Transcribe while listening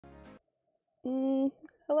Hello,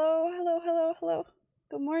 hello, hello, hello.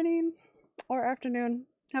 Good morning or afternoon.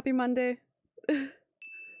 Happy Monday.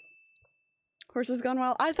 Horse has gone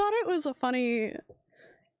well. I thought it was a funny,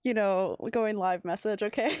 going live message,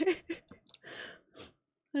 okay?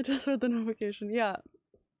 I just read the notification. Yeah,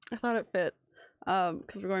 I thought it fit.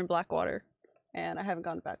 Because we're going Blackwater, and I haven't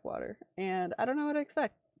gone to Blackwater, and I don't know what to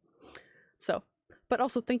expect. So, but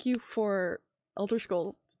also thank you for Elder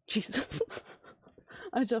Scrolls. Jesus.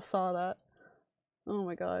 I just saw that. Oh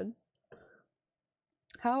my god.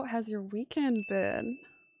 How has your weekend been?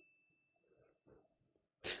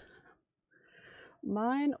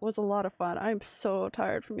 Mine was a lot of fun. I'm so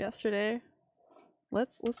tired from yesterday.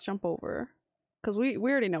 Let's jump over, because we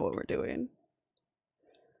already know what we're doing.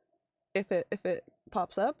 If it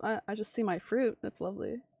pops up, I just see my fruit. That's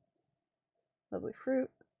lovely. Lovely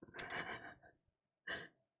fruit.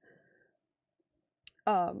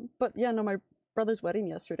 But yeah, no, my brother's wedding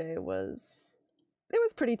yesterday was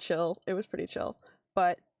pretty chill. It was pretty chill.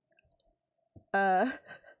 But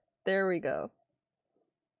there we go.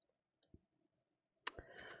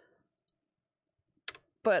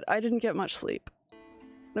 But I didn't get much sleep.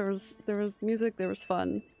 There was music, there was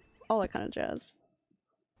fun, all that kind of jazz.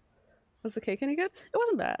 Was the cake any good? It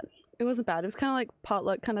wasn't bad. It wasn't bad. It was kind of like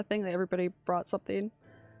potluck kind of thing. Like everybody brought something,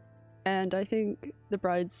 and I think the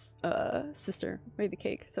bride's sister made the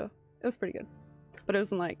cake, so it was pretty good. But it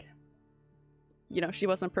wasn't like, she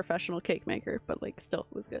wasn't a professional cake maker, but like still,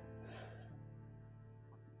 it was good.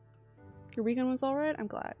 Your weekend was all right. I'm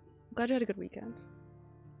glad. I'm glad you had a good weekend.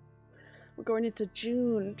 We're going into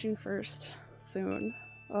June 1st soon.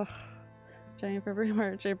 Ugh. January, February,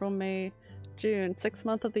 March, April, May, June. 6th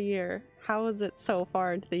month of the year. How is it so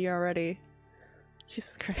far into the year already?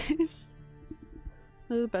 Jesus Christ.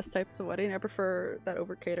 Those are the best types of wedding. I prefer that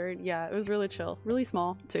over catering. Yeah, it was really chill. Really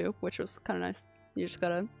small too, which was kind of nice. You just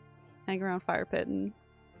gotta hang around fire pit and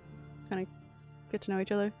kind of get to know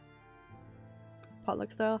each other.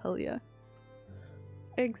 Potluck style? Hell yeah.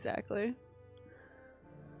 Exactly.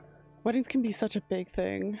 Weddings can be such a big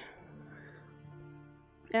thing.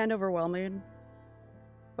 And overwhelming.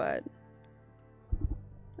 But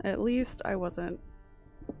at least I wasn't,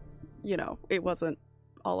 it wasn't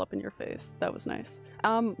all up in your face. That was nice.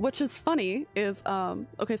 Which is funny is,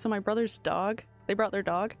 okay, so my brother's dog, they brought their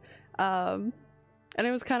dog, and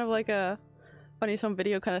it was kind of like a funny home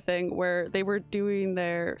video kind of thing where they were doing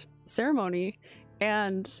their ceremony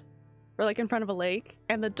and we're like in front of a lake,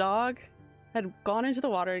 and the dog had gone into the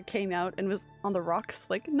water and came out and was on the rocks,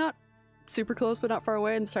 like not super close but not far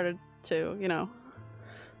away, and started to,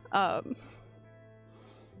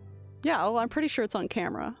 yeah, well, I'm pretty sure it's on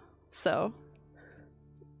camera, so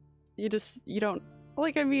you don't,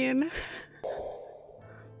 like, I mean,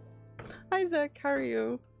 Isaac, how are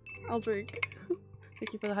you? I'll drink.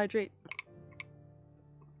 Thank you for the hydrate.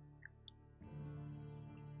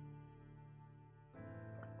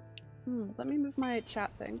 Let me move my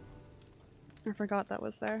chat thing. I forgot that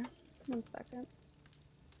was there. 1 second.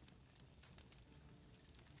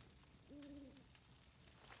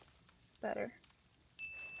 Better.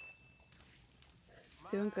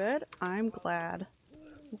 Doing good? I'm glad.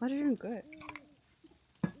 I'm glad you're doing good.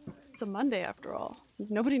 It's a Monday after all.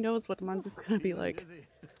 Nobody knows what Monday's gonna be like.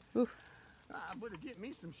 Oof. I better get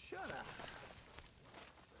me some shut-eye.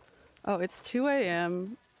 Oh, it's 2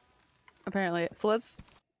 a.m. apparently. So let's...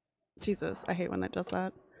 Jesus, I hate when that does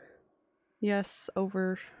that. Yes,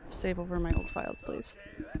 save over my old files, please.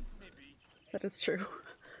 Okay, that is true.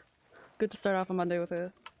 Good to start off a Monday with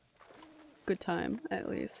a good time, at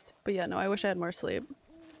least. But yeah, no, I wish I had more sleep.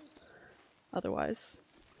 Otherwise.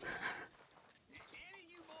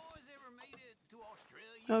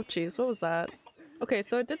 Oh jeez, what was that? Okay,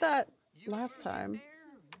 so I did that last time.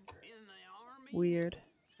 Weird.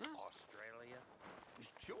 Australia?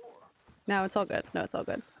 Sure. No, it's all good. No, it's all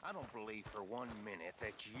good. I don't believe for 1 minute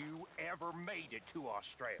that you ever made it to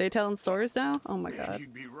Australia. They telling stories now? Oh my god.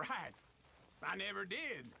 You'd be right. I never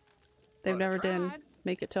did. They've never did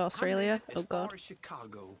make it to Australia? Oh god.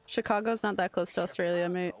 Chicago's not that close to Australia,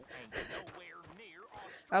 mate.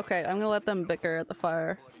 Okay, I'm gonna let them bicker at the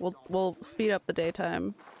fire. We'll speed up the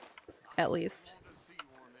daytime, at least.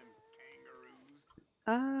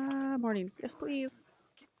 Morning. Yes, please.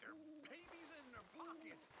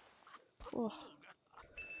 Oh.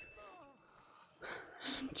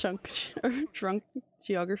 Drunk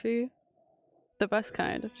geography. The best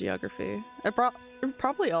kind of geography. It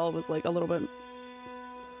probably all was like a little bit...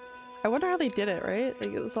 I wonder how they did it, right?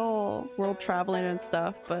 Like it was all world traveling and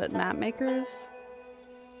stuff, but map makers?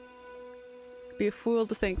 Be a fool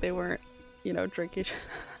to think they weren't, drinking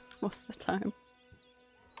most of the time.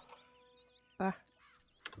 Ah.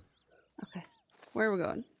 Okay. Where are we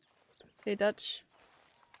going? Hey, Dutch.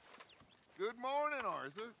 Good morning,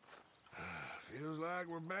 Arthur. Feels like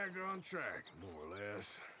we're back on track, more or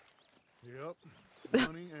less. Yep.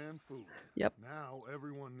 Money and food. Yep. Now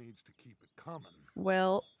everyone needs to keep it coming.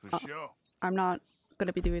 Well, For sure. I'm not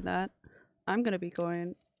gonna be doing that. I'm gonna be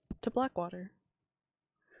going to Blackwater.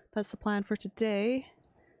 That's the plan for today.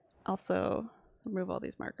 Also, remove all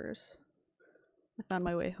these markers. I found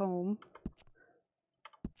my way home.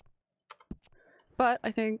 But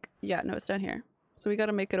I think, yeah, no, it's down here. So we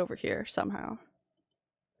gotta make it over here somehow.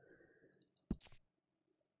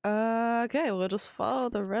 Okay, we'll just follow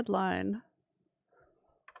the red line.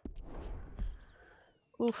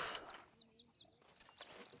 Oof.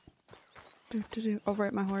 Oh,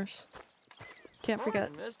 right, my horse. Can't forget.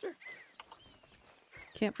 Morning, mister.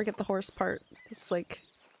 Can't forget the horse part. It's like,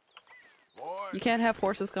 Boy, you can't have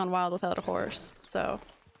horses gone wild without a horse, so.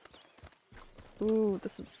 Ooh,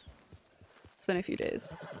 it's been a few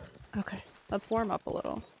days. Okay, let's warm up a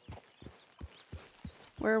little.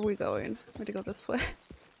 Where are we going? We're to go this way.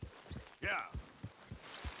 Yeah.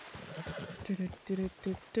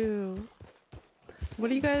 What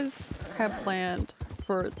do you guys have planned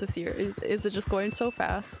for this year? Is it just going so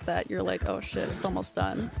fast that you're like, oh shit, it's almost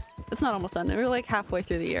done? It's not almost done. We're like halfway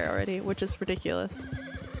through the year already, which is ridiculous.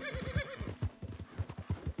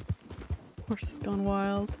 Horse has gone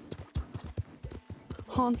wild.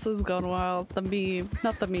 Hans has gone wild. The meme,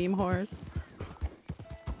 not the meme horse.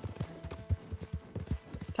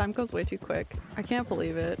 Time goes way too quick. I can't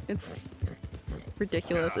believe it. It's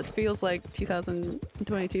ridiculous. It feels like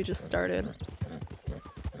 2022 just started.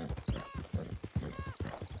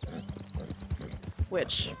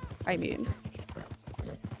 Which, I mean,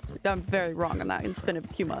 I'm very wrong on that. It's been a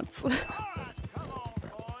few months. All right, come on,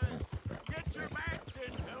 boys. Get your backs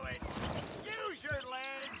into it. Use your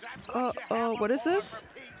legs. That's what you have what is them for, this? for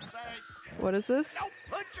Pete's sake. What is this? Don't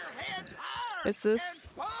put your hands higher. Is this?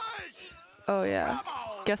 And push. Oh yeah. Come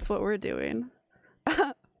on. Guess what we're doing?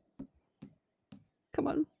 Come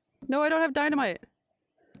on. No, I don't have dynamite.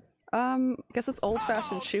 Guess it's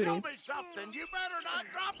old-fashioned shooting. Show me something. You better not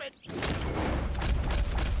drop it.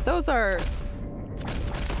 Those are...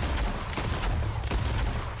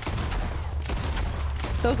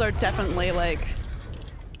 Those are definitely like...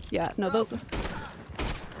 Yeah, no, those...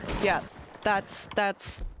 Yeah, that's...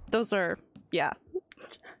 Those are... Yeah.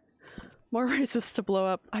 More reasons to blow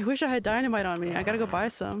up. I wish I had dynamite on me. I gotta go buy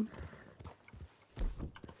some.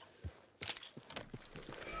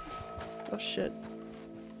 Oh shit.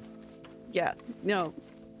 Yeah, no.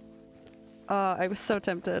 I was so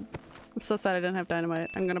tempted. I'm so sad I didn't have dynamite.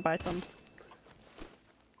 I'm gonna buy some.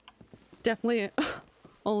 Definitely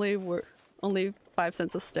only 5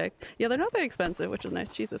 cents a stick. Yeah, they're not that expensive, which is nice.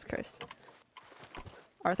 Jesus Christ.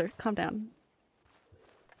 Arthur, calm down.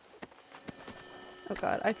 Oh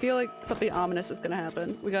god, I feel like something ominous is gonna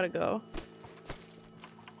happen. We gotta go.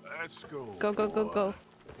 Let's go. Go, go, go, go.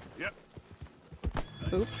 Yep.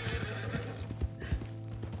 Oops.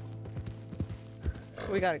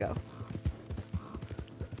 We gotta go.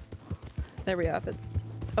 There we have it.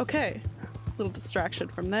 Okay. Little distraction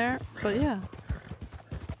from there, but yeah.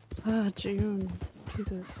 Ah, June.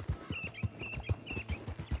 Jesus.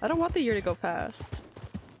 I don't want the year to go past.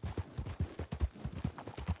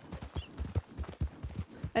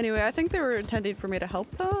 Anyway, I think they were intending for me to help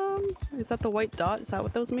them. Is that the white dot? Is that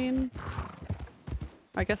what those mean?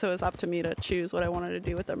 I guess it was up to me to choose what I wanted to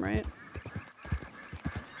do with them, right?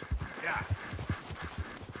 Yeah.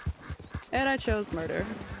 And I chose murder.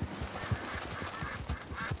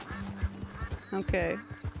 Okay.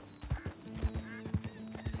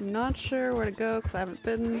 I'm not sure where to go because I haven't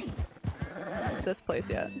been this place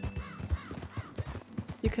yet.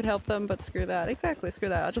 You could help them, but screw that. Exactly, screw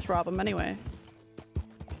that. I'll just rob them anyway.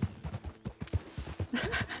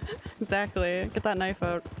 Exactly. Get that knife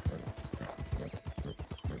out.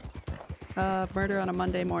 Murder on a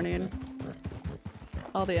Monday morning.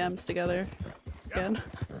 All the M's together. Again.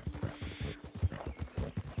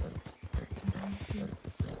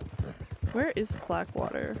 Where is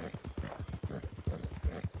Blackwater?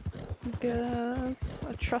 Guess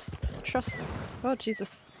I trust. Oh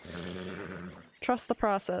Jesus! Trust the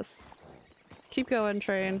process. Keep going,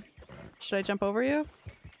 train. Should I jump over you?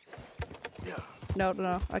 Yeah. No,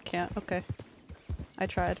 no, I can't. Okay. I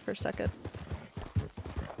tried for a second.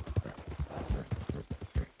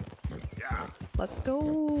 Yeah. Let's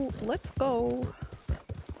go. Let's go.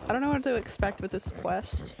 I don't know what to expect with this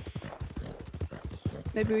quest.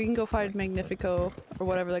 Maybe we can go find Magnifico or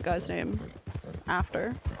whatever that guy's name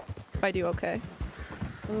after. If I do okay.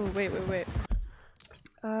 Oh, wait.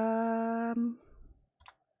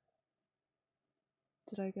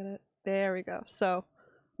 Did I get it? There we go. So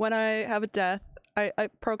when I have a death, I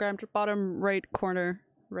programmed bottom right corner,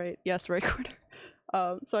 right? Yes, right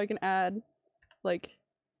corner. So I can add like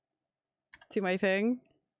to my thing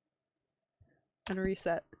and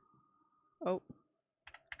reset. Oh.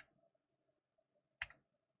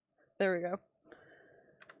 There we go.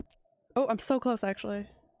 Oh, I'm so close actually.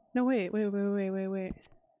 No, wait.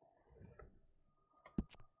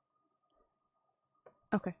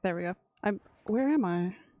 Okay, there we go. Where am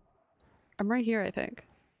I? I'm right here, I think.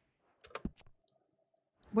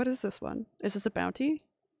 What is this one? Is this a bounty?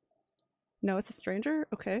 No, it's a stranger?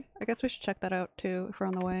 Okay. I guess we should check that out too if we're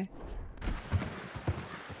on the way.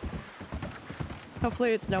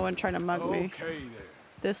 Hopefully it's no one trying to mug me. Okay there.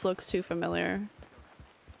 This looks too familiar.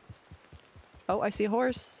 Oh, I see a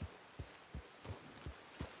horse.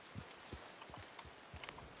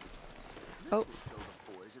 Oh.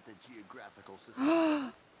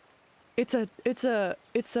 It's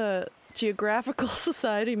a geographical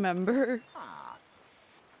society member.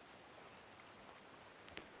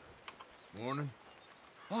 Morning.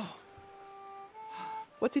 Oh.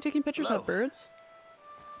 What's he taking pictures Hello. of? Birds?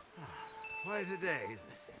 Quite a day, isn't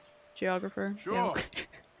it? Geographer. Sure. Yeah.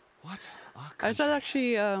 What? I was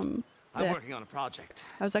actually I'm yeah. working on a project.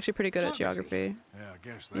 I was actually pretty good at geography Yeah, I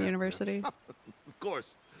guess that. in university. Of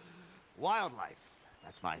course. Wildlife.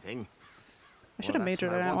 That's my thing. I should have that's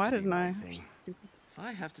majored what in it. want Why to be didn't my I? thing. If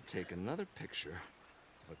I have to take another picture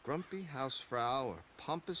of a grumpy housefrau or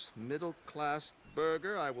pompous middle-class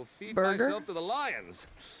burger, I will feed Burger? myself to the lions.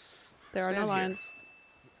 There are no Stand here. lines.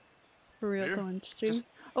 For real, it's Here? so interesting. Just-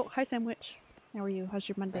 Oh, hi Sandwich. How are you? How's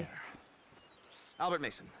your Monday? There. Albert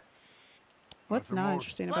Mason. What's Nothing not more.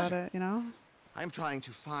 interesting Pleasure. about it, you know? I'm trying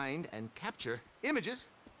to find and capture images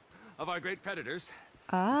of our great predators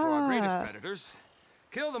before our greatest Ah. predators.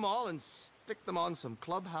 Kill them all and stick them on some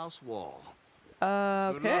clubhouse wall.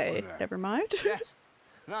 Okay, with that. never mind. Yes,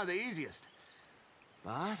 not the easiest.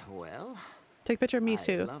 But, well, Take a picture of me I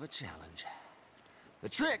too. love a challenge. The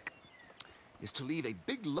trick is to leave a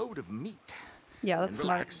big load of meat. Yeah, and that's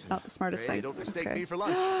smart. relax, Not the smartest pray thing. They don't mistake Okay. me for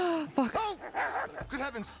lunch. Fox, Oh, good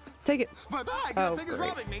heavens! take it. My bag! Oh, That thing is great.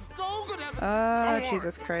 robbing me! Go, good heavens! Ah, Don't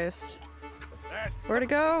Jesus Christ. That Where'd it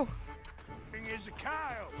go? thing is a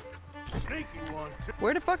coyote. Sneaky one, too.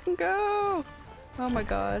 Where'd it fucking go? Oh my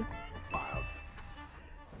god. Wild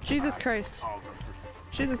Jesus Christ. photographer.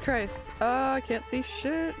 Jesus Christ. I can't see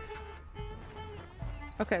shit.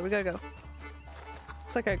 Okay, we gotta go.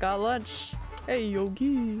 Looks like I got lunch. Hey,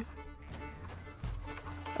 Yogi.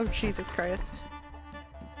 Oh, Jesus Christ.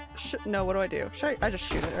 No, what do I do? Should I just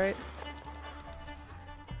shoot it, right?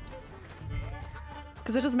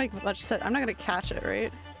 Because it doesn't make much sense. I'm not gonna catch it,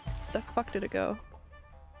 right? The fuck did it go?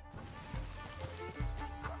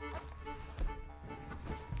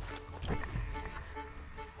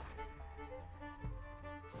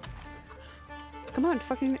 Come on,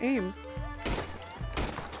 fucking aim.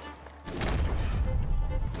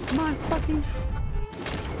 Come on, fucking.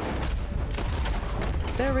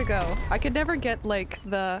 There we go. I could never get like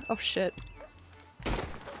the oh shit.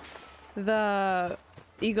 The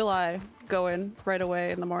eagle eye going right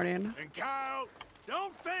away in the morning. And coyote,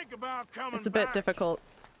 don't think about coming It's a bit back. difficult.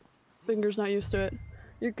 Finger's not used to it.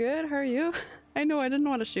 You're good? How are you? I know I didn't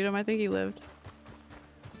want to shoot him. I think he lived.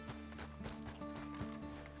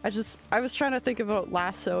 I was trying to think about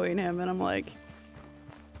lassoing him and I'm like,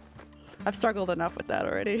 I've struggled enough with that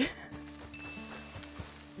already.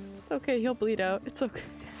 It's okay, he'll bleed out. It's okay.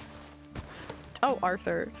 Oh,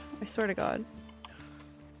 Arthur. I swear to God.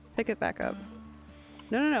 Pick it back up.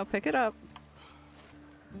 No, pick it up.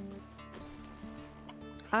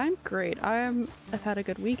 I'm great. I've had a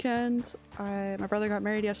good weekend. My brother got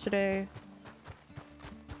married yesterday.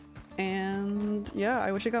 And yeah,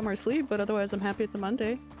 I wish I got more sleep, but otherwise I'm happy it's a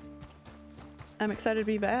Monday. I'm excited to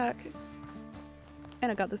be back.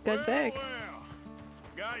 And I got this guy's bag. Well.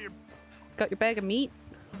 Got your bag of meat.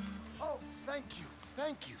 Oh, thank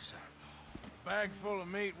you, sir. Bag full of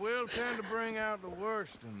meat will tend to bring out the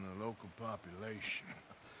worst in the local population.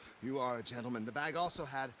 You are a gentleman. The bag also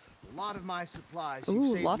had a lot of my supplies. You've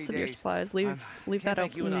Ooh, saved lots me of your days. supplies. Leave Can't that out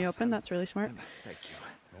thank you in the enough. open. That's really smart. Thank you.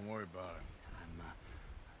 Don't worry about it.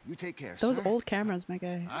 You take care, Those sir. old cameras, my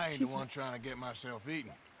guy. I ain't the one Jesus. trying to get myself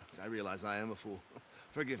eaten. I realize I am a fool.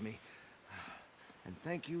 Forgive me. And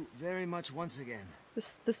thank you very much once again.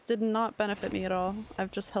 This did not benefit me at all.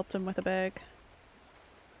 I've just helped him with a bag.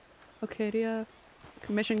 Acadia.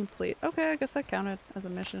 Mission complete. Okay, I guess that counted as a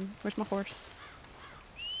mission. Where's my horse?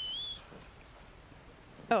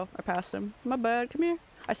 Oh, I passed him. My bad. Come here.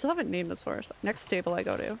 I still haven't named this horse. Next stable I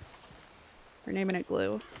go to. We're naming it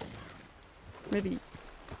Glue. Maybe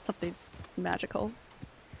something magical.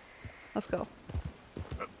 Let's go.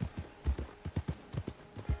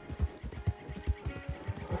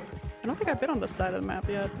 I don't think I've been on this side of the map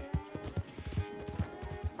yet.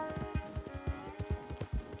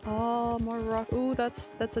 Oh, more rock. Ooh, that's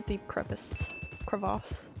a deep crevice.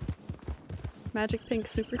 Crevasse. Magic pink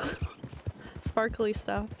super glue. Sparkly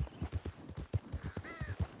stuff.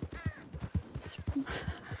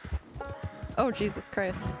 Oh, Jesus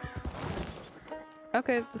Christ.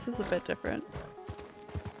 Okay, this is a bit different.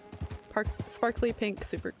 Sparkly pink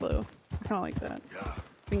super glue. I kinda like that.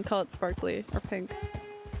 We can call it sparkly or pink.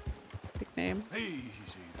 Big name.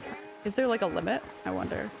 Easy there. Is there like a limit? I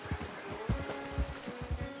wonder.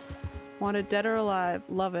 Wanted dead or alive.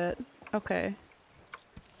 Love it. Okay.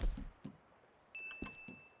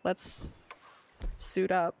 Let's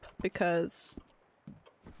suit up because...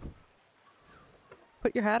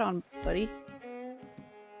 Put your hat on, buddy.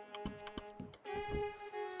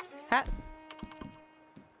 Hat!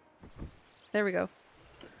 There we go.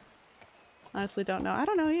 Honestly don't know. I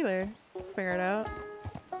don't know either. Figure it out.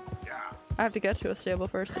 I have to get to a stable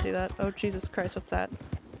first to do that. Oh Jesus Christ, what's that?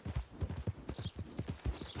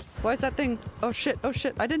 Why is that thing? Oh shit,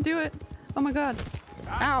 I didn't do it! Oh my god.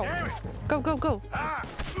 Ow! Go, go, go!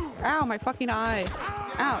 Ow, my fucking eye!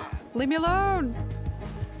 Ow! Leave me alone!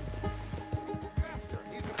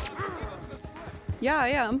 Yeah, I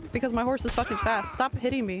am, because my horse is fucking fast. Stop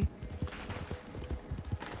hitting me.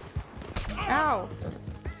 Ow!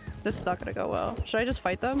 This is not gonna go well. Should I just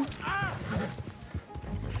fight them?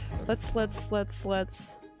 Let's...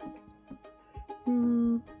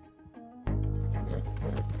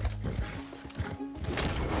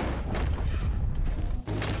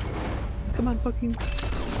 Come on, fucking.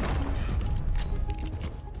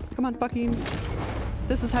 Come on, fucking.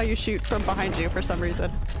 This is how you shoot from behind you for some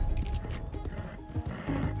reason.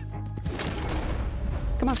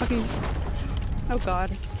 Come on, fucking. Oh god.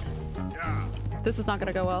 This is not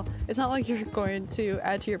gonna go well. It's not like you're going to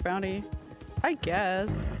add to your bounty. I guess.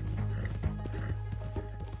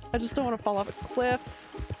 I just don't want to fall off a cliff.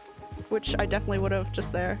 Which I definitely would have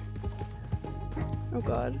just there. Oh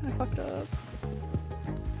god, I fucked up.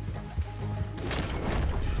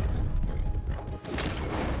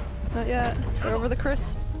 Not yet. Get over the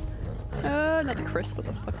crisp. Not the crisp. What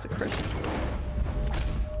the fuck's a crisp?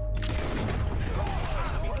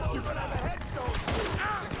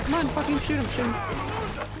 Come on, fucking shoot him, shoot him.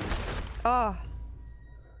 Ah.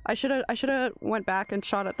 I should've went back and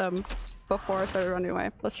shot at them before I started running away.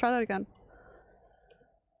 Let's try that again.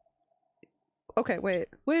 Okay, wait.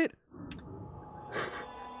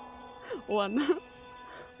 One.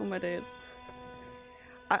 Oh my days.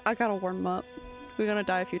 I gotta warm up. We're gonna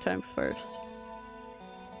die a few times first.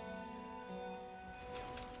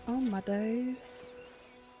 Oh my days.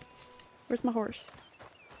 Where's my horse?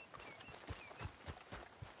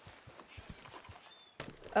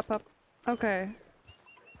 Up. Okay.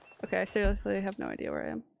 Okay, I seriously have no idea where I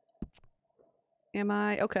am. Am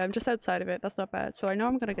I? Okay, I'm just outside of it. That's not bad. So I know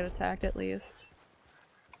I'm gonna get attacked at least.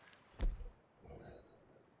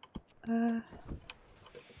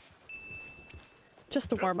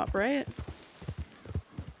 Just a warm up, right?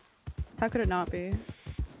 How could it not be?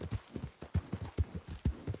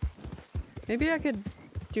 Maybe I could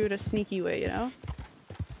do it a sneaky way, you know?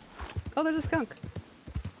 Oh, there's a skunk.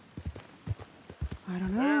 I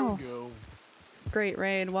don't know. There we go. Great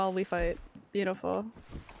rain while we fight. Beautiful.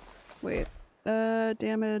 Wait.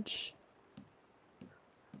 Damage.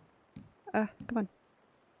 Come on.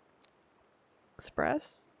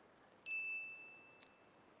 Express?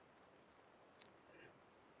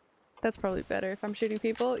 That's probably better if I'm shooting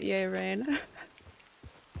people. Yay, rain.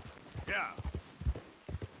 Yeah.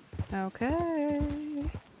 Okay.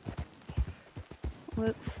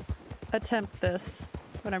 Let's attempt this,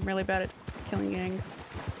 but I'm really bad at killing gangs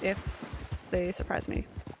if they surprise me.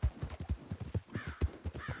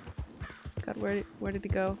 God, where did he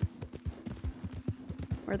go?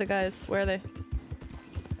 Where are the guys? Where are they?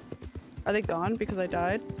 Are they gone because I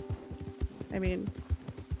died? I mean,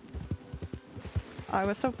 I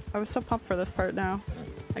was so pumped for this part now.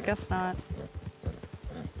 I guess not.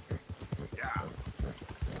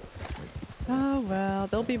 Oh well,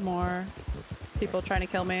 there'll be more people trying to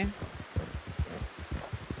kill me.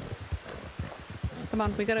 Come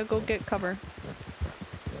on, we gotta go get cover.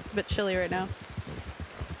 It's a bit chilly right now.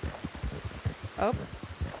 Oh.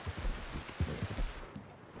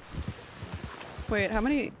 Wait, how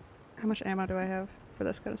much ammo do I have for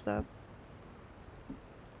this kind of stuff?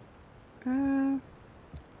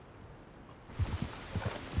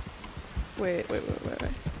 Wait.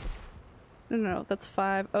 No, that's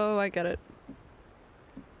 5. Oh, I get it.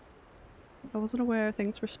 I wasn't aware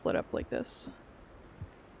things were split up like this.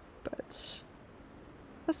 But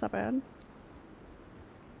That's not bad.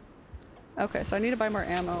 Okay, so I need to buy more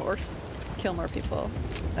ammo or kill more people.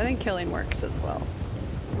 I think killing works as well.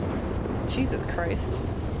 Jesus Christ.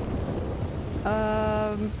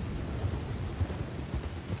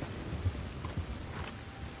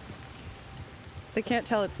 They can't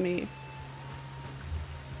tell it's me.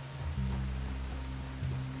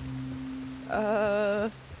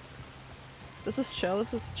 This is chill.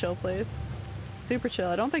 This is a chill place. Super chill.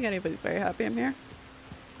 I don't think anybody's very happy I'm here.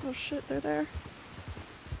 Oh shit, they're there.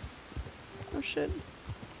 Oh shit.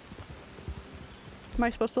 Am I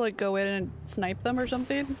supposed to like go in and snipe them or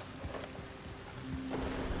something?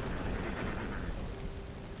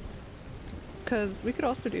 Because we could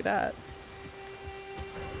also do that.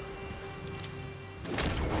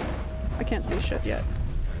 I can't see shit yet.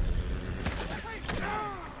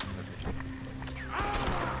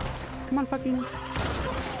 Come on, fucking. Come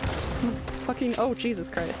on, fucking. Oh, Jesus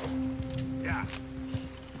Christ. Yeah.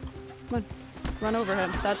 Come on. Run over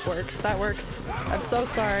him. That works. That works. I'm so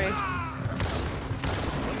sorry.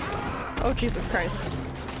 Oh, Jesus Christ.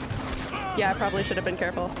 Yeah, I probably should have been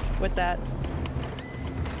careful with that.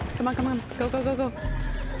 Come on, come on. Go, go, go, go.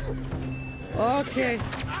 Okay.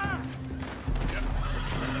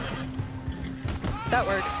 That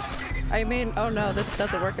works. I mean, oh no, this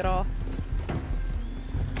doesn't work at all.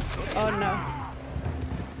 Oh no.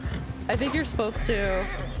 I think you're supposed to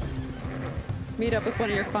meet up with one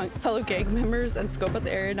of your fellow gang members and scope out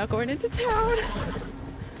the area, not going into town.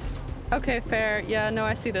 Okay, fair. Yeah, no,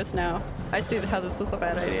 I see this now. I see how this was a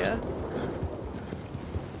bad idea.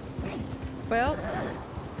 Well.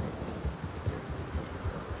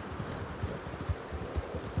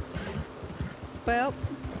 Well,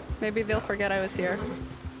 maybe they'll forget I was here.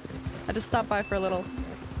 I just stopped by for a little.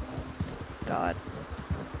 God.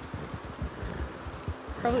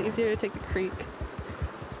 Probably easier to take the creek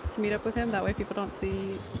to meet up with him. That way people don't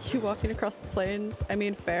see you walking across the plains. I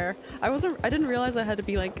mean, fair. I didn't realize I had to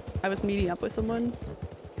be like, I was meeting up with someone.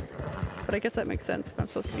 But I guess that makes sense if I'm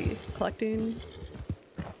supposed to be collecting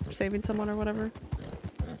or saving someone or whatever.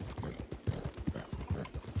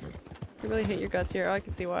 I really hate your guts here. Oh, I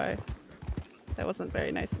can see why. That wasn't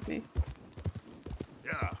very nice of me.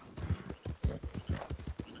 Yeah.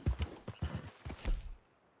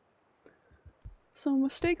 So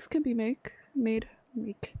mistakes can be made.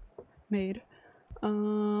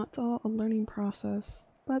 It's all a learning process.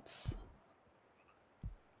 Let's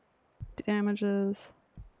damages.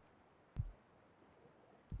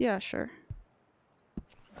 Yeah, sure.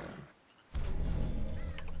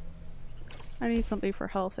 I need something for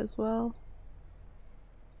health as well.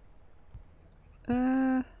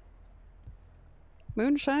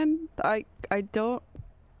 Moonshine? I don't.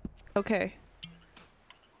 Okay.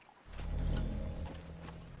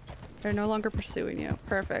 They're no longer pursuing you.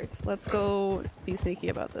 Perfect. Let's go be sneaky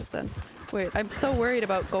about this then. Wait, I'm so worried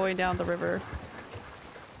about going down the river.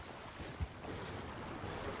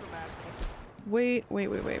 Wait.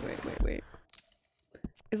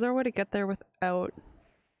 Is there a way to get there without...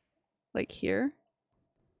 like here?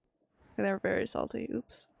 They're very salty.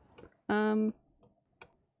 Oops.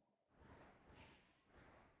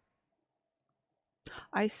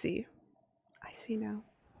 I see. I see now.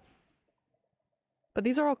 But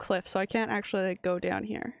these are all cliffs, so I can't actually like, go down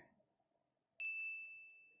here.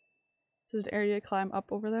 There's an area to climb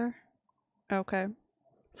up over there? Okay.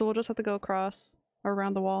 So we'll just have to go across or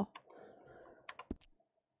around the wall.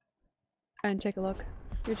 And take a look.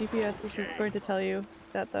 Your GPS isn't going to tell you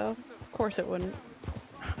that though. Of course it wouldn't.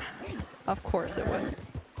 Of course it wouldn't.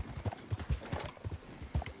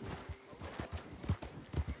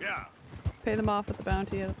 Yeah. Pay them off with the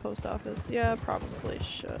bounty at the post office. Yeah, probably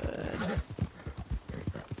should.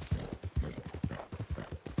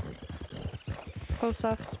 Post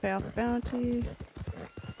office to pay off the bounty.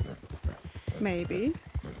 Maybe.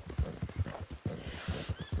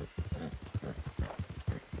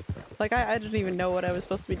 Like, I didn't even know what I was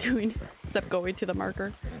supposed to be doing except going to the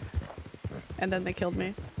marker. And then they killed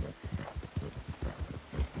me.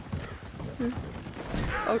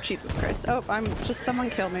 Oh, Jesus Christ. Oh, someone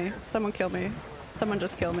kill me. Someone kill me. Someone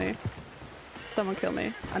just kill me. Someone kill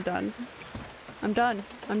me. I'm done. I'm done.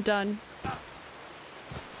 I'm done.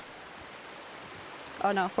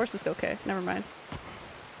 Oh no, horses go okay. Never mind.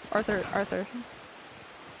 Arthur. Arthur,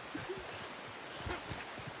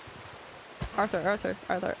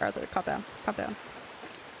 calm down. Calm down.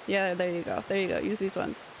 Yeah, there you go. There you go. Use these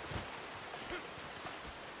ones.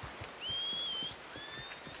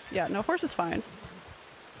 Yeah, no, horse is fine.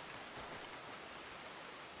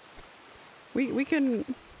 We can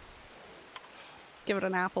give it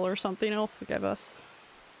an apple or something. It'll forgive us.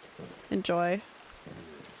 Enjoy.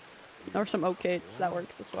 Or some oat cakes, that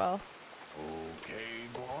works as well. Okay,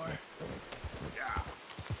 boy. Yeah.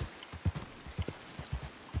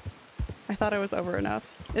 I thought I was over enough.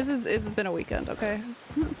 It's been a weekend, okay?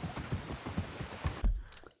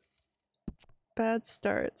 Bad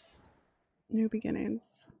starts. New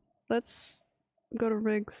beginnings. Let's go to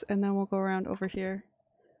rigs and then we'll go around over here.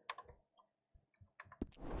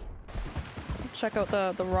 Check out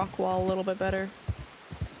the rock wall a little bit better.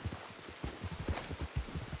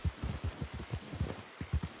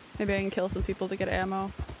 Maybe I can kill some people to get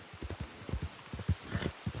ammo.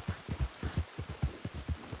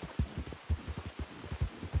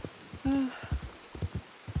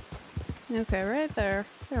 Okay, right there.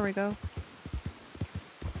 There we go.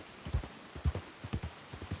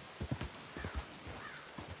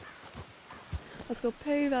 Let's go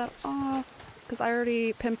pay that off, because I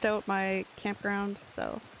already pimped out my campground,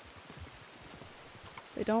 so...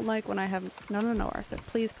 They don't like when I have- No, Arthur,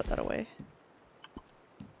 please put that away.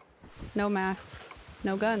 No masks.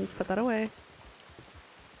 No guns, put that away.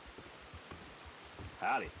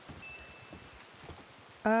 Howdy.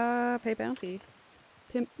 Pay bounty.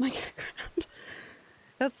 Pimp my campground.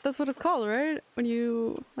 That's what it's called, right? When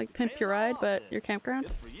you, like, pimp your ride, but your campground?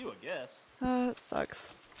 Good for you, I guess. It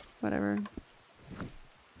sucks. Whatever.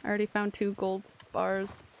 I already found 2 gold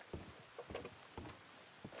bars.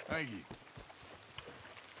 Thank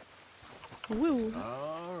you. Woo!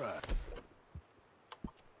 All right.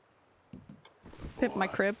 Pimp my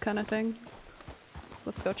crib kind of thing.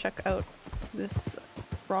 Let's go check out this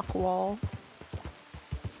rock wall.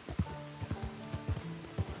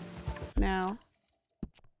 Now,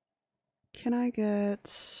 can I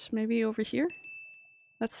get maybe over here?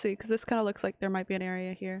 Let's see, because this kind of looks like there might be an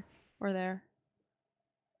area here or there.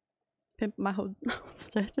 Pimp my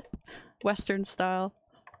homestead. Western style.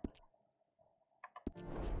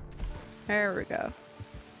 There we go.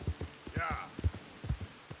 Yeah.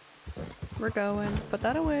 We're going. Put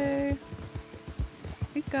that away.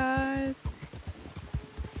 Hey guys.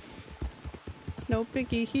 No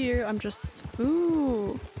biggie here. I'm just.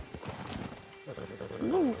 Ooh.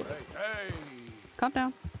 Ooh. Hey. Calm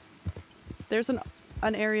down. There's an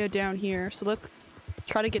area down here, so let's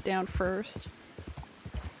try to get down first.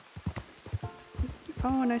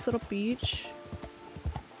 Oh, a nice little beach.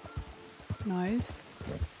 Nice.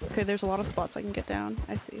 Okay, there's a lot of spots I can get down.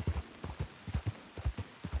 I see.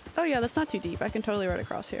 Oh yeah, that's not too deep. I can totally ride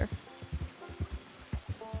across here.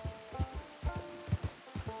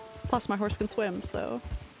 Plus my horse can swim, so...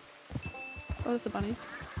 Oh, that's a bunny.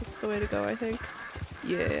 That's the way to go, I think.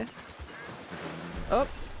 Yeah. Oh!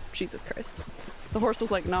 Jesus Christ. The horse was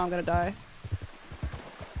like, no, I'm gonna die.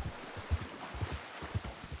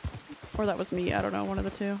 Or that was me, I don't know, one of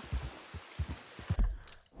the two.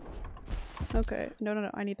 Okay,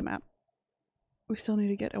 no, I need the map. We still need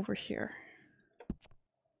to get over here.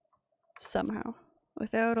 Somehow.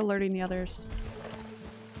 Without alerting the others.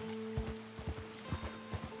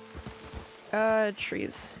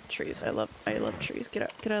 Trees. Trees. I love trees. Get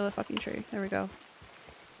out of the fucking tree. There we go.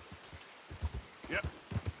 Yep.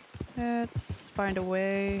 Let's find a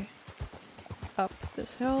way up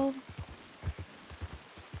this hill.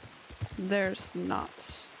 There's not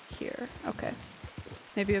here. Okay.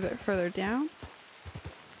 Maybe a bit further down.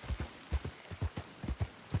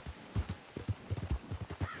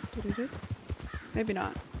 Maybe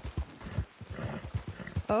not.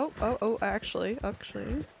 Oh, actually.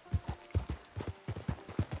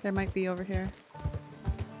 There might be over here.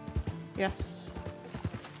 Yes.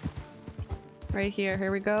 Right here.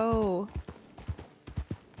 Here we go.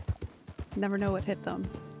 Never know what hit them.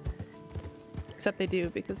 Except they do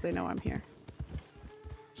because they know I'm here.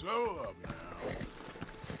 Slow up now.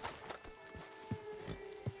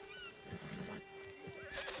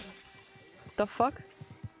 The fuck?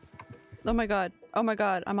 Oh my god. Oh my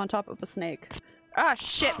god. I'm on top of a snake. Ah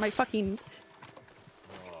shit, my fucking...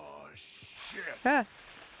 Oh, shit. Ah.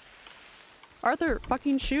 Arthur,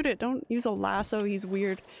 fucking shoot it. Don't use a lasso. He's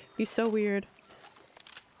weird. He's so weird.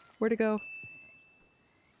 Where to go?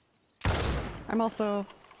 I'm also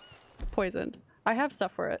poisoned. I have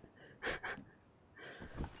stuff for it.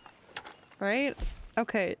 Right?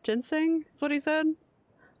 Okay, ginseng is what he said?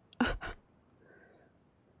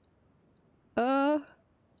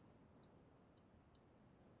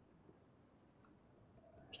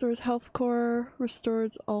 Restores health core,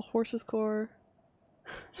 restores all horses core.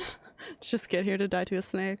 Just get here to die to a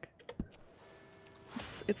snake.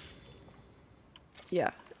 It's yeah,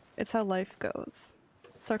 it's how life goes.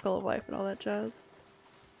 Circle of life and all that jazz.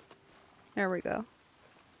 There we go.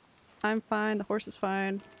 I'm fine, the horse is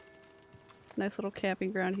fine. Nice little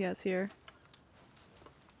camping ground he has here.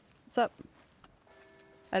 What's up?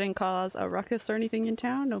 I didn't cause a ruckus or anything in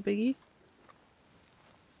town, no biggie.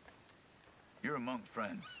 You're among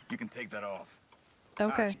friends. You can take that off.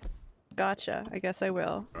 Okay. Gotcha. I guess I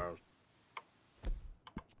will.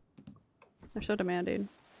 They're so demanding.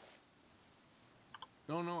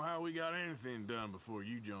 Don't know how we got anything done before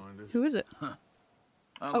you joined us. Who is it? I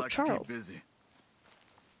Oh, like Charles. to keep busy.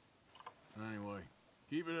 Anyway,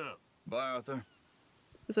 keep it up. Bye, Arthur.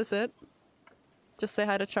 Is this it? Just say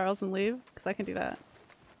hi to Charles and leave? Because I can do that.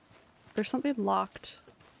 There's something locked.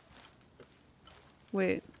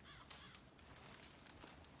 Wait.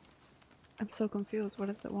 I'm so confused.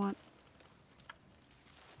 What does it want?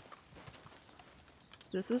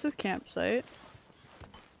 This is his campsite.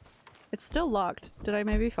 It's still locked. Did I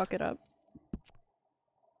maybe fuck it up?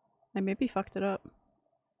 I maybe fucked it up.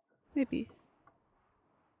 Maybe.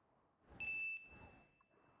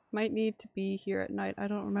 Might need to be here at night. I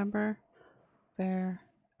don't remember. There.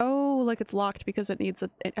 Oh, like it's locked because it needs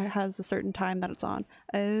it has a certain time that it's on.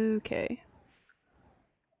 Okay.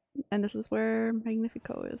 And this is where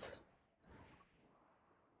Magnifico is.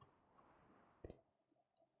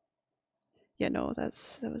 Yeah, no, that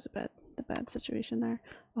was a bad situation there.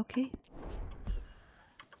 Okay.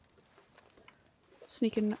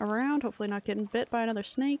 Sneaking around, hopefully not getting bit by another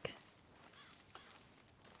snake.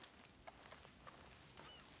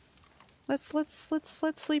 Let's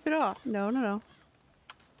sleep it off. No.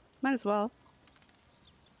 Might as well.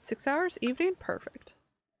 6 hours? Evening? Perfect.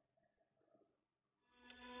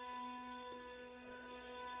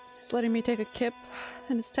 He's letting me take a kip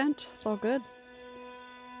in his tent. It's all good.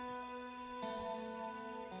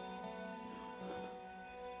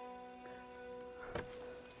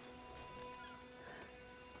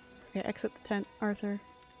 Okay, exit the tent, Arthur.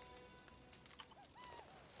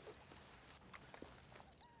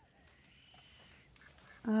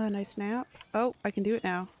 Nice nap. Oh, I can do it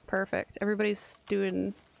now. Perfect. Everybody's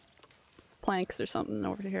doing planks or something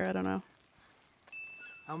over here. I don't know.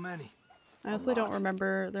 How many? I honestly don't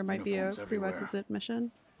remember. There might be a Uniforms everywhere. prerequisite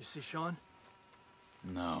mission. You see Sean?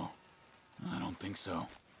 No, I don't think so.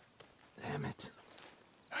 Damn it.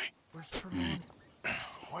 Hey, Where's Trelawney?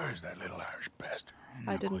 where's that little Irish bastard?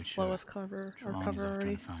 I didn't blow us cover or cover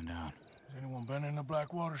already. To find out. Has anyone been in the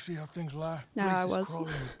Blackwater, see how things lie? No, I Places was. crawling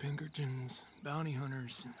with Pinkertons, bounty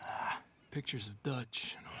hunters, pictures of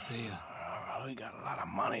Dutch and Hosea. Well, we got a lot of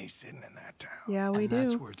money sitting in that town. Yeah, we And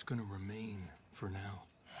that's do. where it's gonna remain for now.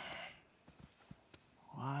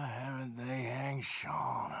 Why haven't they hanged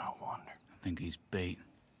Sean, I wonder? I think he's bait.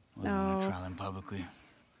 Wasn't gonna trial him publicly.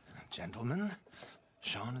 Gentlemen,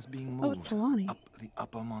 Sean is being Oh, it's moved Trelawney. up the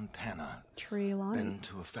upper Montana, Trelawney. then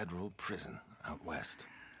to a federal prison out west.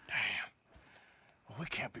 Damn. Well, we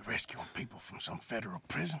can't be rescuing people from some federal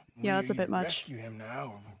prison. Yeah, that's a We bit either much. Rescue him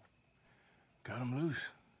now, or cut him loose.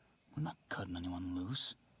 We're not cutting anyone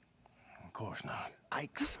loose. Of course not.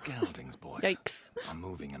 Ike's Skelding's boys Yikes. are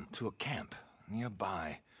moving him to a camp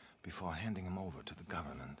nearby before handing him over to the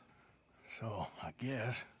government. So, I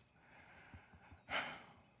guess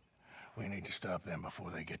we need to stop them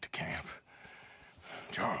before they get to camp.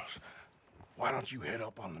 Charles, why don't you head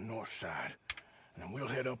up on the north side, and then we'll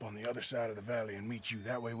head up on the other side of the valley and meet you.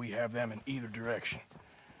 That way we have them in either direction.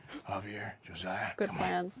 Javier, Josiah, Good come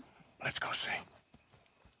plan. on. Let's go see.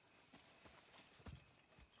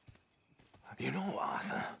 You know,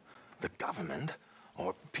 Arthur, the government,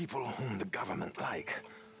 or people whom the government like,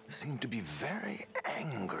 seem to be very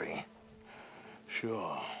angry.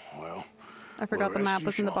 Sure, well... I forgot we'll the map rescue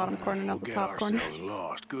was in the Sean bottom and corner, not we'll the top corner. Get ourselves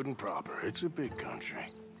lost, good and proper. It's a big country.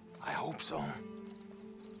 I hope so.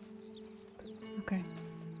 Okay.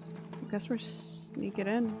 I guess we're sneaking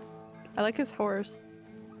in. I like his horse.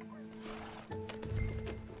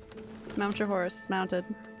 Mount your horse. Mounted.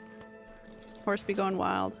 Horse be going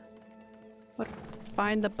wild. What?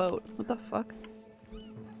 Find the boat. What the fuck?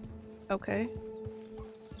 Okay.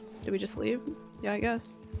 Did we just leave? Yeah, I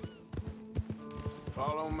guess.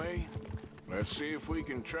 Follow me. Let's see if we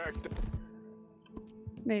can track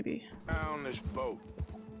Maybe. down this boat.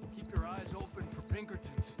 Keep your eyes open for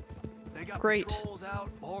Pinkertons. They got Great. patrols out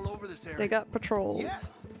all over this area. They got patrols. Yes,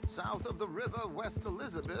 south of the river, West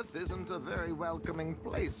Elizabeth isn't a very welcoming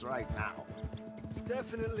place right now. It's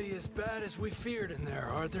definitely as bad as we feared in there,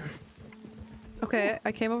 Arthur. Okay,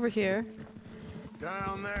 I came over here.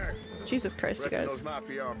 Down there. Jesus Christ, you Reckon guys. those might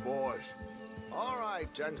be our boys. All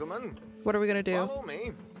right, gentlemen, What are we gonna do? follow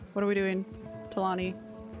me. What are we doing? Talani.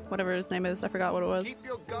 Whatever his name is. I forgot what it was. Keep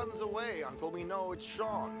your guns away until we know it's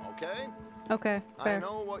Sean, okay? Okay, I fair.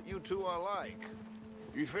 know what you two are like.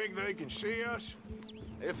 You think they can see us?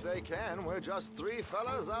 If they can, we're just three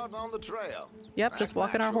fellas out on the trail. Yep, just Act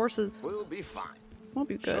walking our natural. horses. We'll be fine. Won't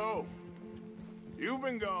be good. So, You've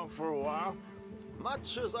been gone for a while.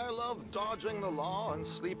 Much as I love dodging the law and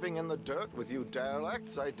sleeping in the dirt with you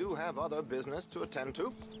derelicts, I do have other business to attend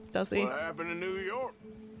to. Does he? What happened in New York?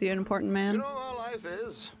 Is he an important man? You know how life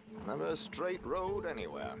is. Never a straight road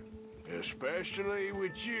anywhere. Especially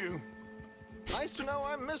with you. Nice to know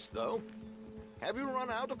I'm missed, though. Have you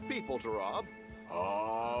run out of people to rob?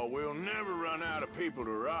 Oh, we'll never run out of people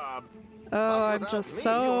to rob. Oh, But I'm without just me,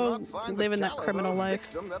 so you'll not find the living that caliber criminal of life.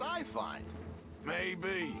 victim that I find.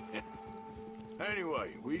 Maybe. Anyway,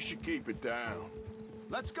 we should keep it down.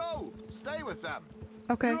 Let's go. Stay with them.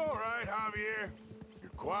 Okay. You all right, Javier? You're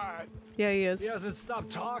quiet. Yeah, he is. He hasn't stopped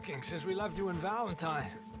talking since we left you in Valentine.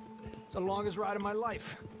 It's the longest ride of my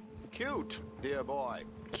life. Cute, dear boy.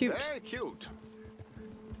 Cute. Very cute.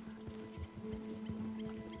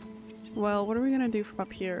 Well, what are we gonna do from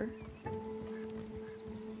up here?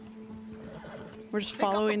 We're just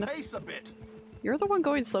following Pick the. up the pace a bit. You're the one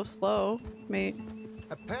going so slow, mate.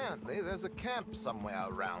 Apparently, there's a camp somewhere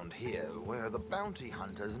around here where the bounty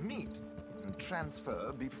hunters meet and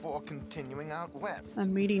transfer before continuing out west. A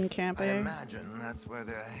meeting camp, I eh? imagine that's where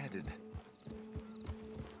they're headed.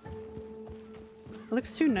 It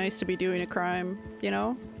looks too nice to be doing a crime, you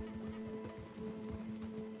know?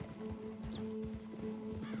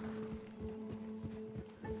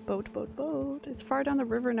 Boat, boat, boat. It's far down the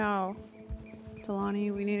river now.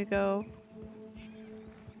 Delani, we need to go.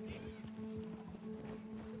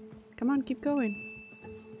 Come on, keep going.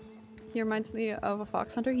 He reminds me of a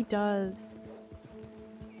fox hunter. He does.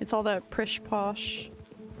 It's all that pish posh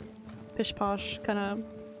kind of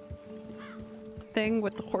thing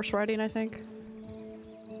with the horse riding, I think.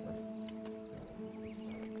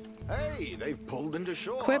 Hey, they've pulled into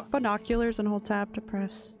shore. Equip binoculars and hold tab to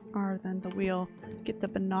press R, then the wheel. Get the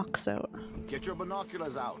binocs out. Get your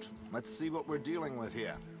binoculars out. Let's see what we're dealing with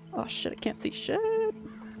here. Oh shit, I can't see shit.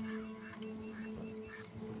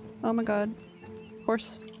 Oh my god.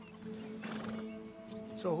 Horse.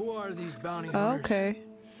 So who are these bounty Oh, hunters? okay.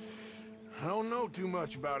 I don't know too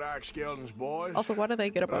much about Ike Skeldon's boys. Also, what do they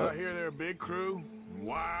get But about? I hear they're a big crew,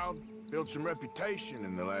 wild, built some reputation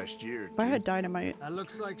in the last year or If I two. had dynamite. That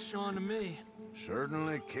looks like Sean to me.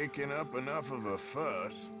 Certainly kicking up enough of a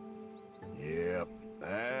fuss. Yep,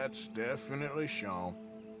 that's definitely Sean.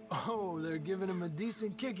 Oh, they're giving him a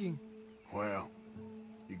decent kicking. Well,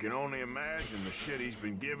 you can only imagine the shit he's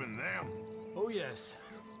been giving them. Oh, yes.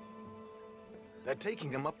 They're taking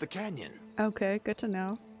him up the canyon. Okay, good to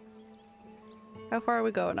know. How far are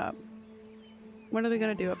we going up? What are they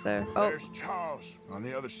gonna do up there? Oh, There's Charles on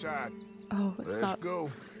the other side. oh, it's Let's not.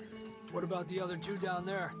 go. What about the other two down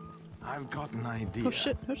there? I've got an idea. Oh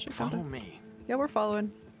shit, Follow got it. me. Yeah, we're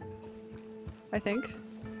following. I think.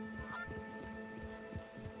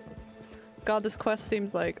 God, this quest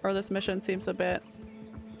seems like, or this mission seems a bit.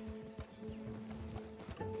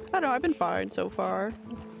 I don't know, I've been fine so far.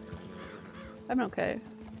 I'm okay.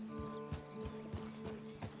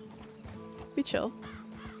 Be chill.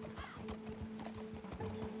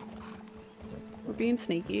 We're being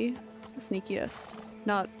sneaky. The sneakiest.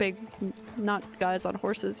 Not big, not guys on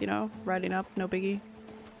horses, you know, riding up, no biggie.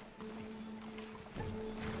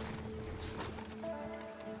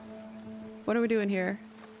 What are we doing here?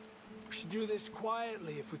 We should do this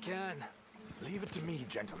quietly if we can. Leave it to me,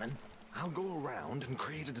 gentlemen. I'll go around and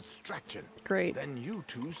create a distraction. Great. Then you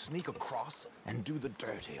two sneak across and do the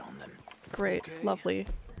dirty on them. Great. Okay. Lovely.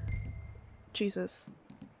 Jesus.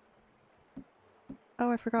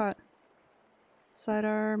 Oh, I forgot.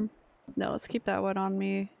 Sidearm. No, let's keep that one on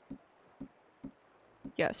me.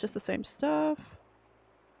 Yeah, it's just the same stuff.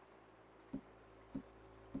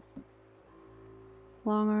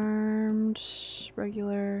 Long-armed,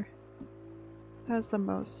 regular. Has the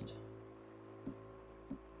most.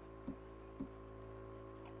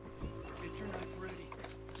 Get your knife ready.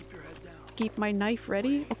 Keep your head down. Keep my knife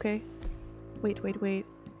ready? Okay. Wait, wait, wait.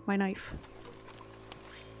 My knife.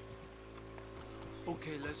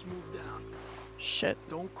 Okay, let's move down. Shit.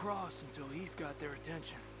 Don't cross until he's got their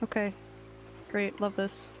attention. Okay. Great, love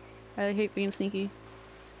this. I hate being sneaky.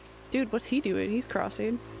 Dude, what's he doing? He's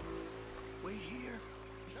crossing. Wait here.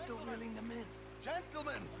 He's still reeling them in.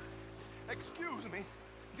 Gentlemen, excuse me.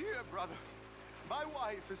 Dear brothers, my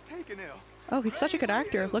wife is taken ill. Oh, he's such a good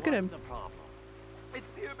actor. Look at him. The problem. It's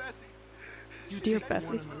dear Bessie. Dear The Bessie.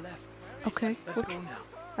 one on the left. Okay. Let's Which, go now.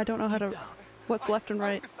 I don't know how to. Keep down. What's left and I'm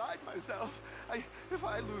right? beside myself. If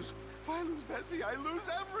I lose Bessie, I lose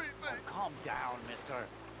everything. Calm down, mister.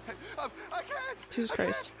 I can't. Jesus I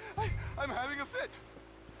Christ. Can't. I'm having a fit.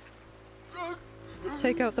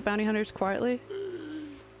 Take out the bounty hunters quietly.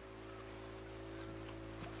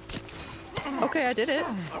 Okay, I did it.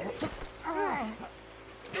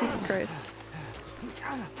 Jesus Christ.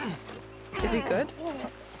 Is he good?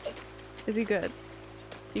 Is he good?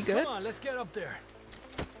 You good? Come on, let's get up there.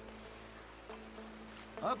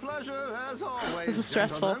 A pleasure as always. This is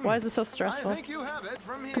stressful. gentlemen. Why is it so stressful? I think you have it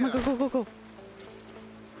from here. Come on, go, go, go, go.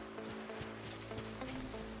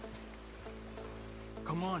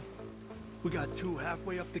 Come on. We got two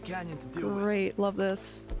halfway up the canyon to deal with. Great, love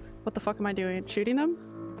this. What the fuck am I doing? Shooting them?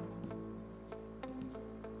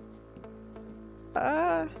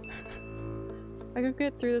 I could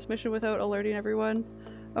get through this mission without alerting everyone.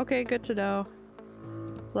 Okay, good to know.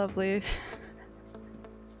 Lovely.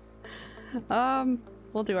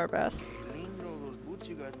 We'll do our best. Those boots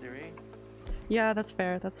you got there, eh? Yeah, that's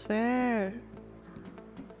fair. That's fair.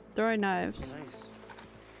 Throwing knives. Nice.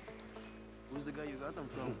 Who's the guy you got them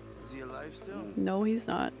from? Is he alive still? No, he's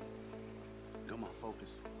not. Come on, focus.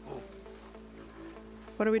 Oh.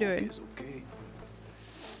 What are we doing? Focus, okay.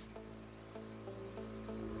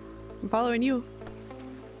 I'm following you.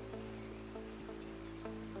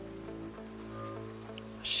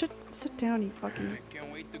 Shit, sit down, you fucking. I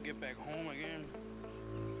can't wait to get back home again.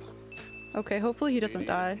 Okay, hopefully he doesn't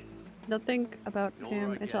die. Don't think about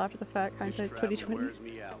him until after the fact. Hindsight 2020. Wears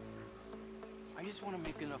me out. I just want to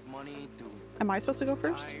make enough money to Am I supposed to go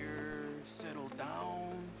first? retire, settle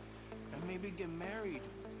down, and maybe get married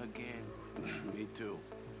again. Me too.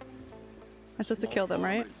 I'm supposed to kill them,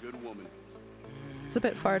 right? Good woman. It's a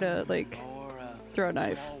bit far to, like, Or throw a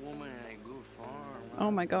knife. small woman and a good farm.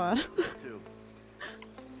 Oh my god. Me too.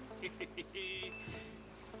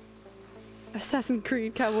 Assassin's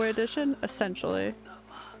Creed Cowboy Edition? Essentially.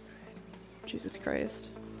 Jesus Christ.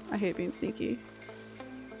 I hate being sneaky.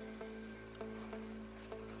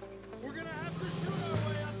 We're gonna have to shoot our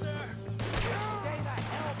way up there. Stay the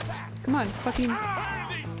hell back. Come on, fucking.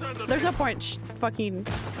 There's no point. Fucking.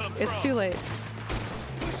 It's too late.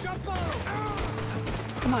 Push up on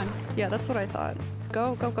him. Come on. Yeah, that's what I thought.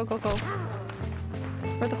 Go, go, go, go, go.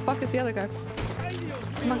 Where the fuck is the other guy?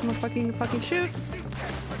 Come on, fucking shoot.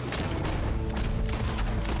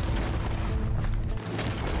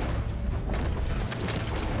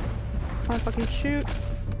 Come on, fucking shoot.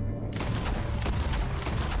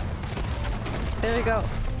 There you go.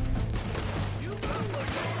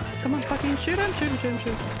 Come on, fucking shoot him, shoot him, shoot him,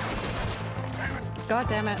 shoot him. God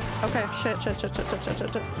damn it. Okay, shit.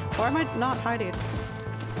 Why am I not hiding?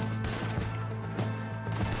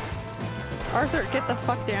 Arthur, get the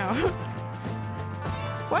fuck down.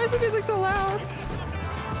 Why is the music so loud?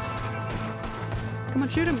 Come on,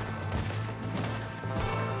 shoot him.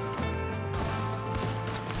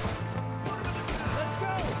 Let's go.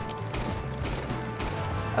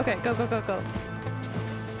 Okay, go, go, go, go.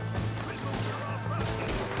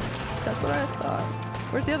 That's what I thought.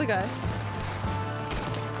 Where's the other guy?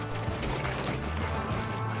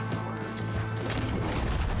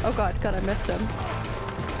 Oh god, I missed him.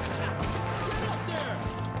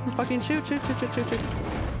 Fucking shoot.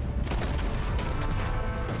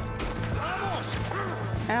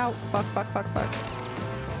 Ow, fuck.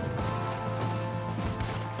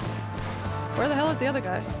 Where the hell is the other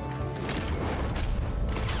guy?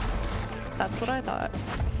 That's what I thought.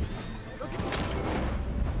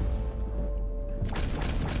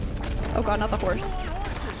 Oh god, not the horse.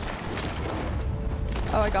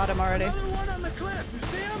 Oh, I got him already. Another one on the cliff. You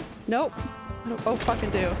see him? Nope. Oh, fucking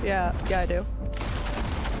do. Yeah, I do.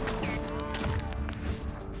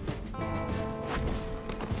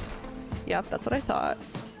 Yep, that's what I thought.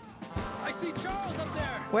 I see Charles up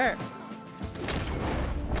there. Where?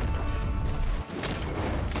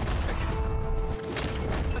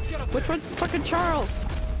 Let's get up Which there. one's fucking Charles?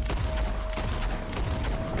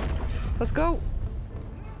 Let's go.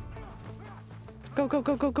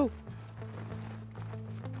 Go.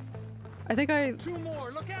 I think I... Two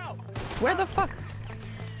more. Look out. Where the fuck?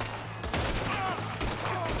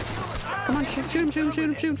 Come on, shoot him.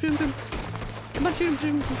 Come on, shoot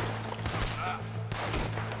him.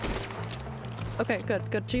 Okay,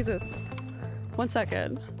 good. Jesus. 1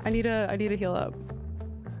 second. I need to heal up.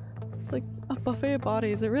 It's like a buffet of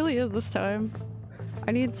bodies. It really is this time.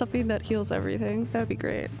 I need something that heals everything. That'd be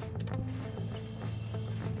great.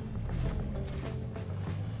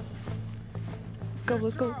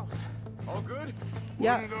 Let's go. All good?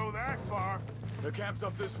 Yeah. Wouldn't go that far. The camp's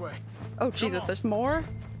up this way. Oh Jesus, there's more?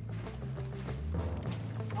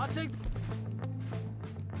 I'll take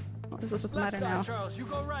Oh, this doesn't left matter side, now. Charles. You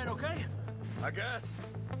go right, okay? I guess.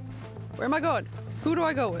 Where am I going? Who do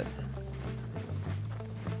I go with?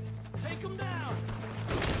 Take him down.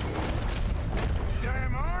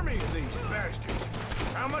 Damn army of these bastards.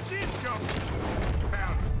 How much is your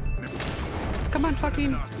bounty? Come on,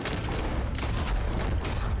 fucking.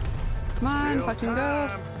 Come on, Still fucking go.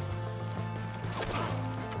 time.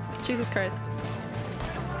 Jesus Christ.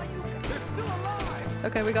 They're still alive!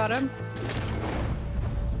 Okay, we got him.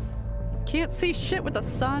 Can't see shit with the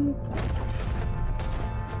sun.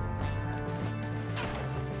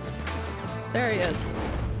 There he is.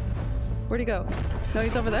 Where'd he go? No,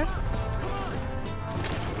 he's over there.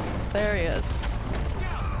 There he is. We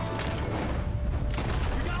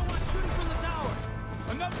got one shooting from the tower!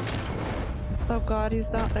 Another! Oh god, he's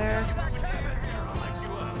not there.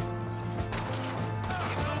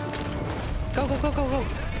 Go, go, go, go, go.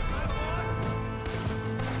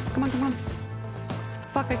 Come on, come on.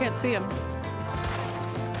 Fuck, I can't see him.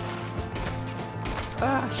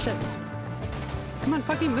 Ah, shit. Come on,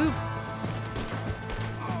 fucking move.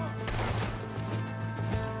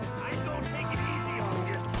 I don't take it easy on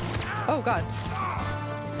you. Oh god.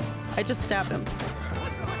 I just stabbed him.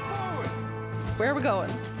 Let's push forward! Where are we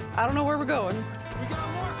going? I don't know where we're going. We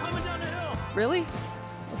got more coming down the hill! Really?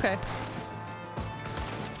 Okay.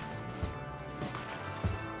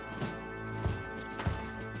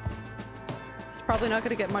 It's probably not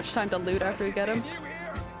gonna get much time to loot after we get him.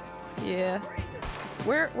 Yeah.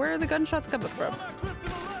 Where are the gunshots coming from?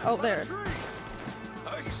 Oh, there.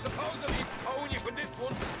 I suppose I'll be owing you for this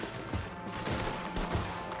one.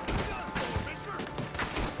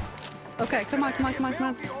 Okay, come on, come on, come on, come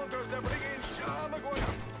on.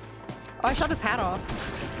 Oh, I shot his hat off.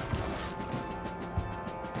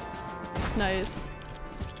 Nice.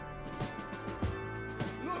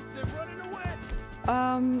 Look, they're running away.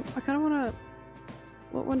 I kind of want to...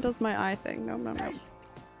 What one does my eye thing? No, no, no.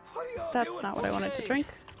 That's not what I wanted to drink.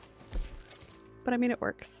 But I mean, it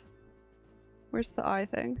works. Where's the eye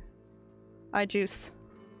thing? Eye juice.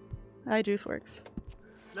 Eye juice works.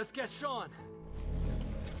 Let's get Sean.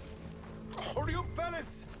 Hurry up,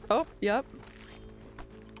 fellas! Oh, yep.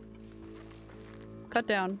 Cut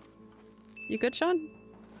down. You good, Sean?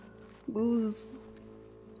 Booze.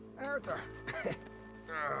 Arthur.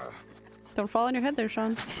 Don't fall on your head there,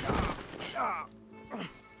 Sean.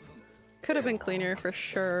 Could have been cleaner for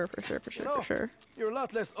sure, for sure, for sure, for sure. You're a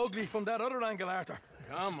lot less ugly from that other angle, Arthur.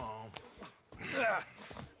 Come on.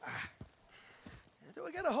 Do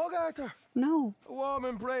I get a hug, Arthur? No. A warm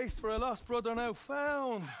embrace for a lost brother now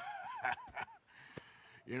found.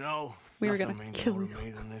 You know, We were nothing gonna means kill more you. to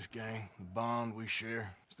me than this gang, the bond we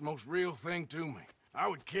share. It's the most real thing to me. I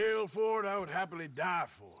would kill for it, I would happily die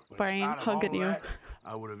for it. But But I in ain't spite of hugging all you. that,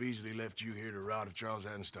 I would have easily left you here to rot if Charles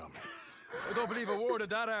hadn't stopped me. I don't believe a word of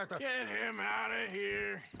that, Arthur. Get him out of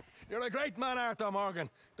here. You're a great man, Arthur Morgan.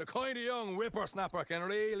 The kind of young whippersnapper I can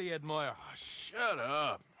really admire. Oh, shut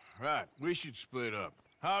up. Right, we should split up.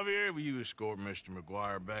 Javier, will you escort Mr.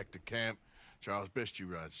 McGuire back to camp? Charles, best you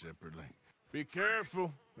ride separately. Be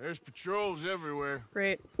careful. There's patrols everywhere.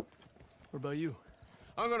 Great. What about you?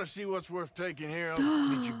 I'm gonna see what's worth taking here. I'll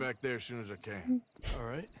meet you back there as soon as I can. All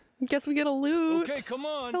right. Guess we get a loot. Okay, come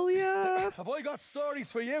on. Hell yeah. Have I got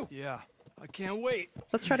stories for you? Yeah, I can't wait.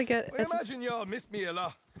 Let's try to get... I imagine y'all missed me a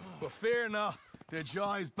lot, but fear not. The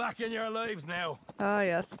joy's back in your lives now. Ah,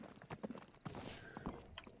 yes.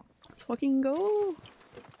 Let's fucking go.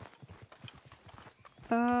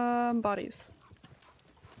 Bodies.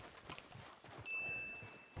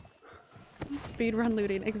 Speed run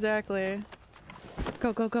looting, exactly.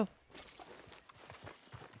 Go, go, go.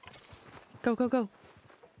 Go, go, go.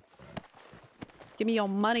 Give me your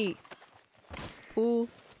money. Fool.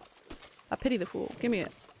 I pity the fool. Give me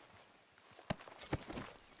it.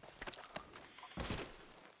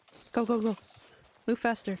 Go, go, go. Move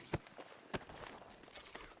faster.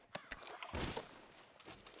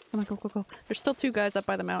 Come on, go, go, go. There's still two guys up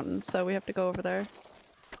by the mountain, so we have to go over there.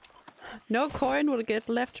 No coin will get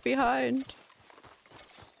left behind.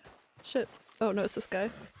 Shit. Oh no, it's this guy.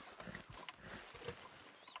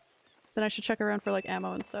 Then I should check around for like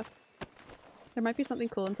ammo and stuff. There might be something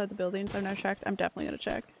cool inside the buildings I've never checked. I'm definitely gonna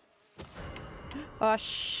check. Oh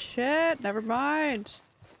shit, never mind.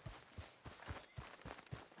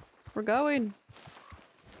 We're going.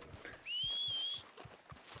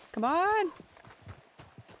 Come on.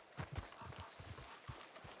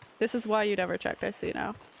 This is why you never checked, I see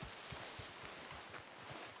now.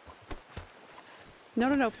 No,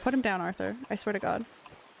 no, no, put him down, Arthur. I swear to God.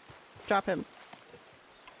 Drop him.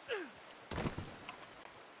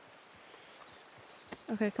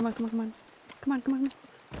 Okay, come on, come on, come on. Come on, come on,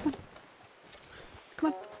 come on.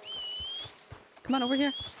 Come on. Come on, over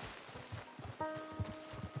here.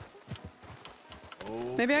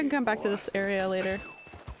 Maybe I can come back to this area later.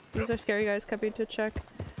 These are scary guys coming to check.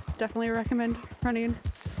 Definitely recommend running.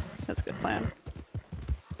 That's a good plan.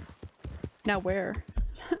 Now where?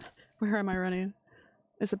 Where am I running?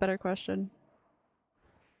 Is a better question.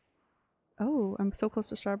 Oh, I'm so close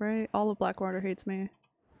to Strawberry. All of Blackwater hates me.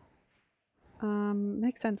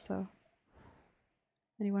 Makes sense though.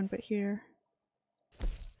 Anyone but here.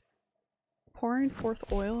 Pouring forth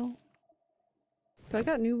oil. Do I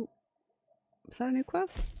got new... Is that a new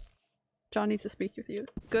quest? John needs to speak with you.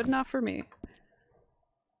 Good enough for me.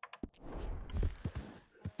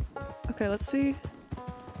 Okay, let's see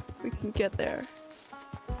if we can get there.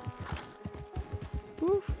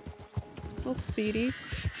 Woo! A little speedy.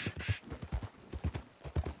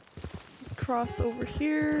 Let's cross over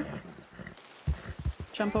here.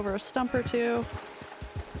 Jump over a stump or two.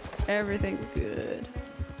 Everything's good.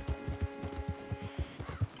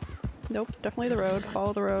 Nope, definitely the road.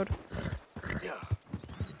 Follow the road.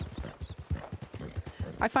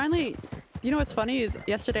 I finally... You know what's funny is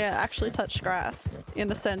yesterday I actually touched grass. In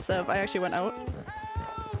the sense of I actually went out.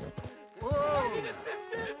 Whoa!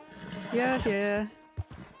 Yeah.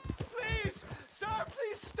 Please! Sir,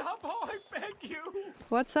 please stop! Oh, I beg you!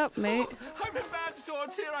 What's up, mate? I'm in bad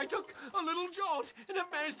sorts here. I took a little jaunt and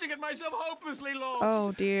have managed to get myself hopelessly lost.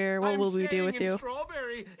 Oh dear, what will we do with you?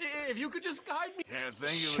 Strawberry. If you could just guide me. Can't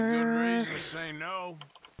think of a good reason to say no.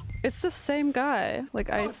 It's the same guy. Like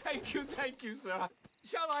Oh, thank you, sir.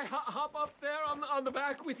 Shall I hop up there on the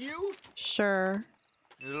back with you? Sure.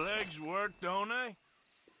 Your legs work, don't they?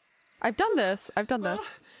 I've done this.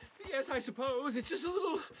 Yes, I suppose. It's just a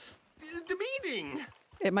little demeaning.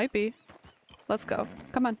 It might be. Let's go.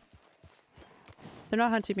 Come on. They're not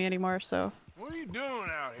hunting me anymore, so. What are you doing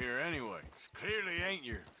out here anyway? Clearly ain't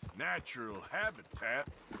your natural habitat.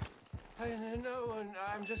 No,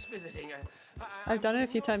 I'm just visiting. I've done it a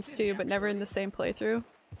few times too, but never in the same playthrough.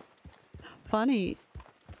 Funny.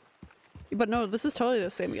 But no, this is totally the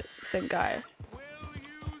same guy.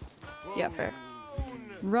 Yeah, fair.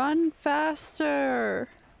 Run faster!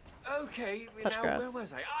 Okay, Touch now grass. where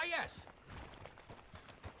was I? Ah, yes!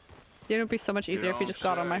 It would be so much easier if you just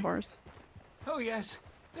got on my horse. Oh, yes.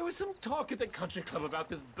 There was some talk at the country club about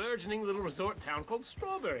this burgeoning little resort town called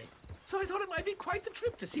Strawberry. So I thought it might be quite the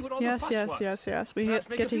trip to see what all the fuss was. Yes. We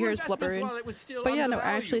get to hear his blubbering. But yeah, no,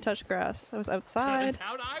 I actually touched grass. I was outside. Turns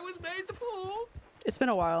out I was made the fool. It's been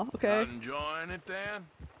a while, okay? Not enjoying it then?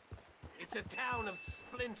 It's a town of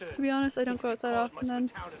splinters. To be honest, I don't go outside often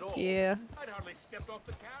then. Yeah. I'd hardly stepped off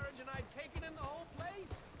the carriage and I'd taken in the whole place.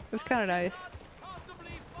 It was kind of nice.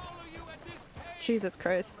 Jesus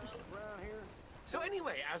Christ. So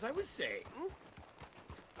anyway, as I was saying...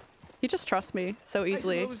 He just trusts me so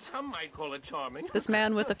easily. I suppose some might call it charming. This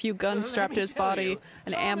man with a few guns strapped to his body,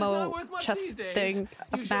 an ammo chest thing,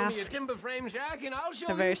 a you show me a mask, timber frame shack and I'll show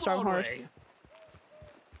a very you strong Broadway. horse.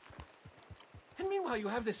 And meanwhile, you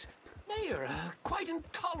have this mayor, quite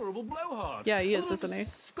intolerable blowhard. Yeah, he is, Although isn't he?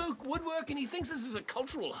 Spoke woodwork and he thinks this is a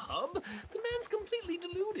cultural hub. The man's completely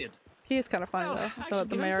deluded. He is kind of funny Well, I though, should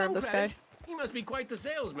the give him mayor some of this credit. guy. He must be quite the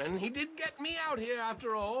salesman. He did get me out here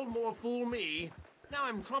after all. More fool me. Now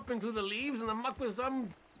I'm tromping through the leaves in the muck with some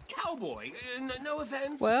cowboy. No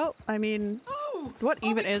offense. Well, I mean, what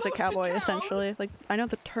even is a cowboy town. essentially? Like, I know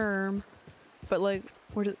the term, but like,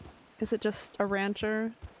 is it just a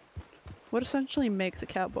rancher? What essentially makes a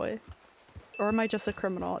cowboy? Or am I just a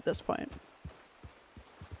criminal at this point?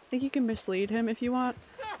 I think you can mislead him if you want.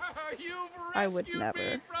 Sir, you've I would rescued never.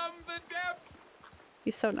 me from the depths.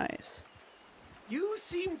 He's so nice. You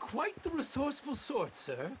seem quite the resourceful sort,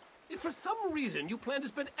 sir. If for some reason you plan to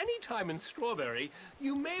spend any time in Strawberry,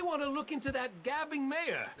 you may want to look into that gabbing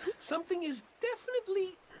mayor. Something is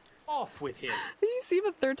definitely off with him. Did you see him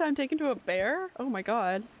a third time taken to a bear? Oh my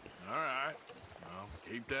god. Alright. Well,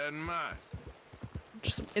 keep that in mind.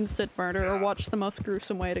 Just instant murder, or watch the most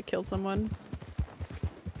gruesome way to kill someone.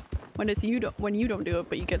 When it's when you don't do it,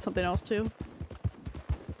 but you get something else too.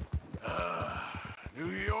 New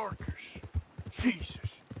Yorkers. Jesus.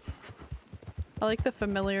 I like the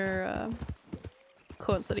familiar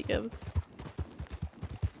quotes that he gives.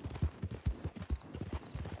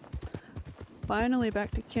 Finally back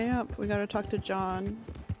to camp. We gotta talk to John.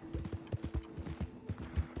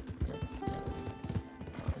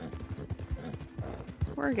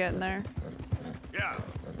 We're getting there. Yeah.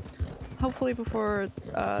 Hopefully before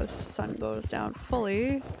sun goes down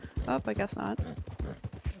fully. Oh, I guess not.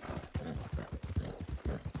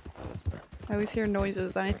 I always hear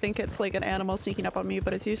noises and I think it's like an animal sneaking up on me,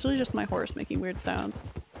 but it's usually just my horse making weird sounds.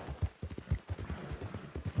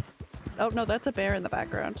 Oh no, that's a bear in the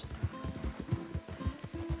background.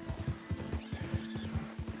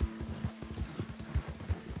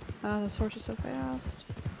 Oh, this horse is so fast.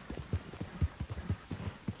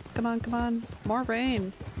 Come on, come on. More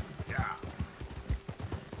rain. Yeah.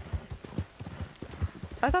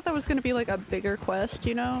 I thought that was gonna be like a bigger quest,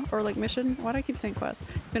 you know? Or like mission? Why do I keep saying quest?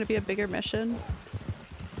 It's gonna be a bigger mission.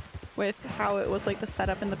 with how it was like the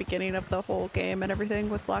setup in the beginning of the whole game and everything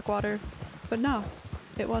with Blackwater. But no,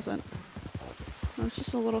 it wasn't. I was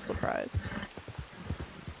just a little surprised.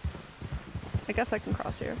 I guess I can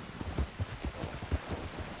cross here.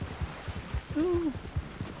 Ooh.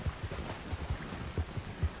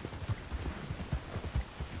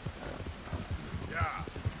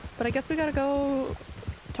 But I guess we gotta go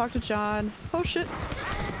talk to John. Oh shit.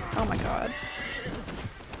 Oh my god.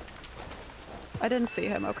 I didn't see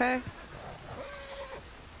him, okay?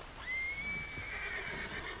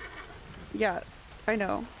 Yeah, I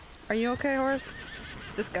know. Are you okay, horse?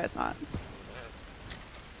 This guy's not.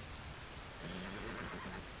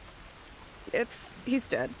 He's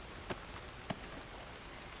dead.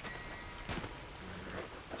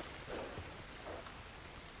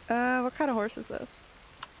 What kind of horse is this?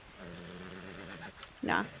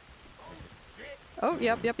 Nah. Oh,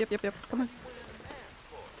 yep. Come on.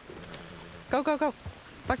 Go, go, go.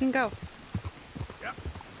 Fucking go. Yep.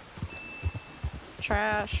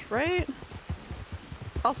 Trash, right?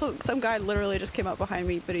 Also, some guy literally just came up behind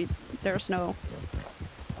me, but there's no...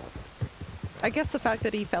 I guess the fact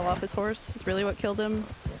that he fell off his horse is really what killed him.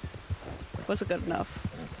 Was a good enough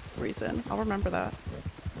reason. I'll remember that.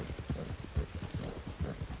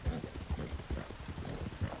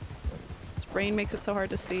 This rain makes it so hard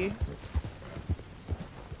to see.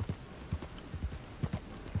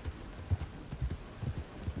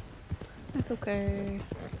 It's okay.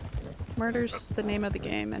 Murder's the name of the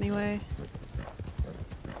game anyway.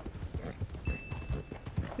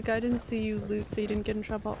 The guy didn't see you loot, so you didn't get in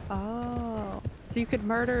trouble. Oh. So you could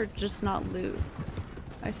murder, just not loot.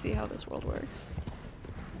 I see how this world works.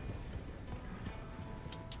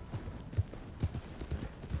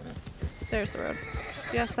 There's the road.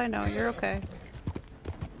 Yes, I know. You're okay.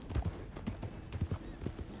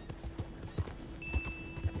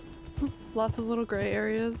 Lots of little gray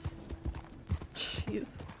areas. Jeez.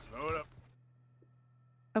 Slow it up.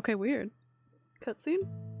 Okay, weird. Cutscene?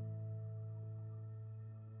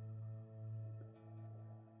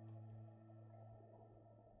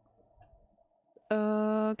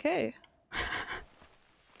 Okay.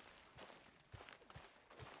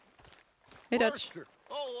 Hey, Dutch. Arthur!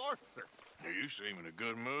 Oh, Arthur! You seem in a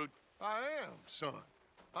good mood. I am, son.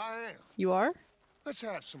 I am. You are? Let's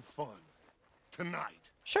have some fun.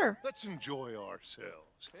 Tonight. Sure. Let's enjoy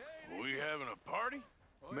ourselves. We having a party?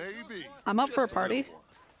 Maybe. I'm up for a Just party. little one.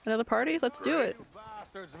 Another party? Let's do it. You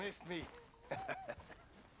bastards missed me.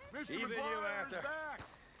 Mr. Even you, McGuire is Arthur. back.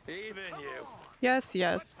 Even you. Yes,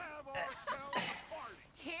 yes. Have ourselves a party.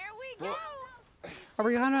 Here we go. Are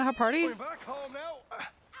we gonna have a party? We're back home now.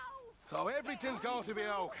 So everything's going to be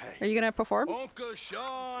okay. Are you gonna perform? Uncle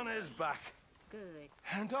Sean is back. Good.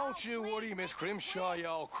 And don't you worry, Miss Grimshaw, you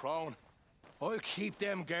old crone. I'll keep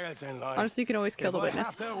them girls in line. Honestly, you can always kill If the I witness.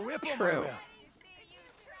 have to whip 'em, I True. will.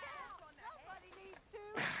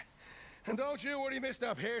 And don't you worry,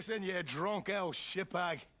 Mr. Pearson, you drunk old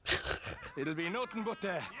shitbag. It'll be nothing but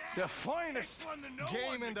the finest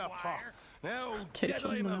game in the pot. Now, Taste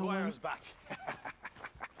one Deadeye to know one. McGuire's back.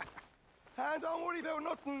 And don't worry about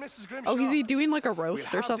nothing, Mrs. Grimshaw. Oh, is he doing like a We'll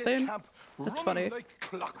roast or have this something? camp That's running funny. like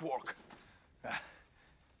clockwork.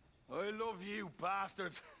 I love you,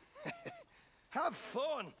 bastards. Have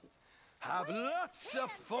fun. Have lots of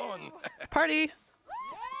fun. Party!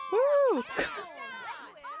 Woo!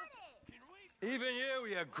 Even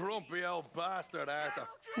you grumpy old bastard, Arthur.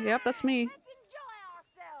 Yep, that's me.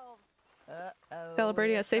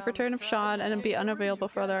 Celebrating a safe return of Sean and then be unavailable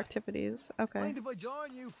for other activities. Okay. Mind if I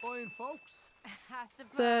join you fine folks? I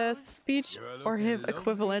It's a suppose. speech or him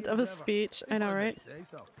equivalent of a speech. I know, right? Say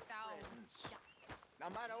so. No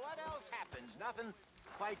matter what else happens, nothing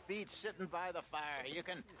quite beats sitting by the fire. You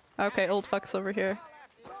can... Okay, old fucks over here.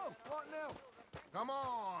 So, what now? Come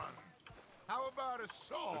on. How about a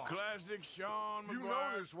song? The classic Sean McGuire You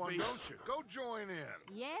know this one, speech. don't you? Go join in.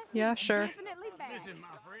 Yes. Yeah, it's sure. Definitely back.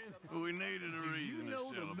 We needed a reason to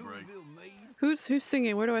celebrate. Who's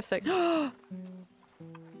singing? Where do I say?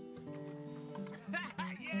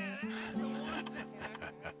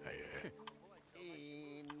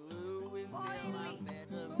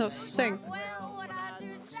 No, sing. Well, what I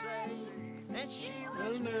do say, that she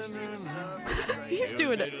was He's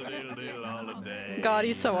doing it. God,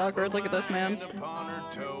 he's so awkward. Look at this man. Upon her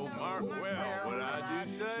toe, mark well what I do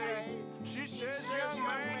say. She says, young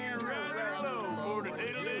man, you're rather low for the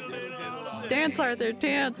diddle-diddle-diddle-diddle. Dance, Arthur,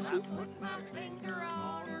 dance. my finger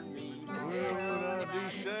on her knee. Well, what I do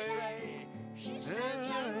say. She says,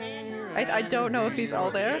 young man, you're I don't know if he's all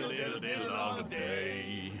there. Diddle-diddle all the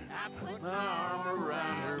day. My arm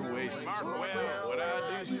around her waist, mark well what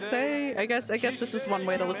I do say. Say, I guess this is one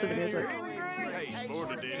way to listen to music. Hey, for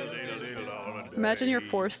the diddle-diddle-diddle. Imagine you're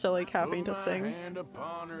forced to like having to Put my sing. hand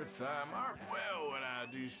upon her thigh, mark well what I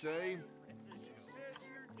do say.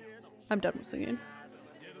 I'm done with singing.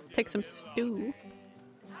 Take some stew.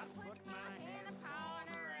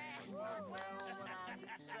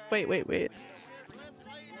 Wait, wait, wait.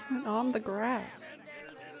 And on the grass.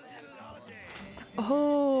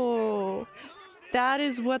 Oh, that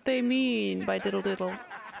is what they mean by diddle diddle.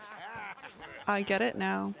 I get it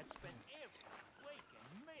now.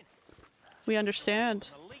 We understand.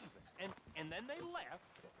 And then they left.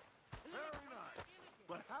 Very nice.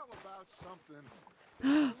 But how about something a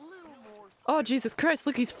little more Oh, Jesus Christ,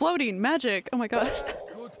 look, he's floating! Magic! Oh my god. It's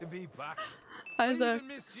good to be back. Hi, I Zach. even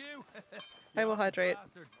missed you. I will hydrate.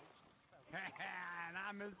 Bastard. And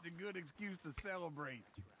I missed a good excuse to celebrate.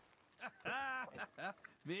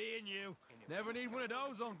 Me and you. Never need one of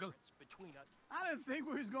those, Uncle. I didn't think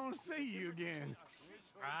we was gonna see you again.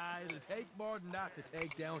 It'll take more than that to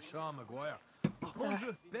take down Sean McGuire.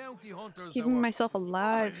 100 bounty hunters. Keeping myself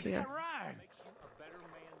alive Is here. that right?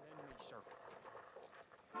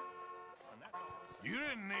 You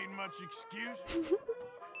didn't need much excuse.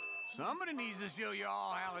 Somebody needs to show you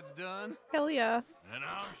all how it's done. Hell yeah. And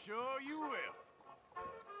I'm sure you will.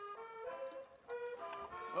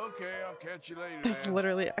 Okay, I'll catch you later. This is then.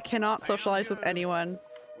 literally, I cannot socialize with anyone.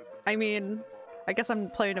 I mean, I guess I'm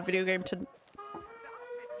playing a video game to...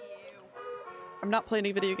 I'm not playing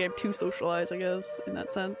a video game to socialize, I guess, in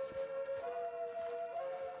that sense.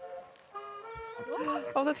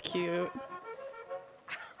 Oh, that's cute.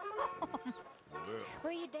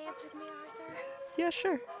 Will you dance with me, Arthur? Yeah,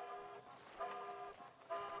 sure.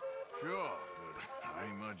 Sure, but I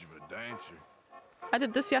ain't much of a dancer. I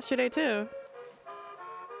did this yesterday too.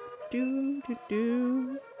 Do do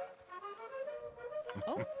do.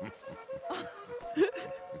 Oh.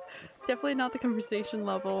 Definitely not the conversation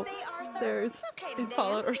level See, Arthur, there's it's okay to in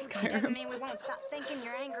Fallout or dance. Doesn't Skyrim. mean we won't stop thinking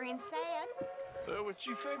you're angry and sad. So what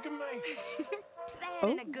you think of me? Sad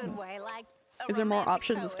in a good way, like a Is there more romantic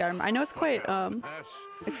options in poet. Skyrim? I know it's quite That's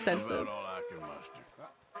extensive. about all I can muster.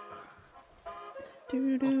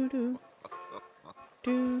 Do do do.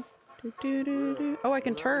 Do do do do do. Oh, I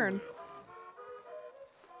can turn.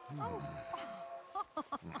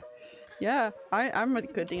 Yeah, I'm a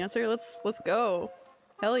good dancer. Let's go.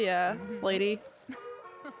 Hell yeah, lady.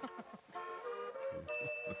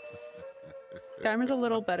 Skyrim's a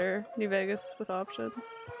little better New Vegas with options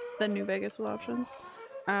than New Vegas with options.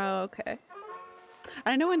 Oh, okay.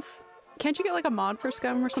 I know can't you get like a mod for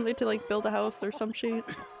Skyrim or something to like build a house or some shit?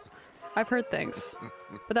 I've heard things,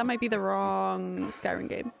 but that might be the wrong Skyrim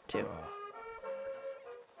game too.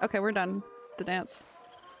 Okay, we're done. The dance.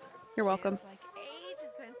 You're welcome. It's like ages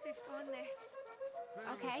since we've done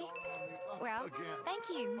this. Okay. Well, thank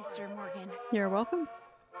you, Mr. Morgan. You're welcome.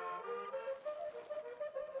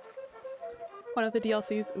 One of the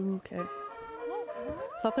DLCs. Ooh, okay.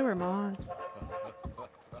 Thought there were mods.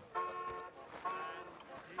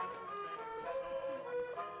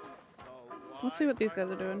 Let's see what these guys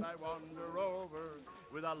are doing. I wander over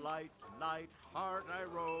with a light, light heart I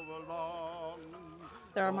rove along.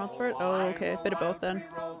 There are mods for it? Oh, okay. Bit of both then.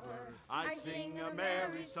 I sing a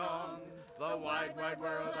merry song. The wide, wide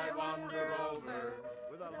world I wander over.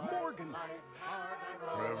 With a light, Morgan. light heart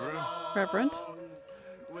I rove Reverend? along. Reverend?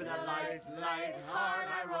 With a light, light heart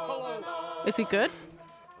I rove along. Is he good?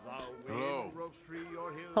 The wind roves free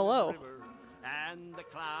your hill Hello. and river, and the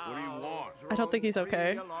clouds What do you want? I don't think he's roll free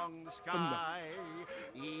okay. along the sky.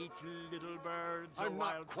 Each little bird's a I'm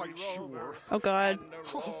wild not quite free rover, sure. Oh god. and a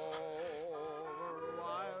rover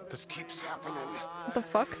wild This keeps happening. What the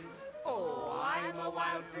fuck? Oh, I'm a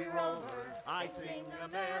wild free rover. I sing a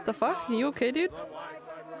merry The fuck? You okay, dude? The wide,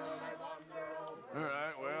 wide world I wander over.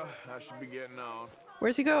 Alright, well, I should be getting on.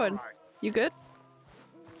 Where's he going? You good?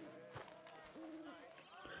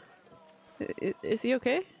 Is he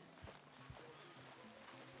okay?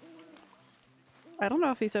 I don't know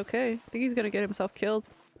if he's okay. I think he's gonna get himself killed.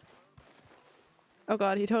 Oh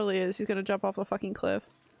god, he totally is. He's gonna jump off the fucking cliff.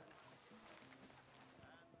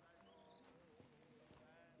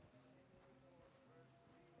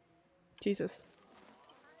 Jesus.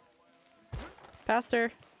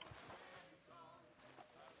 Faster.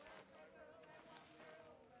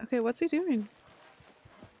 Okay, what's he doing?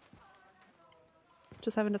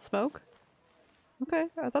 Just having to smoke? Okay,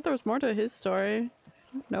 I thought there was more to his story.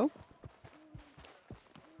 Nope.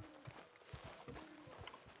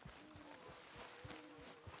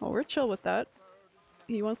 Well, we're chill with that.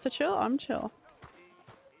 He wants to chill, I'm chill.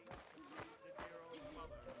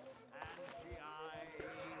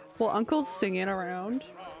 Well, Uncle's singing around.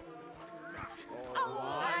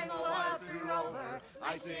 Oh, I'm a wild free rover.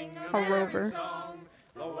 I sing A rover. song.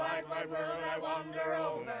 The The wide, wide world I wander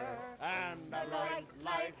over, and a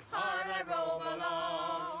light heart I roam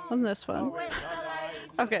along. On this one.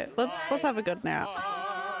 Okay, let's have a good nap.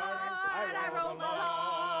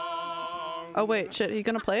 Oh wait, shit, he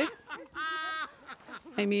gonna play?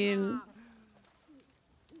 I mean...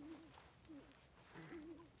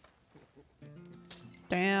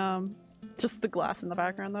 Damn. Just the glass in the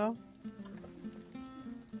background though.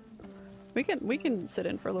 We can sit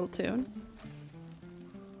in for a little tune.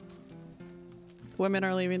 Women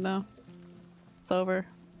are leaving though. It's over.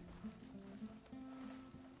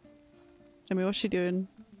 I mean, what's she doing?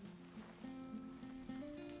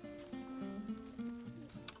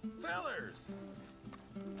 Fellers!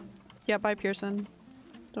 Yeah, bye Pearson.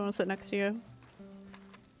 Don't want to sit next to you.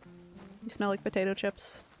 You smell like potato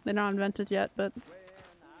chips. They're not invented yet, but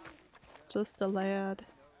just a lad.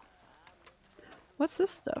 What's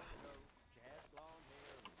this stuff?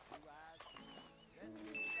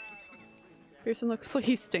 Pearson looks like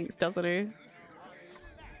he stinks, doesn't he?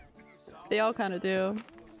 They all kind of do.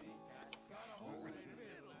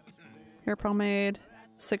 Hair pomade,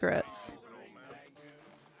 cigarettes.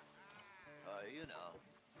 You know.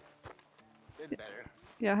 Been better.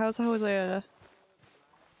 Yeah, how's Hosea?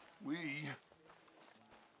 We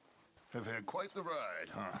have had quite the ride,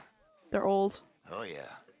 huh? They're old. Oh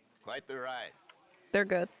yeah, quite the ride. They're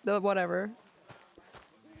good. Whatever.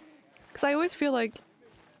 Because I always feel like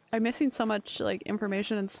I'm missing so much like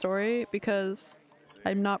information and story because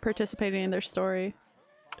I'm not participating in their story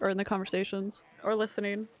or in the conversations or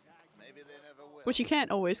listening. Which you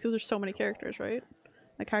can't always because there's so many characters, right?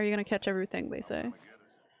 Like how are you gonna catch everything they say?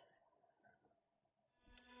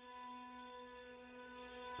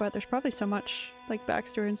 But there's probably so much like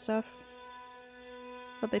backstory and stuff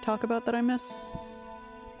that they talk about that I miss.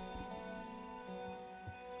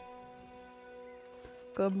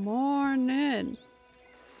 Good morning.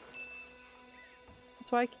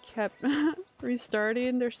 That's why I kept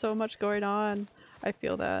restarting. There's so much going on. I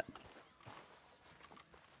feel that.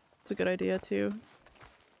 It's a good idea too.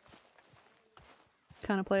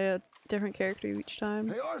 Kind of play a different character each time.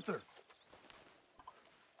 Hey, Arthur!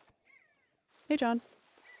 Hey, John.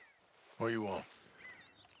 What do you want?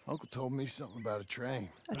 Uncle told me something about a train.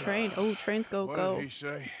 A train. Oh, trains go. What did he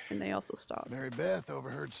say? And they also stop. Mary Beth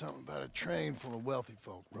overheard something about a train full of wealthy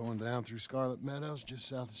folk rolling down through Scarlet Meadows just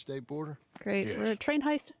south of the state border. Great. Yes. We're a train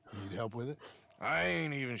heist. Need help with it? I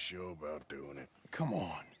ain't even sure about doing it. Come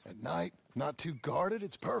on. At night, not too guarded,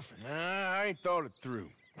 it's perfect. Nah, I ain't thought it through.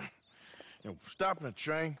 You know, stopping a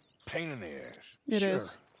train, pain in the ass. It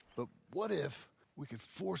is. But what if we could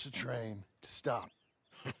force a train to stop?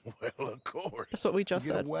 Well, of course. That's what we just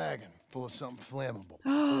Get said. a wagon full of something flammable.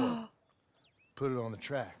 Or put it on the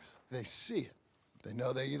tracks. They see it. They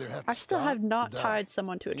know they either have to I still stop have not or die. tied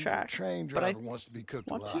someone to a Even track. The train but I driver wants to be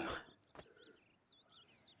cooked want alive.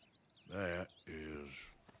 That is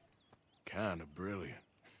kind of brilliant.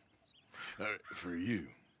 For you.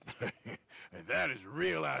 That is a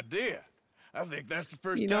real idea. I think that's the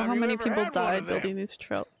first You know time how you many ever people had one died of them. building these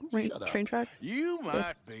train tracks? You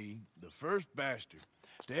might be the first bastard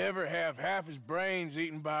to ever have half his brains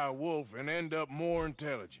eaten by a wolf and end up more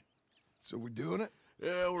intelligent. So we doing it?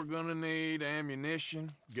 Yeah, we're gonna need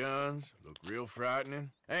ammunition, guns, look real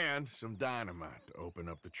frightening, and some dynamite to open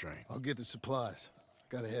up the train. I'll get the supplies.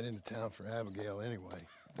 Gotta head into town for Abigail anyway.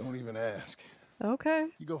 Don't even ask. Okay.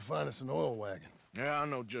 You go find us an oil wagon. Yeah, I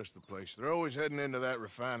know just the place. They're always heading into that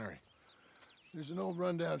refinery. There's an old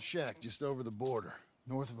rundown shack just over the border,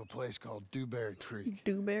 north of a place called Dewberry Creek.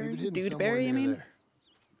 Dewberry? Leave it hidden somewhere Dudeberry, you near mean? there.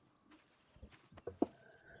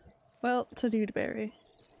 Well, to Dudeberry.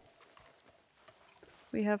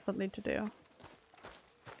 We have something to do.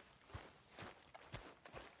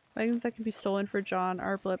 Wagons that can be stolen for John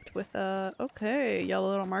are blipped with a... Okay, yellow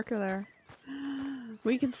little marker there.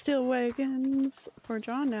 We can steal wagons for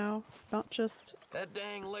John now, not just... That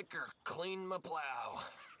dang liquor cleaned my plow.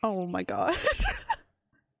 Oh my god.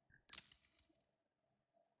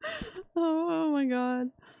 Oh my god.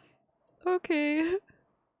 Okay.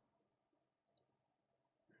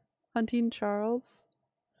 Hunting Charles.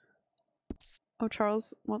 Oh,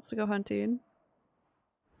 Charles wants to go hunting.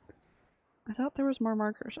 I thought there was more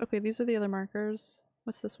markers. Okay, these are the other markers.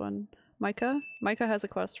 What's this one? Micah? Micah has a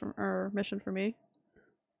quest from, or mission for me.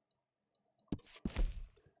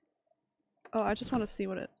 Oh, I just want to see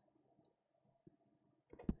what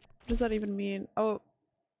does that even mean? Oh,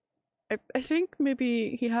 I think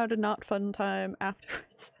maybe he had a not fun time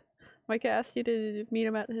afterwards. Micah asked you to meet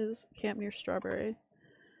him at his camp near Strawberry.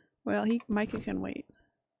 Well, Micah can wait.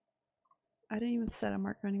 I didn't even set a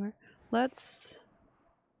marker anywhere. Let's...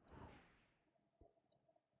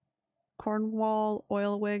 Cornwall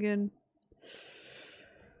oil wagon.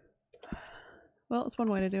 Well, it's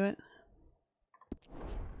one way to do it.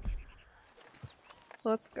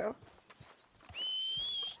 Let's go.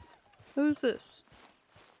 Who's this?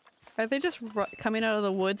 Are they just coming out of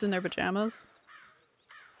the woods in their pajamas?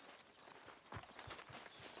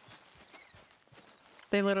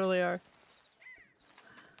 They literally are.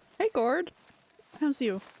 Hey Gord! How's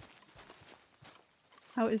you?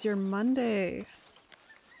 How is your Monday?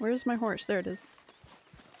 Where's my horse? There it is.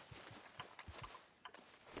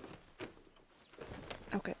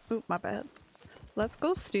 Okay. Oop, my bad. Let's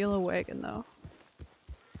go steal a wagon though.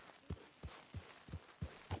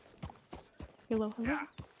 Hello, hello.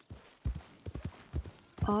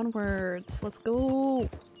 Onwards. Let's go.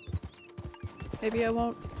 Maybe I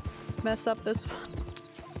won't mess up this one.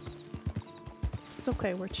 It's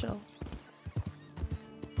okay, we're chill.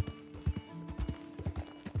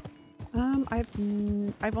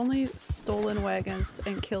 I've only stolen wagons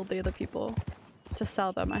and killed the other people to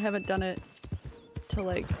sell them. I haven't done it to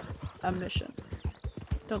like a mission.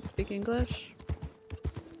 Don't speak English?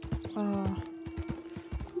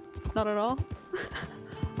 Not at all?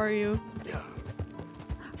 Are you?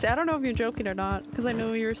 See, I don't know if you're joking or not, because I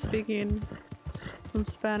know you're speaking some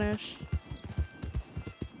Spanish.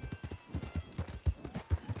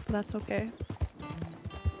 But that's okay.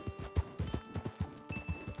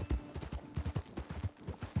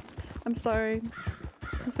 I'm sorry.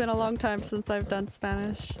 It's been a long time since I've done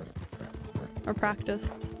Spanish. Or practiced.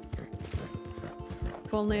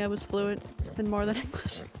 If only I was fluent in more than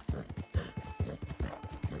English.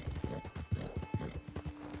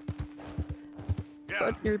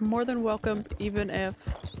 But you're more than welcome, even if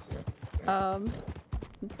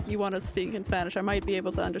you want to speak in Spanish. I might be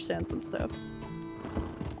able to understand some stuff.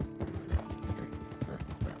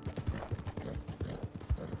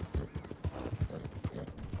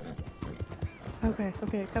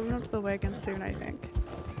 Okay, coming up to the wagon soon, I think.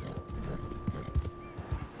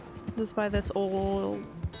 This is by this old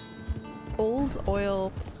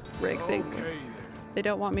oil rig thing. They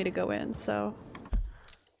don't want me to go in, so.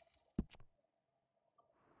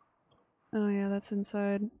 Oh yeah, that's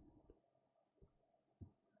inside.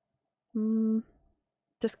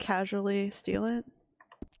 Just casually steal it.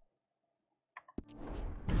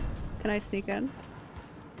 Can I sneak in?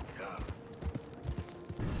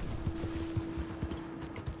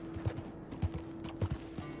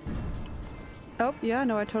 Oh, yeah,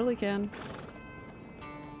 no, I totally can.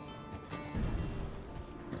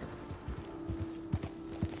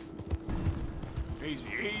 Easy,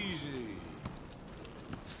 easy.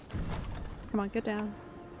 Come on, get down.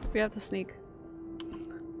 We have to sneak.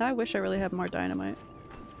 I wish I really had more dynamite.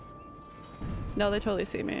 No, they totally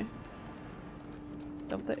see me.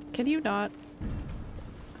 Don't they? Can you not?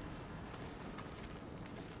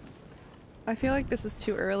 I feel like this is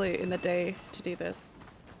too early in the day to do this.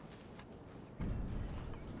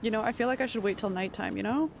 You know, I feel like I should wait till nighttime, you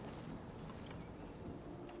know?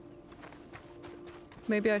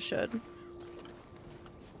 Maybe I should.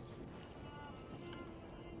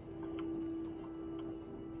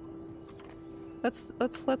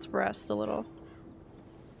 Let's rest a little.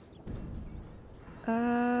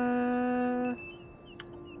 I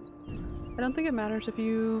don't think it matters if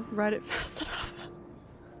you ride it fast enough.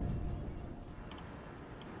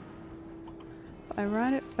 If I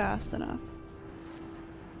ride it fast enough.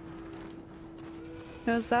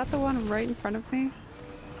 Now, is that the one right in front of me?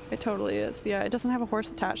 It totally is. Yeah, it doesn't have a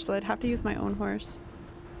horse attached, so I'd have to use my own horse.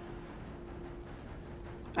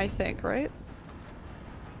 I think, right?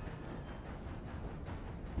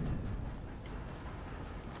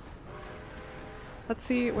 Let's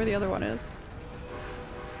see where the other one is.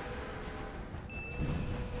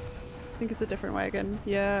 I think it's a different wagon.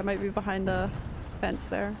 Yeah, it might be behind the fence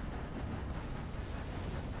there.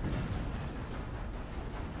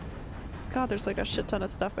 God, there's like a shit ton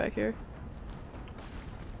of stuff back here.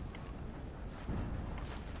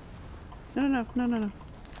 No.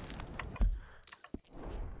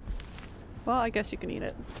 Well, I guess you can eat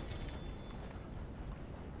it.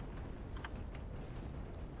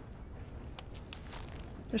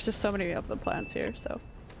 There's just so many of the plants here, so.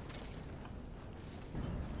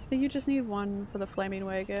 I think you just need one for the flaming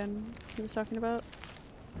wagon he was talking about.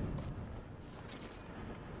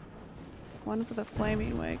 One for the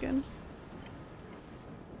flaming wagon.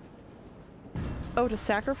 Oh, to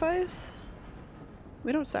sacrifice?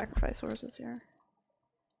 We don't sacrifice horses here.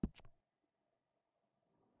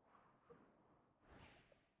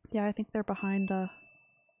 Yeah, I think they're behind the...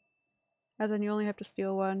 As in you only have to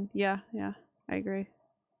steal one. Yeah, I agree.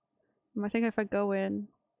 I think if I go in,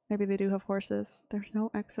 maybe they do have horses. There's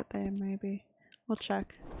no exit there, maybe. We'll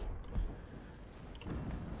check.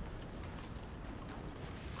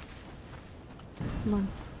 Come on.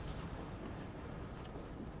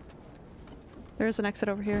 There's an exit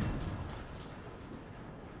over here.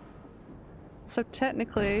 So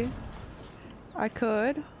technically, I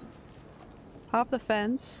could hop the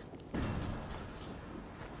fence.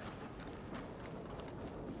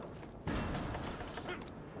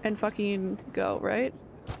 And fucking go, right?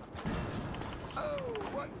 Oh,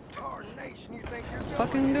 what tarnation you think you're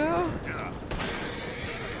Fucking go!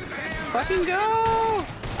 Fucking go!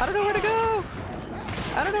 I don't know where to go!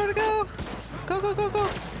 I don't know where to go! Go, go, go, go!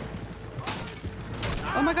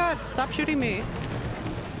 Oh my god, stop shooting me.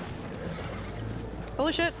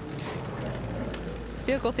 Holy shit.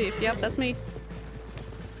 Vehicle thief, yep, that's me.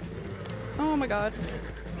 Oh my god.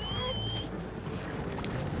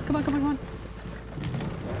 Come on, come on, come on.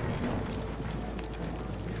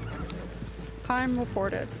 Time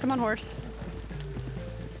reported. Come on, horse.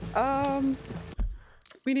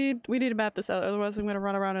 We need to map this out, otherwise I'm gonna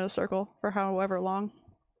run around in a circle for however long.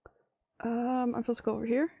 I'm supposed to go over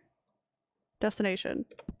here. Destination.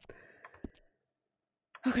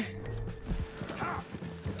 Okay.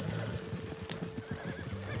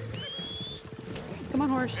 Come on,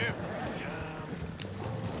 horse.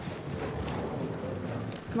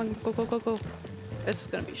 Come on, go, go, go, go. This is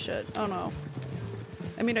gonna be shit. Oh no.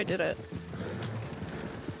 I mean, I did it.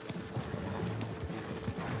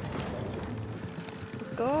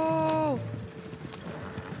 Let's go!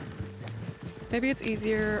 Maybe it's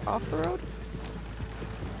easier off the road?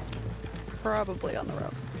 Probably on the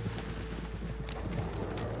road.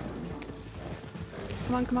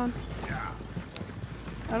 Come on, come on.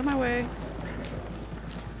 Out of my way.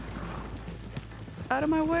 Out of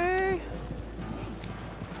my way!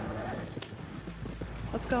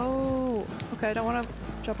 Let's go! Okay, I don't want to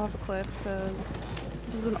jump off a cliff because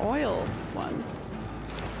this is an oil one.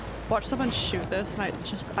 Watch someone shoot this and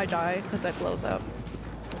I die because it blows up.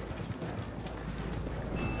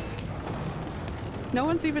 No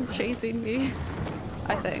one's even chasing me,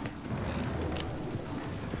 I think.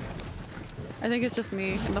 I think it's just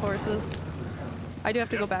me and the horses. I do have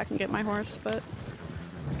to go back and get my horse, but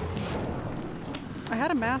I had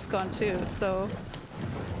a mask on too, so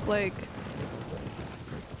like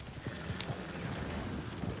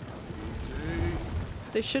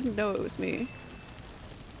they shouldn't know it was me.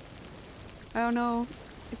 I don't know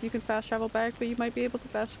if you can fast travel back, but you might be able to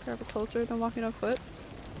fast travel closer than walking on foot.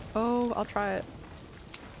 Oh, I'll try it.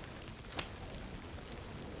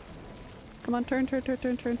 Come on, turn, turn, turn,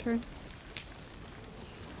 turn, turn, turn.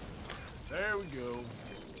 There we go.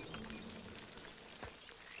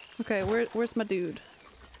 Okay, where's my dude?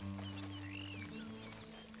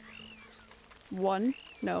 One?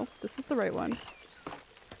 No, this is the right one.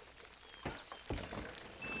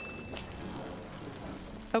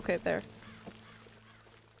 Okay, there.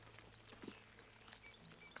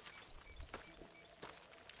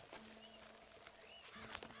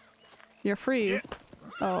 You're free. Yeah.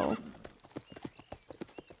 Oh.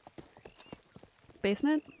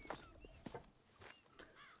 Basement?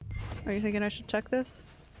 Are you thinking I should check this?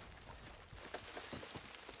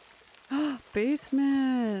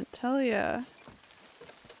 Basement! Hell yeah.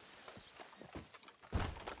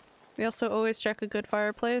 We also always check a good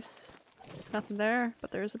fireplace. Nothing there,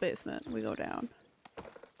 but there is a basement. We go down.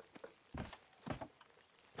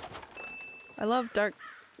 I love dark,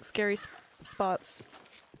 scary spots.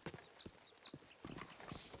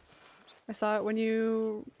 I saw it when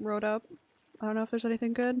you rode up. I don't know if there's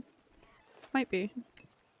anything good. Might be.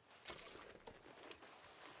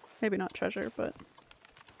 Maybe not treasure, but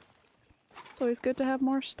it's always good to have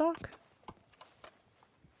more stock.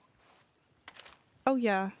 Oh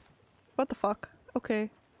yeah. What the fuck?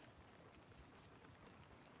 Okay.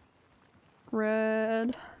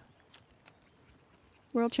 Red.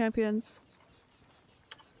 World champions.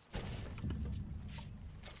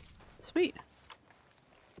 Sweet.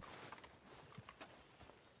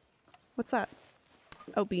 What's that?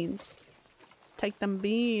 Oh, beans. Take them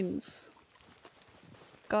beans.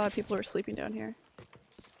 God, people are sleeping down here.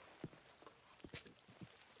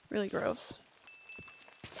 Really gross.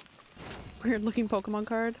 Weird looking Pokemon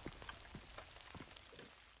card.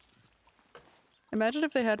 Imagine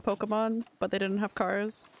if they had Pokemon, but they didn't have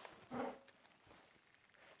cars.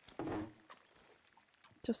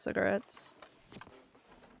 Just cigarettes.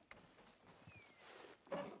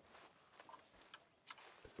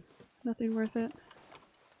 Nothing worth it.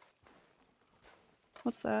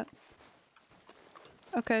 What's that?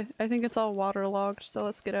 Okay, I think it's all waterlogged, so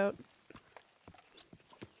let's get out.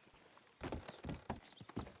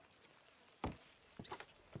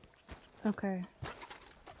 Okay.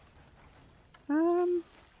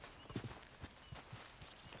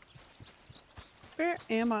 Where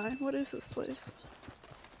am I? What is this place?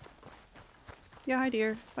 Yeah, hi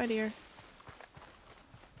dear. Bye dear.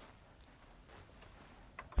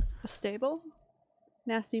 A stable?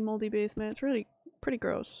 Nasty moldy basement. It's really pretty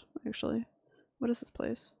gross, actually. What is this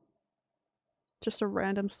place? Just a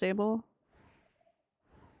random stable?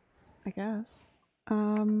 I guess.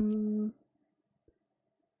 How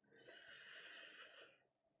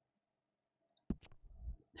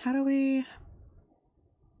do we...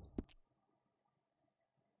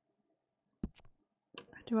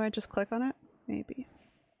 Do I just click on it? Maybe.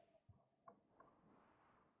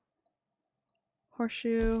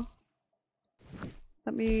 Horseshoe.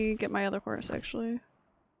 Let me get my other horse, actually.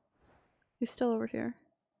 He's still over here.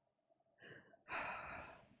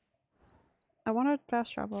 I want to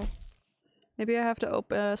fast travel. Maybe I have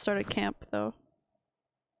to start a camp, though.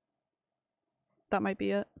 That might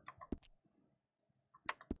be it.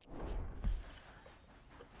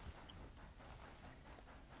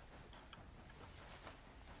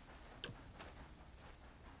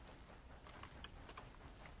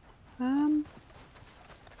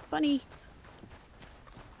 Funny.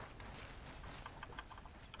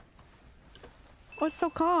 Oh, it's so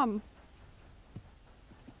calm.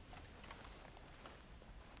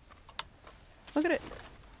 Look at it.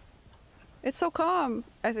 It's so calm.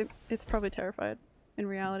 I think it's probably terrified in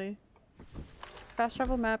reality. Fast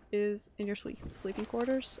travel map is in your sleeping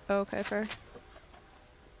quarters. Oh, okay, fair.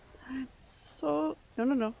 So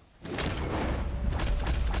no.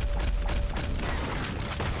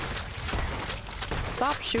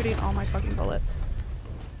 Stop shooting all my fucking bullets.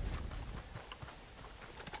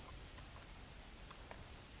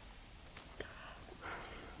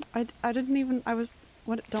 I didn't even, I was,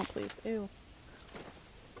 what, don't please, ew.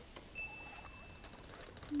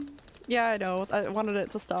 Yeah, I know, I wanted it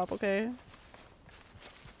to stop, okay?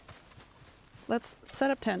 Let's set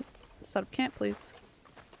up tent. Set up camp, please.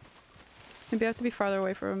 Maybe I have to be farther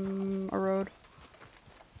away from a road.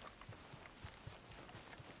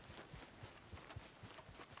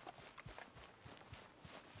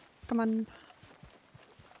 Come on.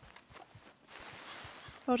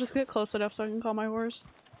 I'll just get close enough so I can call my horse.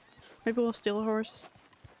 Maybe we'll steal a horse.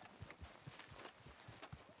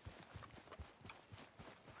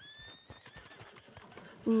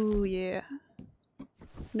 Ooh, yeah.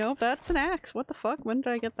 Nope, that's an axe. What the fuck? When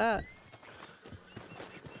did I get that?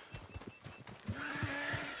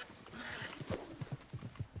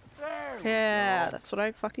 Yeah, that's what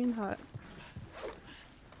I fucking thought.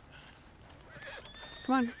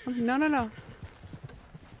 Come on. No.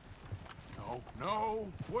 No,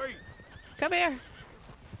 wait! Come here!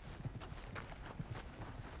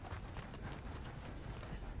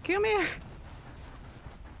 Come here!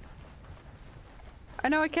 I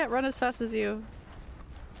know I can't run as fast as you.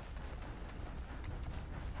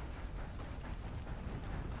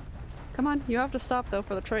 Come on, you have to stop though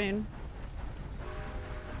for the train.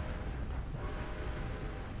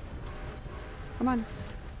 Come on.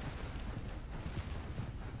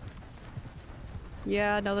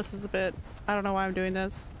 Yeah, no, this is a bit... I don't know why I'm doing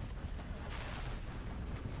this.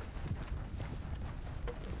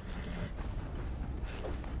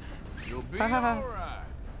 You'll be alright.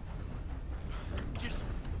 Just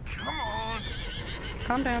come on.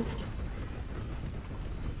 Calm down.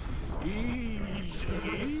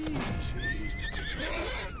 Easy.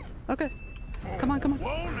 Okay. Come on.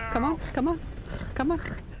 Whoa now. Come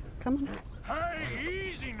on. Hey,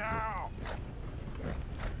 easy now.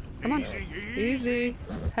 Come on. Easy.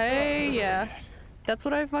 Hey, yeah. That's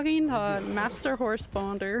what I fucking thought. Master horse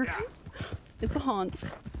bonder. It's a Hans.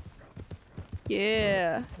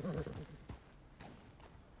 Yeah.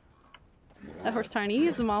 That horse tiny.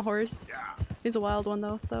 He's a small horse. He's a wild one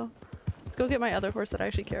though, so. Let's go get my other horse that I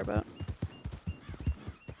actually care about.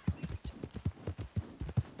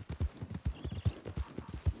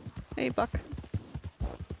 Hey, Buck.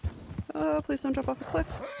 Oh, please don't jump off a cliff.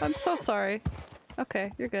 I'm so sorry.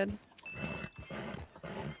 Okay, you're good.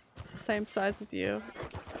 Same size as you.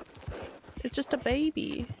 It's just a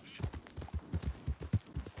baby.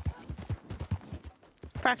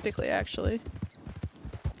 Practically, actually.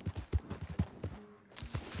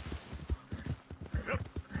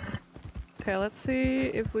 Okay, let's see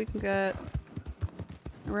if we can get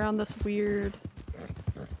around this weird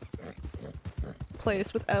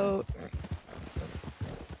place without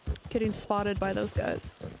getting spotted by those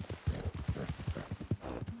guys.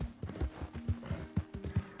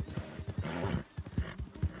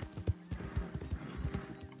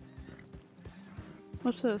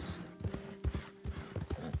 What's this?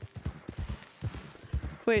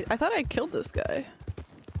 Wait, I thought I killed this guy.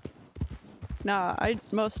 Nah, I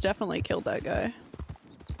most definitely killed that guy.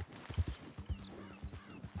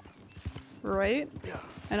 right?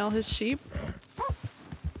 And all his sheep.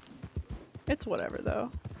 It's whatever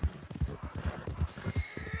though.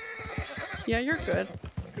 Yeah, you're good.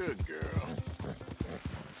 Good girl.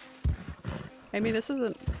 I mean, this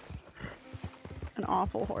isn't an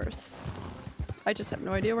awful horse. I just have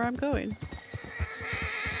no idea where I'm going.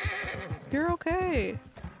 You're okay.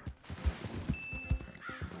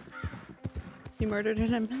 You murdered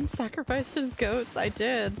him and sacrificed his goats. I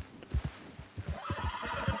did.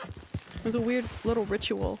 It was a weird little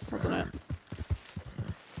ritual, wasn't it?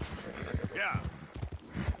 Yeah.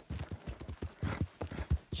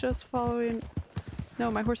 Just following. No,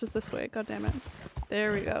 my horse is this way. God damn it.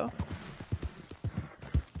 There we go.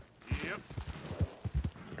 Yep.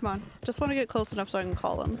 Come on. Just want to get close enough so I can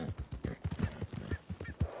call him.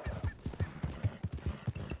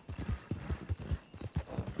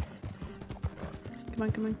 Come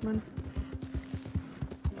on, come on, come on.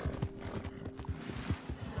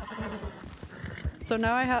 So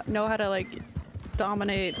now I know how to like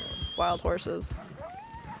dominate wild horses.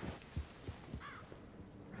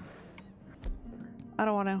 I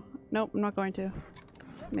don't want to. Nope, I'm not going to.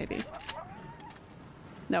 Maybe.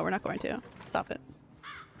 No, we're not going to. Stop it.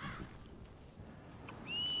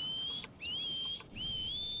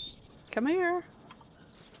 Come here.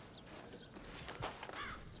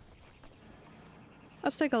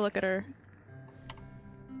 Let's take a look at her.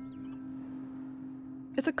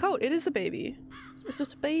 It's a coat. It is a baby. It's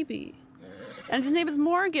just a baby. And his name is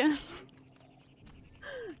Morgan.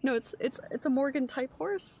 No, it's a Morgan type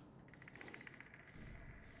horse.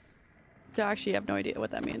 I actually have no idea what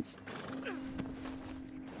that means.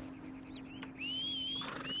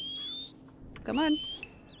 Come on.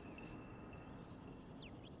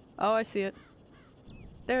 Oh, I see it.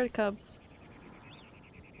 There it comes.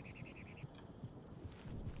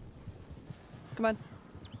 Come on.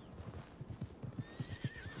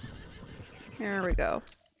 Here we go.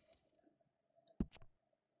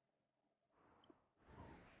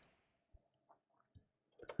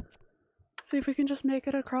 See if we can just make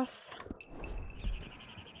it across.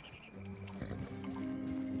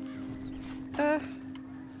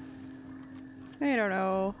 I don't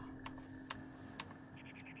know.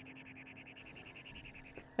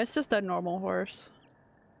 It's just a normal horse.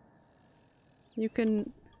 You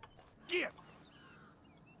can... Get.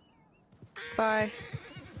 Bye.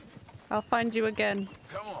 I'll find you again.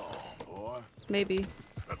 Come on, boy. Maybe.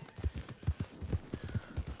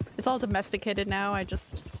 It's all domesticated now, I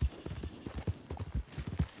just...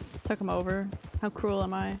 took him over. How cruel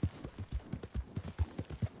am I?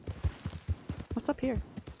 What's up here?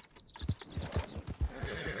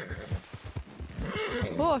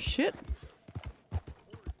 Oh shit!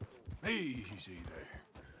 Easy there.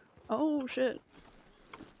 Oh shit.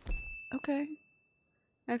 Okay.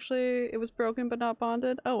 Actually, it was broken but not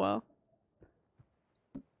bonded. Oh well.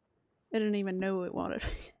 I didn't even know it wanted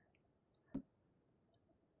me.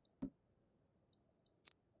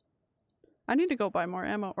 I need to go buy more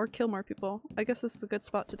ammo or kill more people. I guess this is a good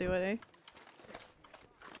spot to do it, eh?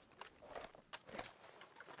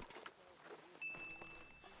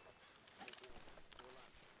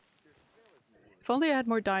 If only I had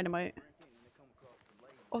more dynamite.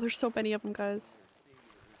 Oh, there's so many of them, guys.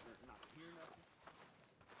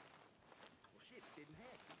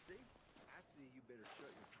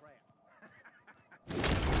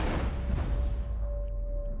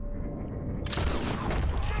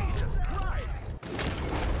 Jesus Christ!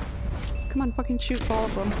 Come on, fucking shoot all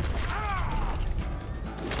of them.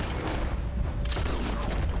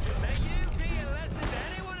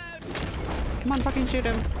 Come on, fucking shoot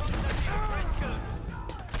him.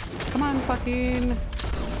 Come on, fucking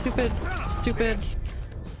stupid, stupid,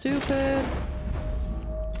 stupid.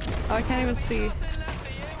 Oh, I can't even see.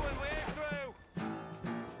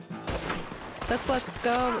 Let's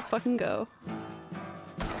go. Let's fucking go.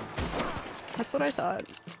 That's what I thought.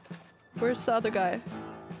 Where's the other guy?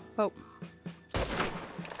 Oh.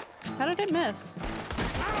 How did it miss?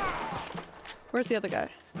 Where's the other guy?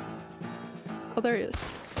 Oh, there he is.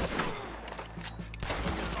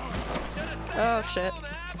 Oh shit.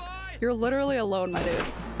 You're literally alone, my dude.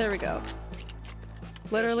 There we go.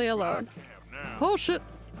 Literally alone. Oh shit!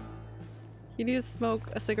 You need to smoke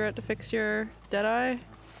a cigarette to fix your dead eye?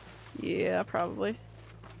 Yeah, probably.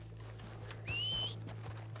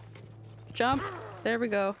 Jump! There we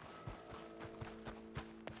go.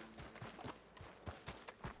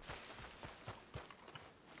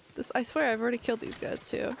 This, I swear I've already killed these guys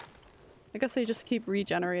too. I guess they just keep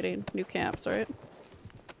regenerating new camps, right?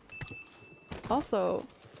 Also...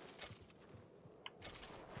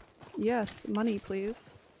 Yes, money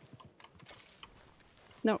please.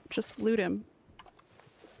 No, just loot him.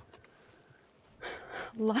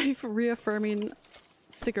 Life reaffirming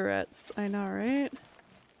cigarettes. I know, right?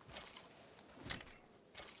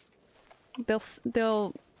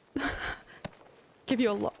 They'll give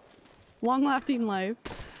you a long-lasting life.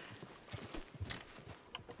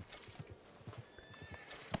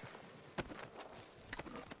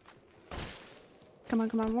 Come on,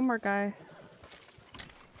 come on, one more guy.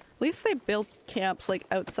 At least they build camps like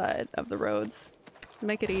outside of the roads.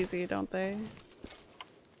 Make it easy, don't they?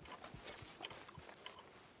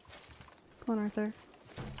 Come on, Arthur.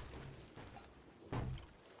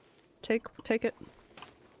 Take it.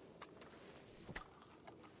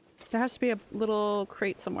 There has to be a little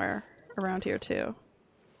crate somewhere around here too.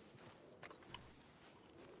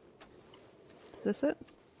 Is this it?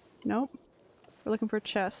 Nope. We're looking for a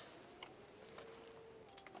chest.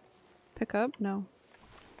 Pick up? No.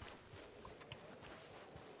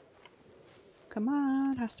 Come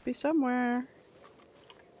on, has to be somewhere.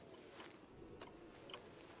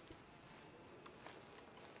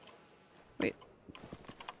 Wait.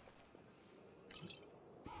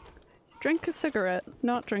 Drink a cigarette.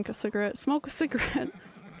 Not drink a cigarette. Smoke a cigarette.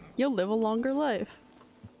 You'll live a longer life.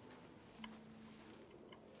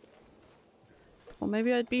 Well,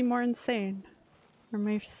 maybe I'd be more insane. Or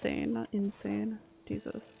maybe sane, not insane.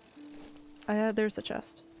 Jesus. There's the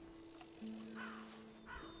chest.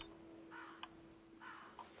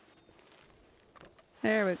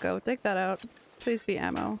 There we go. Take that out. Please be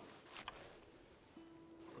ammo.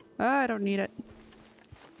 Ah, I don't need it.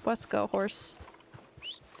 Let's go, horse.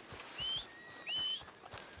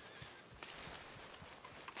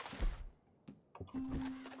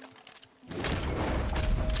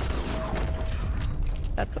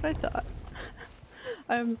 That's what I thought.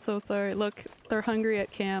 I'm so sorry. Look, they're hungry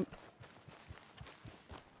at camp.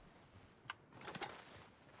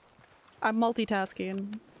 I'm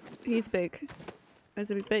multitasking. He's big.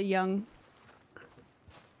 He's a bit young.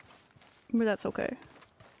 But that's okay.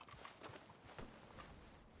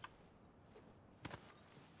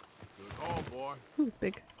 Good call, boy. Who's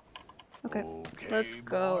big? Okay, let's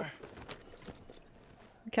go. Boy.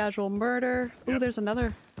 Casual murder. Ooh, there's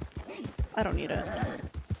another. I don't need it.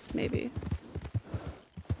 Maybe.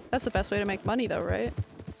 That's the best way to make money though, right?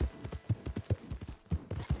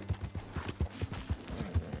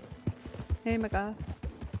 Hey, my guy.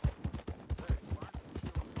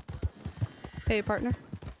 Hey, partner.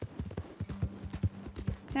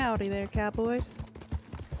 Howdy there, cowboys.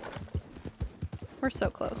 We're so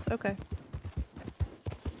close. Okay.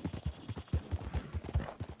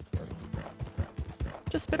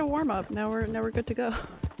 Just a bit of warm up. Now we're good to go.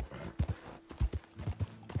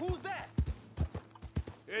 Who's that?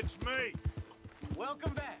 It's me.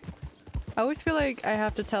 Welcome back. I always feel like I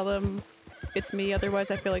have to tell them it's me,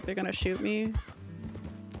 otherwise I feel like they're gonna shoot me.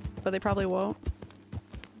 But they probably won't.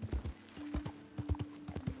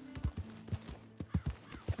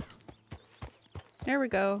 There we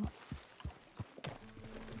go.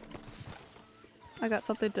 I got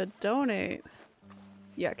something to donate.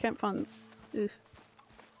 Yeah, camp funds. Ugh.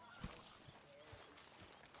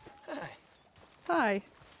 Hi.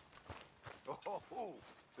 Oh,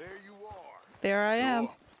 there you are. There I am.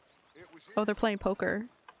 Sure. Oh, they're playing poker.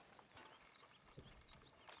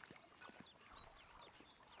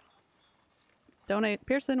 Donate.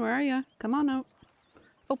 Pearson, where are you? Come on out.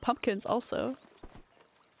 Oh, pumpkins also.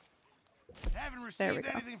 Haven't There we received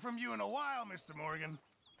go. anything from you in a while, Mr. Morgan.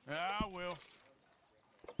 Yeah, I will.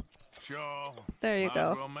 Sure. There you Might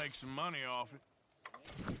go. as well make some money off it.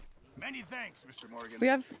 Many thanks, Mr. Morgan. We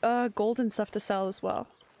have gold and stuff to sell as well.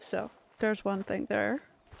 So there's one thing there.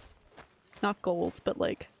 Not gold, but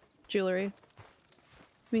like jewelry.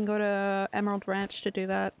 We can go to Emerald Ranch to do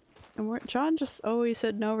that. And John just always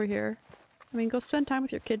sitting over here. I mean, go spend time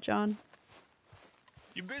with your kid, John.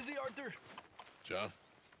 You busy, Arthur? John?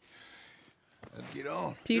 Let's get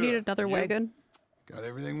on. Do you need Good. another You? wagon? Got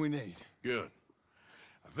everything we need. Good.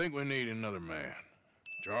 I think we need another man.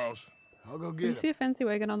 Charles? I'll go If get you him. see a fancy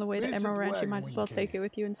wagon on the way to Meet us at Emerald the Ranch, you wagon might when as well you take can. it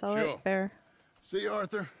with you and sell Sure. it. Fair. See you,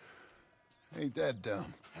 Arthur. Ain't that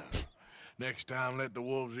dumb. Next time, let the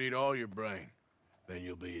wolves eat all your brain. Then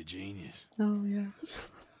you'll be a genius. Oh, yeah.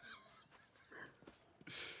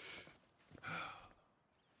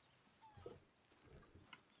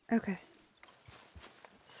 Okay.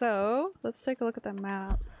 So, let's take a look at the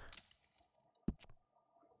map.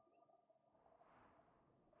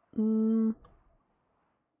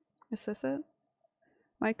 Is this it?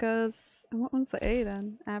 Micah's... and what one's the A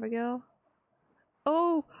then? Abigail?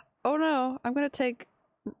 Oh! Oh no! I'm gonna take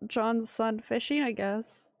John's son fishing, I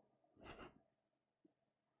guess.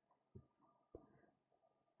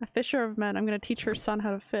 A fisher of men. I'm gonna teach her son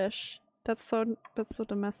how to fish. That's so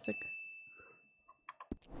domestic.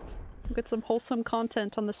 We'll get some wholesome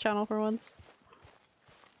content on this channel for once.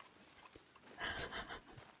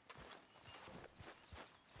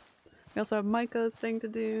 We also have Micah's thing to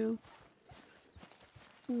do.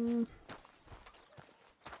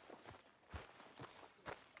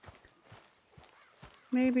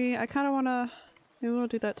 Maybe I kind of want to. Maybe we'll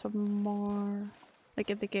do that tomorrow. Like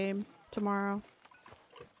in the game tomorrow.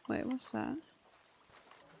 Wait, what's that?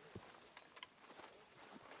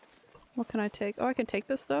 What can I take? Oh, I can take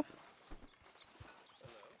this stuff?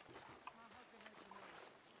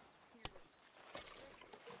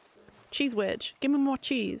 Cheese wedge. Give me more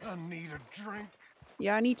cheese. I need a drink.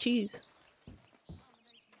 Yeah, I need cheese.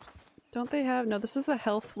 Don't they have... No, this is the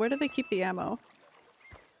health. Where do they keep the ammo?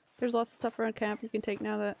 There's lots of stuff around camp you can take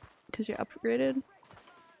now that... Because you're upgraded.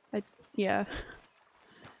 Yeah.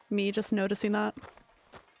 Me just noticing that.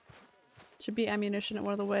 Should be ammunition at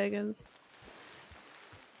one of the wagons.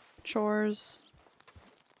 Chores.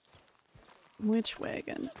 Which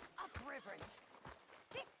wagon?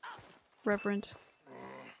 Reverend.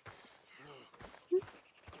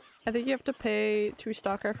 I think you have to pay to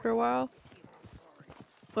restock after a while.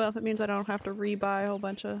 Well, that means I don't have to rebuy a whole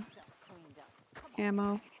bunch of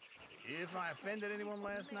ammo. If I offended anyone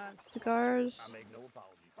last night, cigars. I make no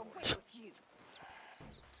apologies.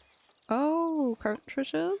 Oh,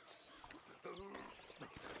 cartridges.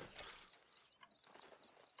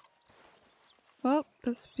 Well,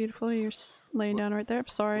 that's beautiful. You're laying down right there. I'm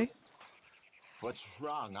sorry. What's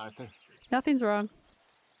wrong, Arthur? Nothing's wrong.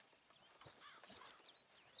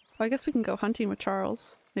 Well, I guess we can go hunting with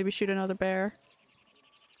Charles. Maybe shoot another bear.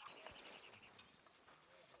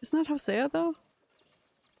 Isn't that Hosea, though?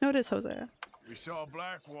 No, it is Hosea. We saw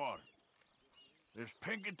Blackwater. There's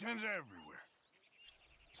Pinkertons everywhere.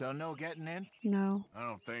 So no getting in? No. I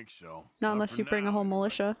don't think so. Not unless you bring a whole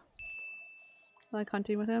militia. Like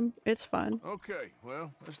hunting with him. It's fun. Okay,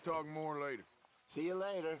 well, let's talk more later. See you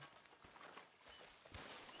later.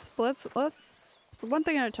 Let's one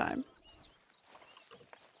thing at a time.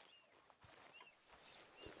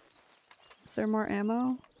 Is there more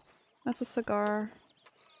ammo? That's a cigar.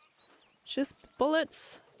 Just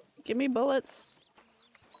bullets. Give me bullets.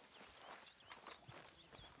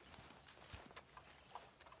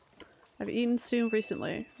 I've eaten stew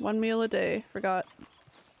recently. 1 meal a day. Forgot.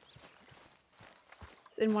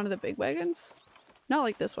 It's in one of the big wagons. Not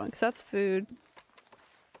like this one, because that's food.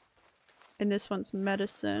 And this one's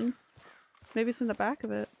medicine. Maybe it's in the back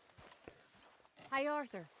of it. Hey,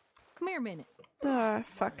 Arthur. Come here a minute. Ah,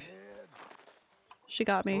 fuck. She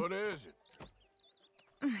got me. What is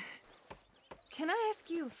it? Can I ask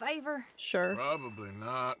you a favor? Sure. Probably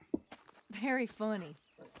not. Very funny.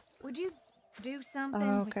 Would you do something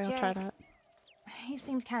okay, with I'll Jack? try that. He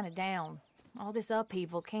seems kind of down. All this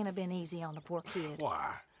upheaval can't have been easy on the poor kid.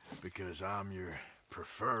 Why? Because I'm your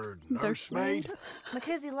preferred nursemaid?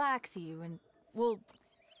 Because he likes you and, well,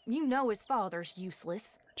 you know his father's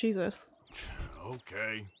useless. Jesus.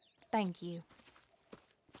 Okay. Thank you.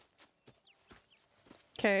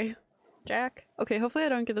 Okay. Jack. Okay, hopefully I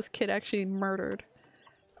don't get this kid actually murdered.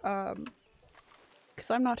 Because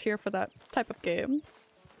I'm not here for that type of game.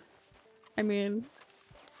 I mean...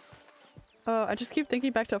 I just keep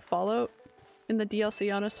thinking back to Fallout in the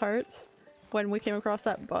DLC Honest Hearts when we came across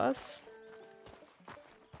that bus.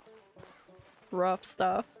 Rough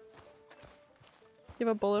stuff. You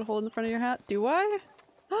have a bullet hole in the front of your hat? Do I?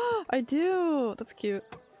 I do! That's cute.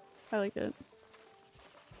 I like it.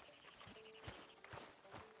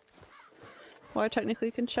 Well, I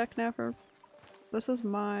technically can check now for... This is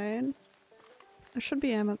mine. There should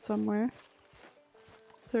be ammo somewhere.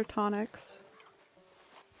 They're tonics.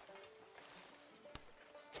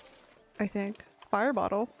 I think. Fire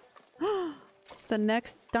bottle. The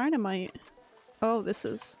next dynamite. Oh, this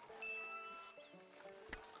is...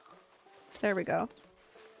 There we go.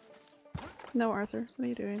 No, Arthur. What are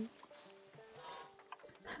you doing?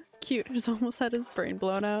 Cute. He's almost had his brain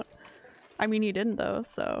blown out. I mean, he didn't though,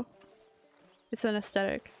 so... It's an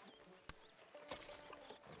aesthetic.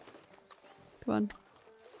 Come on.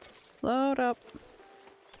 Load up.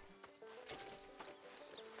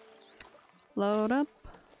 Load up.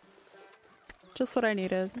 Just what I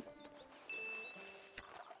needed.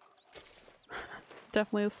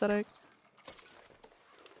 Definitely aesthetic.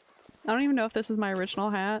 I don't even know if this is my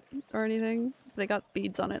original hat or anything, but it got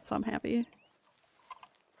beads on it, so I'm happy.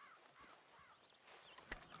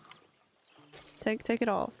 Take it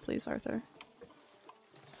all, please, Arthur.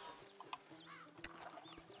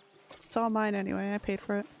 It's all mine anyway, I paid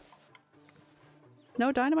for it.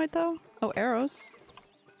 No dynamite though? Oh, arrows.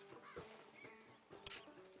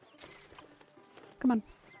 Come on.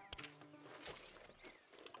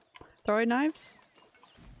 Throwing knives?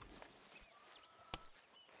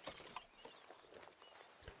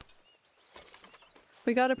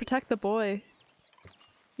 We gotta protect the boy.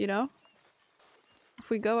 You know? If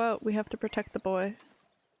we go out, we have to protect the boy.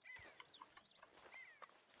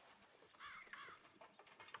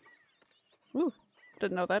 Ooh,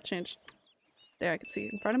 didn't know that changed. There, I can see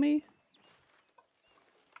it in front of me.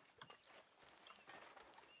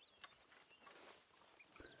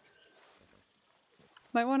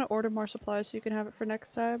 Might want to order more supplies so you can have it for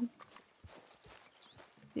next time.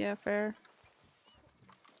 Yeah, fair.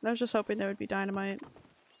 I was just hoping there would be dynamite.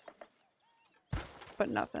 But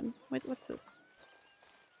nothing. Wait, what's this?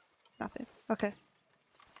 Nothing. Okay.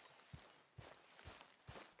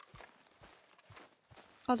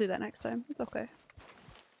 I'll do that next time. It's okay.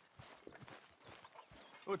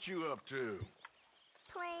 What you up to?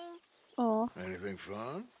 Playing. Aw. Anything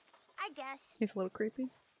fun? I guess. He's a little creepy.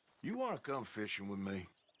 You want to come fishing with me?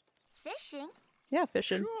 Fishing? Yeah,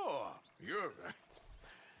 fishing. Sure. You're...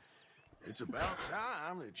 It's about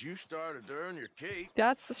time that you started to earn your keep.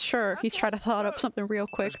 That's sure. He's trying to thought up something real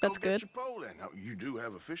quick. That's Get good. your pole in. Now, you do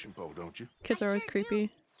have a fishing pole, don't you? Kids are always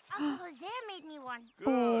creepy. Uncle Jose made me one. Good.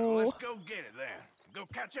 Oh. Let's go get it then. Go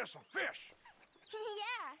catch us some fish.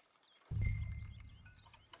 Yeah.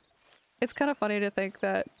 It's kind of funny to think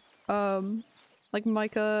that, like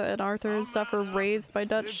Micah and Arthur and stuff were raised by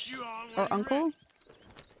Dutch or uncle.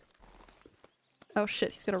 Oh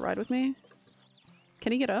shit, he's gonna ride with me.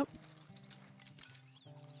 Can he get up?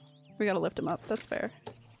 We gotta lift him up. That's fair.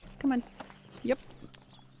 Come on. Yep.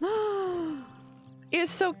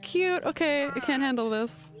 It's so cute. Okay, I can't handle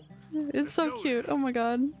this. It's so cute. Oh my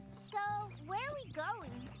god. So, where are we going?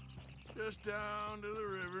 Just down to the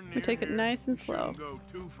river near We take it here. nice and You slow. shouldn't go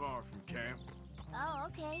too far from camp. Oh,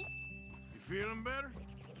 okay. You feeling better?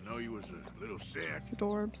 I know you was a little sick.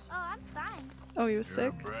 Adorbs. Oh, I'm fine. Oh, he was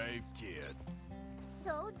You're sick? a brave kid.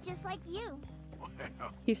 So, just like you. Well,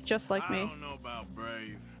 He's just like I me. don't know about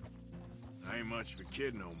brave. I ain't much of a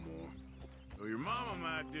kid no more. So your mama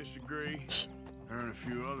might disagree. Her and a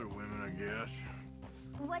few other women, I guess.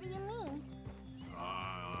 What do you mean?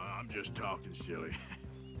 I'm just talking silly.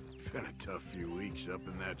 Been a tough few weeks up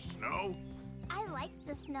in that snow. I like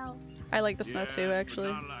the snow. I like the snow too, Yes, actually.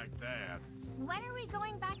 but not like that. When are we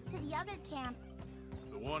going back to the other camp?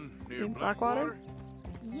 The one near In Blackwater?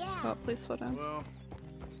 Yeah. Oh, please slow down. Well,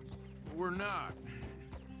 we're not.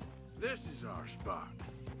 This is our spot.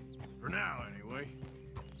 For now, anyway.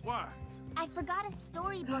 Why? I forgot a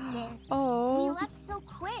storybook there. Oh. We left so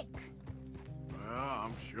quick. Well,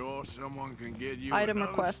 I'm sure someone can get you Item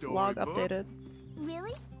another request log storybook. updated.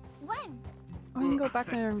 Really? When? Oh, we can go back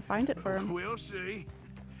there and find it for him. We'll see.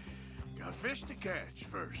 Got fish to catch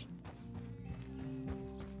first.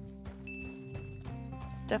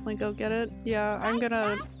 Definitely go get it. Yeah, I'm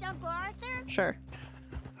gonna... Fast, Uncle Arthur? Sure.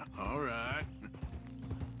 All right.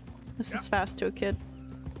 This is fast to a kid.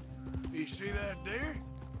 You see that deer?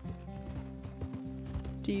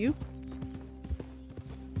 Do you?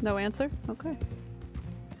 No answer? Okay.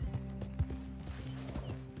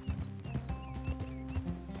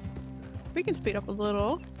 We can speed up a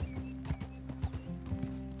little.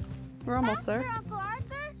 We're almost Faster, there. Uncle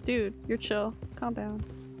Arthur? Dude, you're chill. Calm down.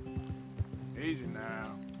 Easy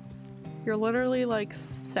now. You're literally like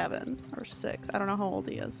 7 or 6. I don't know how old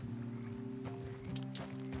he is.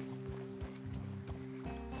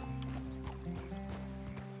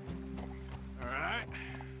 All right.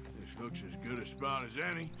 This looks as good a spot as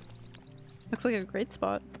any. Looks like a great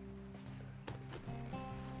spot.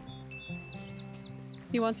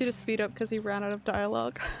 He wants you to speed up because he ran out of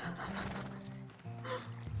dialogue.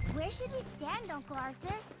 Where should we stand, Uncle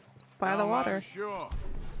Arthur? By the I'm water. not sure.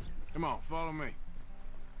 Come on, follow me.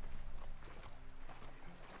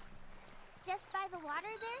 Just by the water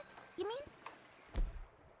there? You mean?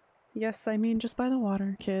 Yes, I mean just by the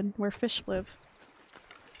water, kid, where fish live.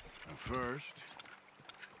 Now first,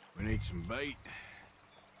 we need some bait.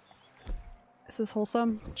 This is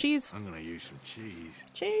wholesome. Cheese. I'm gonna use some cheese.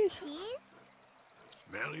 Cheese. Cheese?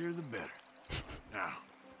 Smellier the better. Now,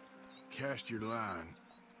 cast your line.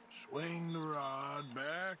 Swing the rod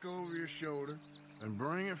back over your shoulder and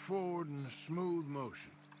bring it forward in a smooth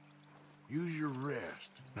motion. Use your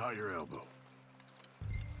wrist, not your elbow.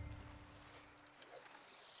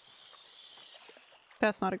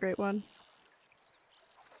 That's not a great one.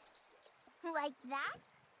 Like that?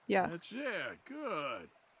 Yeah. That's it. Good.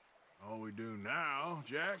 All we do now,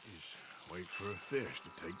 Jack, is wait for a fish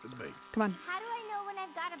to take the bait. Come on. How do I know when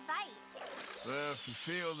I've got a bite? Well, if you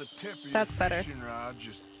feel the tip of That's your better. fishing rod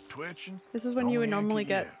just twitching, This is when don't you would yank normally it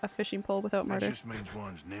get yet. a fishing pole without That murder. just means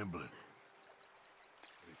one's nibbling.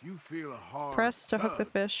 But if you feel a hard Press to hook the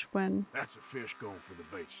tug, fish when... that's a fish going for the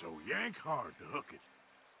bait, so yank hard to hook it.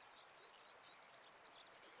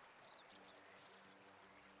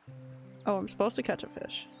 Oh, I'm supposed to catch a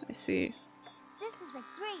fish. I see. This is a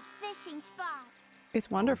great fishing spot. It's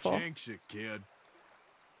wonderful. Jinx it, kid.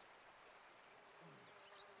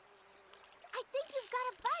 I think you've got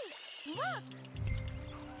a bite. Look.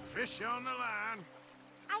 Fish on the line.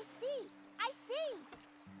 I see. I see.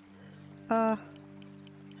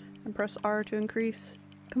 And press R to increase.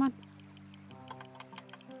 Come on.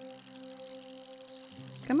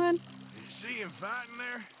 Come on. You see him fighting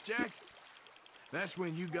there, Jack? That's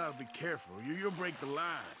when you gotta be careful. You'll break the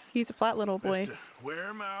line. He's a flat little boy. Best to wear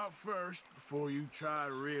him out first before you try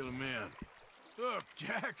to reel him in. Look,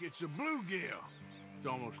 Jack, it's a bluegill. It's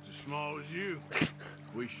almost as small as you.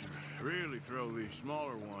 We should really throw these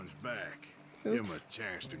smaller ones back. Oops. Give them a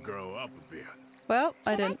chance to grow up a bit. Well,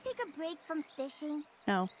 I Should I didn't. take a break from fishing?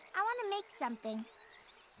 No. I want to make something.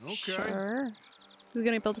 Okay. Sure. Who's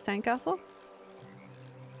gonna build a sandcastle?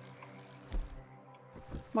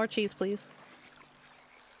 More cheese, please.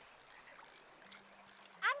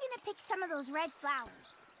 I'm gonna pick some of those red flowers.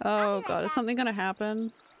 Oh god, is something gonna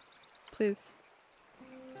happen? Please.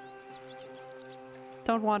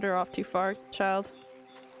 Don't wander off too far, child.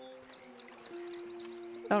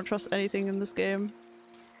 I don't trust anything in this game.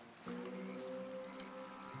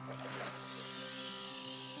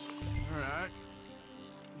 Alright.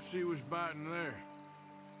 Let's see what's biting there.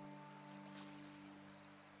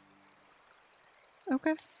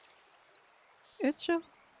 Okay. It's chill.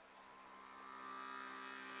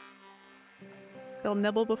 He'll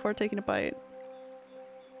nibble before taking a bite.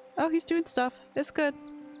 Oh, he's doing stuff. It's good.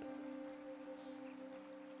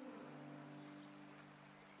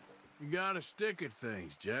 You gotta stick at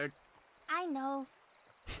things, Jack. I know.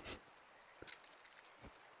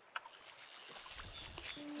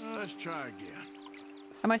 Let's try again.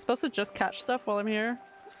 Am I supposed to just catch stuff while I'm here?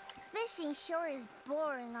 Fishing sure is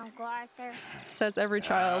boring, Uncle Arthur. Says every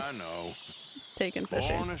child I know. taking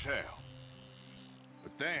fishing. Boring as hell.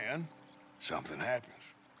 But then, something happens.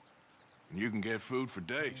 And you can get food for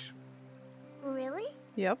days. Really?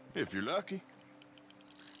 Yep. If you're lucky.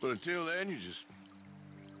 But until then, you just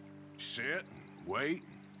sit and wait.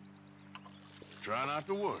 Try not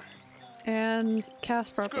to worry. And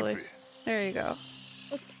cast properly. for you. There you go.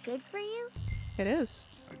 It's good for you? It is.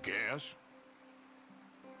 I guess.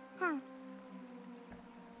 Huh.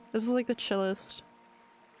 This is like the chillest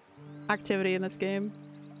activity in this game.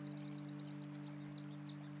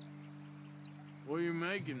 What are you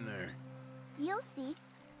making there? You'll see.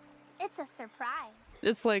 It's a surprise.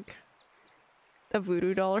 It's like a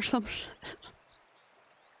voodoo doll or something.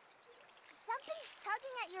 Something's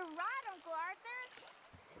tugging at your rod, Uncle Arthur.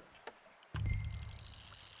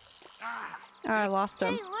 Ah, I lost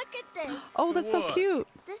him. Hey, look at this. Oh, that's so What? cute.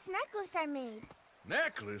 This necklace I made.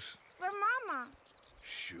 Necklace? For Mama.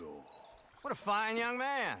 Sure. What a fine young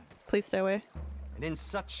man. Please stay away. And in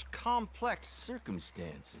such complex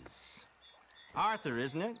circumstances. Arthur,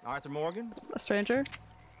 isn't it? Arthur Morgan? A stranger?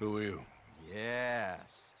 Who are you?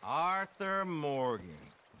 Yes, Arthur Morgan.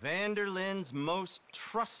 Vanderlyn's most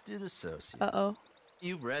trusted associate. Uh-oh.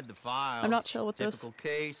 You've read the files. I'm not chill with this. Typical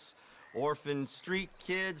case. Orphaned street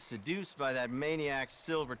kid seduced by that maniac's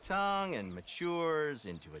silver tongue and matures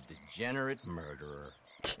into a degenerate murderer.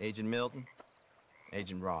 Agent Milton,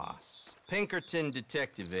 Agent Ross, Pinkerton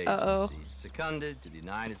Detective Agency, seconded to the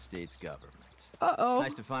United States government. Uh-oh.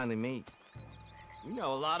 Nice to finally meet. We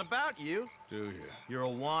know a lot about you. Do you? You're a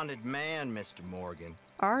wanted man, Mr. Morgan.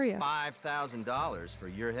 Are you? $5,000 for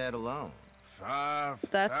your head alone.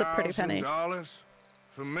 That's a pretty penny. $5,000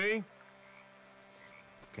 for me?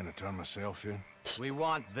 Can I turn myself in? We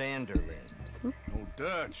want Vanderlyn. Old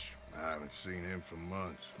Dutch. I haven't seen him for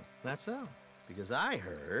months. That's so. Because I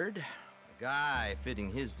heard a guy fitting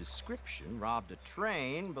his description robbed a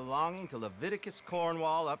train belonging to Leviticus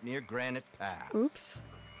Cornwall up near Granite Pass. Oops.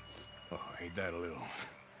 Oh, ain't that a little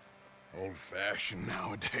old-fashioned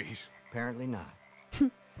nowadays? Apparently not.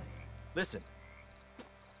 Listen.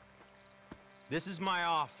 This is my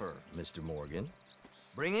offer, Mr. Morgan.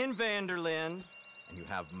 Bring in Vanderlyn, and you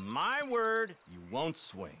have my word you won't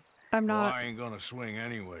swing. I'm not. Well, I ain't gonna swing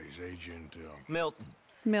anyways, Agent Milton.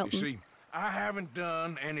 Milton. You see, I haven't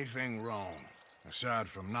done anything wrong, aside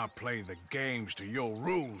from not playing the games to your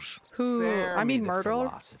rules. Who? Spare I me mean the murder?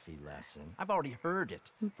 philosophy lesson. I've already heard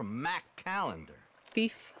it from Mac Callender.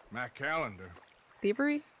 Thief? Matt Callender.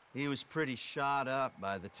 Thievery? He was pretty shot up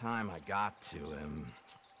by the time I got to him.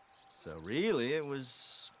 So really, it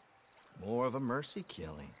was more of a mercy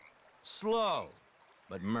killing. Slow,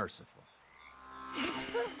 but merciful.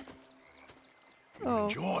 You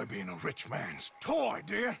enjoy being a rich man's toy,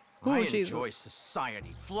 dear. I enjoy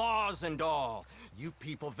society, flaws and all. You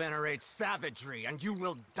people venerate savagery, and you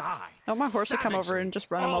will die. I want my horse to come over and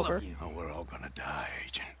just run him all over. of you. Oh, we're all gonna die,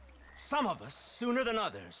 Agent. Some of us sooner than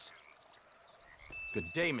others. Good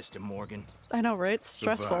day, Mr. Morgan. I know, right?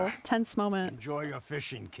 Stressful. Goodbye. Tense moment. Enjoy your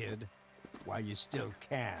fishing, kid, while you still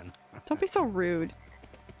can. Don't be so rude.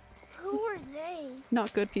 Who are they?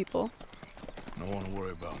 Not good people. No one to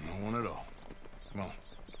worry about, no one at all. Come on,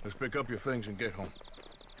 let's pick up your things and get home.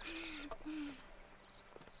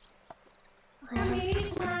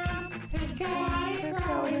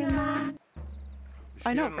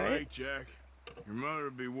 I know, Getting right? late, Jack. Your mother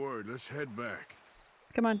would be worried. Let's head back.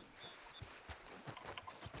 Come on.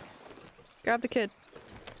 Grab the kid.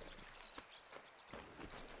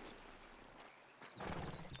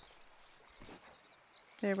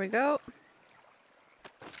 There we go.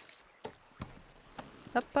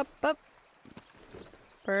 Up, up, up.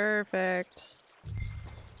 Perfect.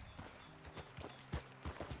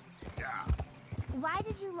 Why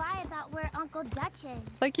did you lie about where Uncle Dutch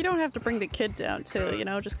is? Like, you don't have to bring the kid down, too, you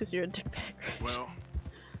know, just because you're a dickbag. Well,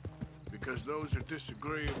 because those are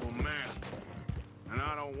disagreeable men, and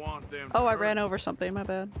I don't want them to Oh, I hurt. ran over something, my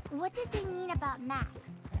bad. What did they mean about Mac?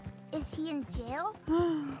 Is he in jail?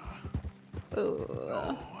 No,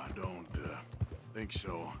 I don't think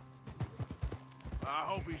so. I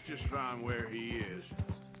hope he's just fine where he is.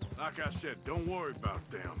 Like I said, don't worry about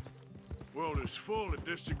them. World is full of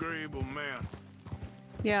disagreeable men.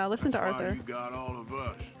 Yeah, listen That's to why Arthur. you got all of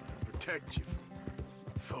us to protect you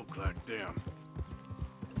from folk like them.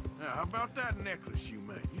 Now, how about that necklace you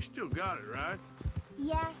made? You still got it, right?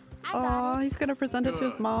 Yeah, I Oh, got it. he's gonna present it to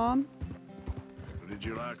his Good. mom. Did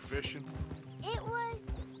you like fishing? It was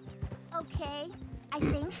okay, I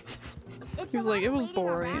think. It's He was like, it was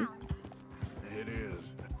boring. Around. It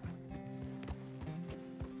is.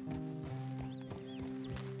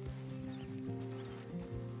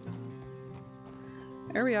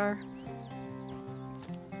 There we are.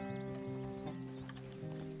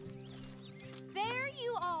 There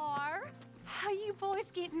you are. How you boys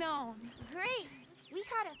getting on? Great. We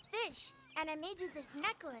caught a fish, and I made you this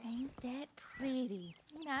necklace. Ain't that pretty?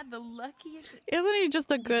 Ain't I the luckiest? Isn't he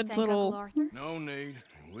just a good Thank little... Uncle Arthur? No need.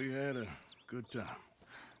 We had a good time.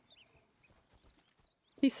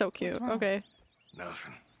 He's so cute. What's wrong? Okay.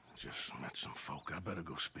 Nothing. Just met some folk. I better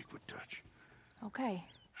go speak with Dutch. Okay.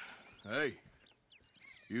 Hey,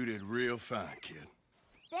 you did real fine, kid.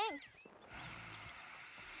 Thanks.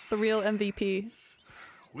 The real MVP.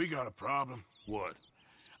 We got a problem. What?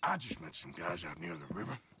 I just met some guys out near the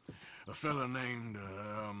river. A fella named,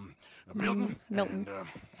 Milton. Milton. And,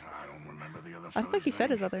 I don't remember the other I fella's think he said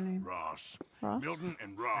name. his other name. Ross. Ross? Milton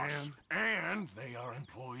and Ross. And they are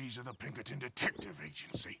employees of the Pinkerton Detective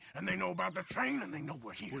Agency. And they know about the train and they know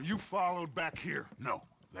we're here. Were you followed back here? No,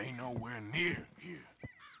 they know we're near here.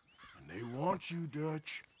 And they want you,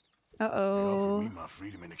 Dutch. They offered Uh-oh. me my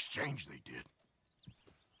freedom in exchange, they did.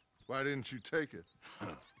 Why didn't you take it?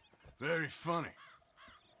 Very funny.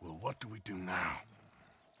 Well, what do we do now?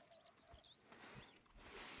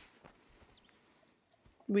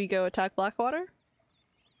 We go attack Blackwater?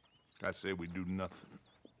 I say we do nothing.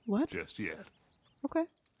 What? Just yet. Okay.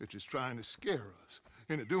 They're just trying to scare us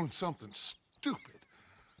into doing something stupid.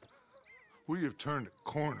 We have turned a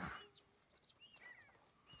corner.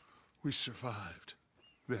 We survived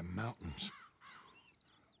them mountains.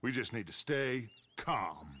 We just need to stay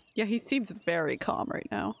calm. Yeah, he seems very calm right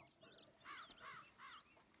now.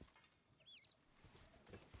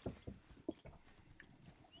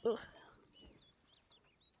 Ugh.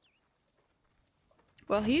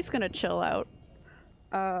 Well, he's gonna chill out.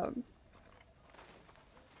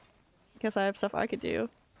 Guess I have stuff I could do.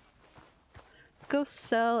 Go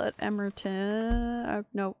sell at Emerton.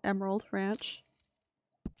 No, Emerald Ranch.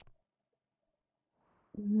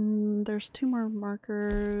 There's 2 more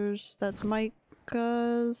markers. That's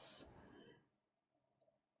Micah's.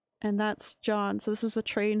 And that's John. So this is the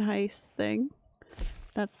train heist thing.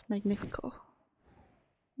 That's Magnifico.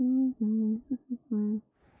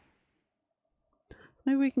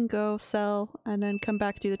 Maybe we can go sell and then come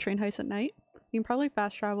back to do the train heist at night. You can probably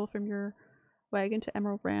fast travel from your wagon to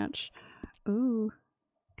Emerald Ranch. Ooh.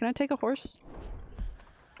 Can I take a horse?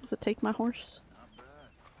 Does it take my horse?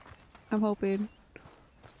 I'm hoping.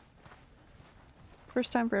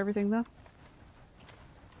 First time for everything though.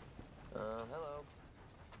 Hello.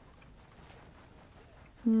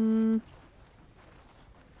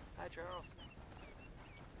 Hi, Charles.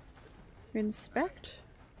 Inspect?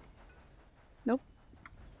 Nope.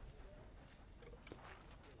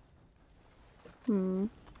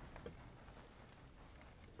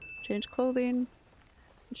 Change clothing.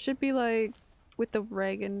 It should be like with the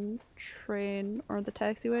wagon train or the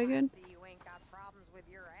taxi wagon.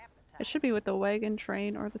 It should be with the wagon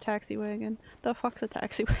train or the taxi wagon. The fuck's a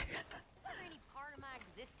taxi wagon? Is there any part of my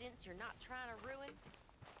existence you're not trying to ruin?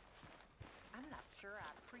 I'm not sure I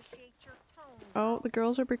appreciate your tone. Oh, the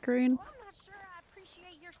girls are bickering. Well, I'm not sure I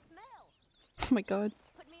appreciate your smell. Oh my god.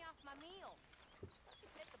 Put me off my meal.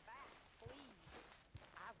 At the back, please.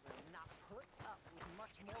 I will not put up with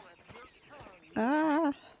much more of your tongue. Ah.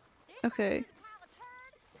 Okay.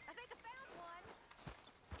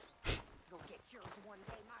 Go get yours one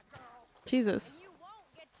day, my girl. Jesus. You won't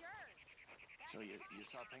get yours. So you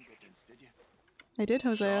saw Pinkertons, did you? I did,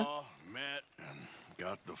 Hosea. Saw, met, and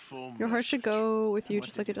got the full Your heart should go with you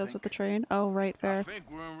just like it does with the train. Oh, right, I fair. think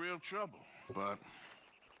we're in real trouble, but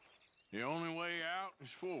the only way out is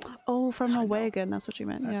forward. Oh, from the wagon, that's what you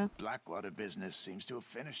meant, yeah. Blackwater business seems to have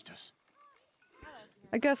finished us.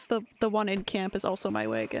 I guess the one in camp is also my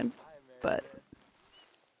wagon, but...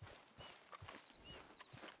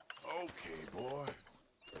 Okay, boy.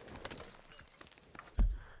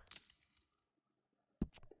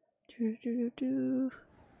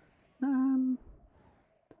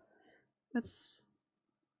 Let's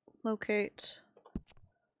locate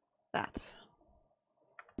that.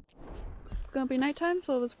 It's gonna be nighttime,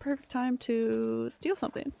 so it was a perfect time to steal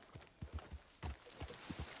something.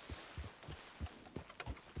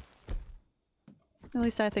 At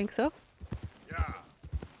least I think so. Yeah.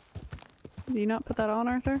 Did you not put that on,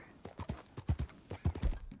 Arthur?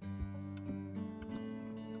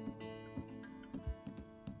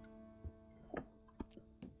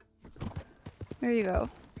 There you go.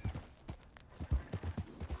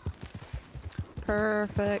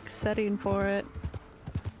 Perfect setting for it.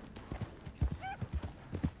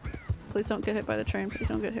 Please don't get hit by the train. Please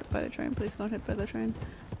don't get hit by the train. Please don't hit by the train.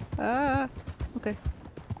 Ah! Okay.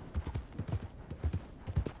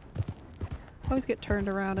 Always get turned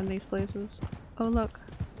around in these places. Oh look.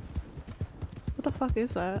 What the fuck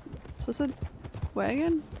is that? Is this a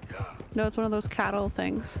wagon? No, it's one of those cattle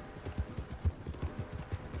things.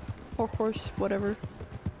 Or horse, whatever.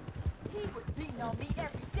 He was beating on me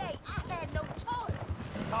every day. I had no choice.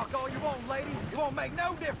 Talk all you want, lady. It won't make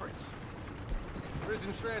no difference.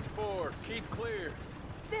 Prison transport. Keep clear.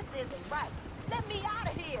 This isn't right. Let me out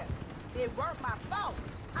of here. It weren't my fault.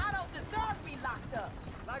 I don't deserve to be locked up.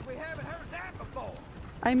 Like we haven't heard that before.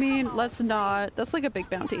 I mean, let's not. That's like a big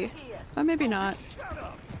bounty. Or maybe not. Shut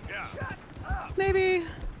up. Yeah. Shut up. Maybe.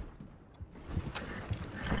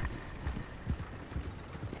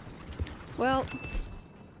 Well,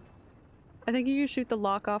 I think you shoot the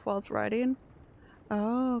lock off while it's riding.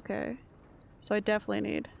 Oh, okay. So I definitely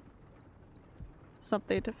need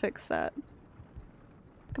something to fix that.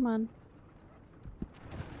 Come on.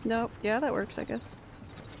 Nope. Yeah, that works, I guess.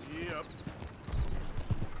 Yep.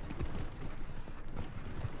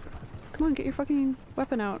 Come on, get your fucking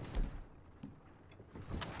weapon out.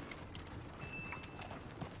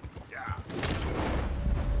 Yeah.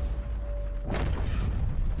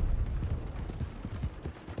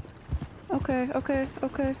 Okay, okay,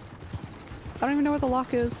 okay. I don't even know where the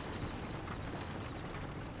lock is.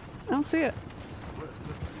 I don't see it.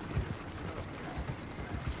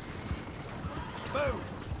 Move!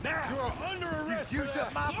 Now! You are under arrest! You used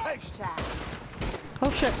up my patience!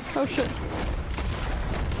 Oh shit, oh shit.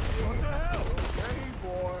 What the hell? Hey,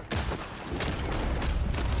 boy.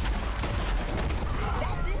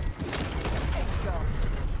 That's it. There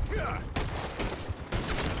you go.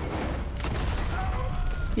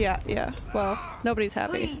 Yeah, yeah. Well, nobody's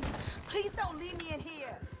happy. Please, please don't leave me in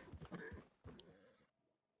here.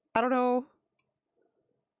 I don't know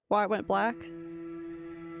why it went black.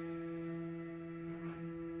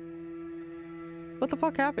 What the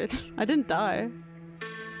fuck happened? I didn't die.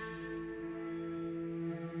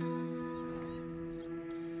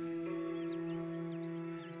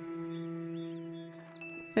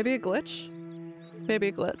 Maybe a glitch? Maybe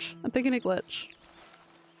a glitch. I'm thinking a glitch.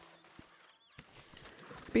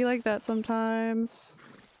 Be like that sometimes.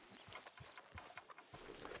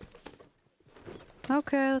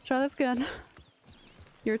 Okay, let's try this again.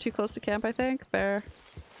 You were too close to camp, I think. Fair.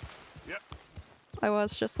 Yep. I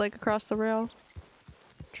was just like across the rail.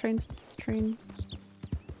 Train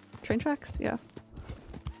tracks? Yeah.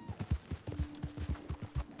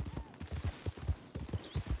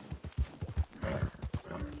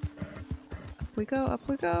 Up we go, up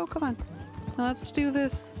we go, come on. Now let's do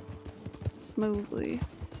this smoothly.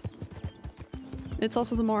 It's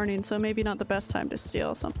also the morning, so maybe not the best time to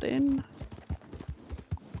steal something.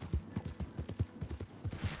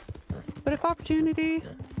 But if opportunity,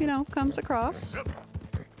 you know, comes across.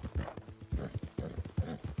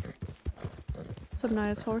 Some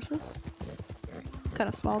nice horses. Kind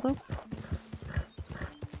of small though.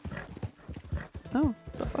 Oh,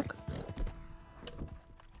 the fuck?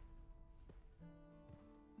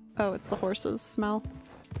 Oh, it's the horses smell.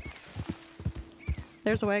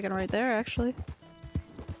 There's a wagon right there, actually.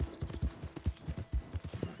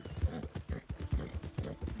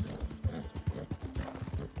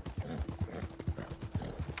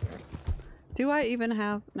 Do I even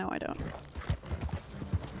have? No, I don't.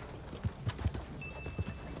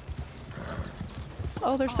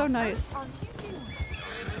 Oh, they're so nice.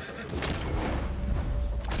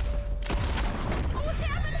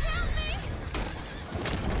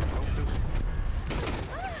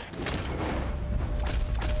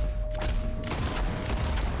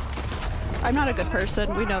 I'm not a good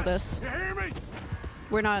person. We know this.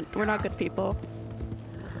 We're not good people.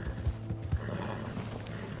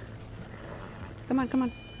 Come on, come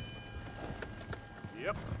on.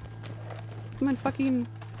 Yep. Come on, fucking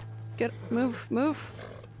move.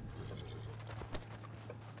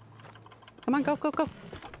 Come on, go.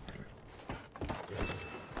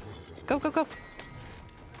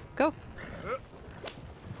 Go.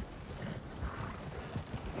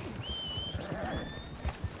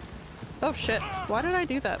 Oh shit. Why did I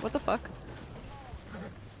do that? What the fuck?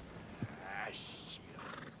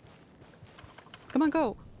 Come on,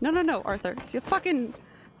 go. No, Arthur. You fucking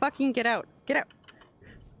get out. Get out.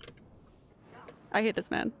 I hate this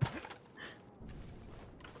man.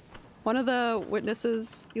 One of the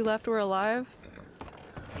witnesses you left were alive?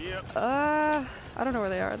 Yep. I don't know where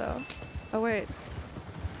they are though. Oh wait.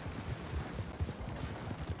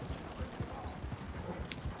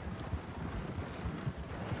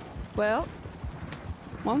 Well,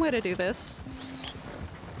 one way to do this.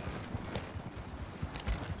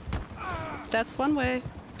 That's one way.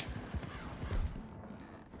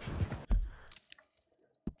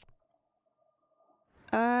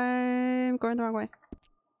 I'm going the wrong way.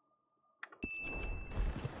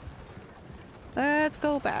 Let's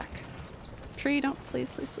go back. Tree, don't.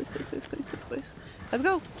 Please. Let's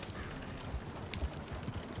go.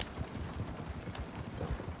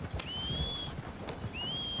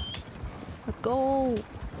 Let's go.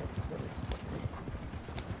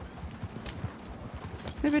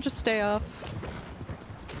 Maybe just stay off.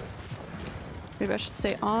 Maybe I should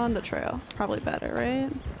stay on the trail. Probably better, right?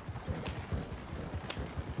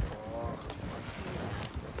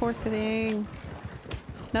 Poor thing.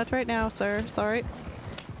 Not right now, sir. Sorry.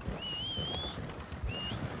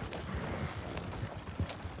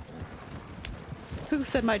 Who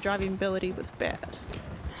said my driving ability was bad?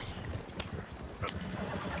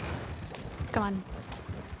 Come on.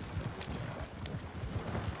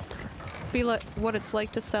 Be like what it's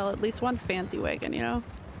like to sell at least one fancy wagon, you know?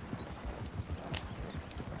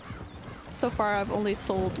 So far I've only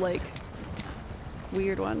sold like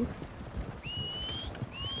weird ones.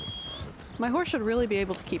 My horse should really be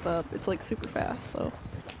able to keep up. It's like super fast, so.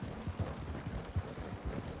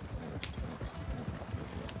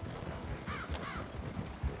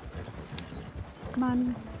 Come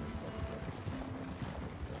on.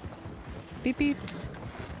 Beep beep.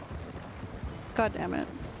 God damn it.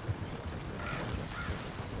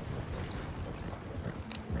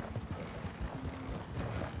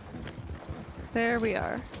 There we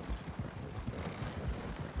are.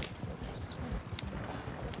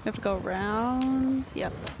 We have to go around.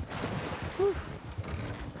 Yep. Whew.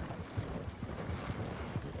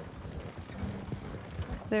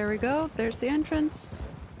 There we go. There's the entrance.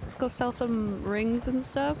 Let's go sell some rings and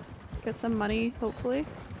stuff. Get some money, hopefully.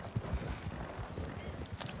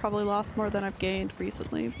 Probably lost more than I've gained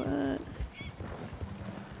recently, but...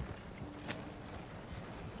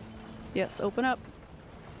 Yes, open up.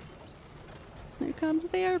 Here comes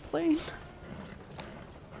the airplane.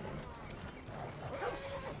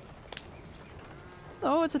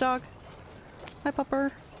 Oh, it's a dog. Hi,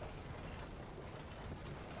 pupper.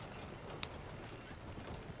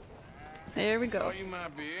 There we go. Oh, you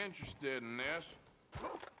might be interested in this.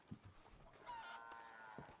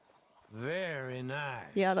 Very nice.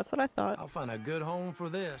 Yeah, that's what I thought. I'll find a good home for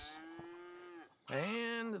this.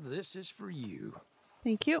 And this is for you.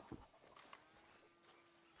 Thank you.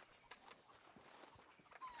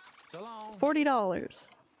 So long. $40.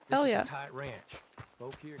 Hell yeah. This is a tight ranch.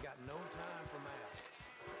 Folk here got no time for math.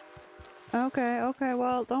 Okay,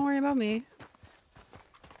 well, don't worry about me.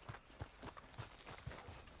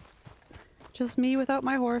 Just me without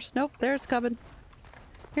my horse. Nope, there it's coming.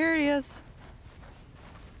 Here he is.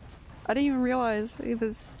 I didn't even realize he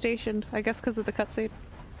was stationed, I guess because of the cutscene.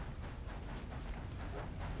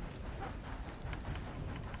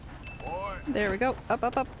 There we go.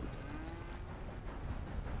 Up.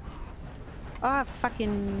 Ah,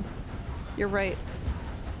 fucking... You're right.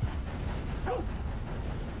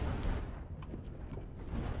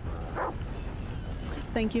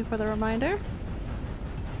 Thank you for the reminder.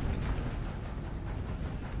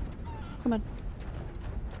 Come on.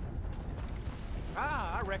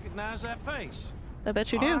 Ah, I recognize that face. I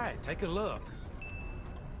bet you do. All right, take a look.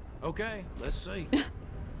 Okay, let's see.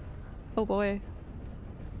 Oh boy.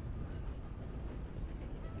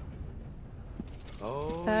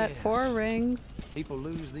 Oh, That yes. 4 rings. People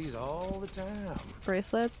lose these all the time.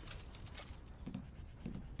 Bracelets.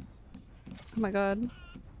 Oh my god.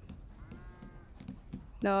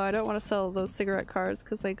 No, I don't want to sell those cigarette cards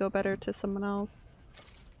because they go better to someone else.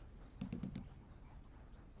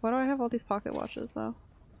 Why do I have all these pocket watches though?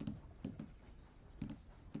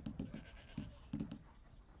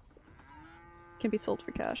 Can be sold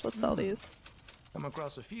for cash. Let's sell these. Come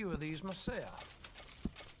across a few of these myself.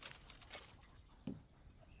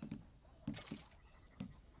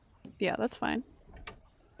 Yeah, that's fine.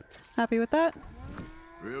 Happy with that?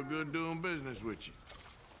 Real good doing business with you.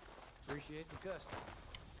 Appreciate the custom.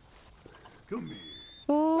 Come here.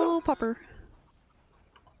 Oh, Popper.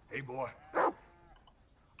 Hey, boy.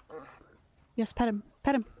 Yes, pet him.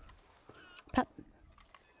 Pet him. Pet.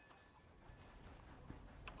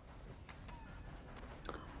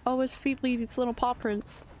 Oh, his feet lead its little paw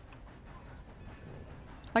prints.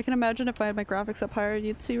 I can imagine if I had my graphics up higher,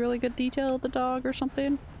 you'd see really good detail of the dog or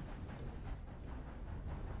something.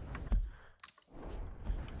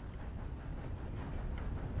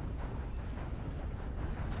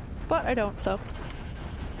 But I don't, so.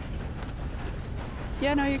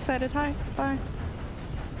 Yeah, no, you excited? Hi. Bye.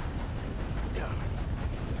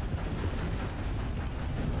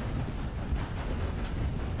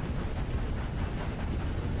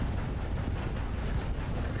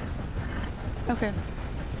 Okay.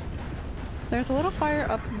 There's a little fire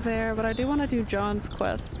up there, but I do want to do John's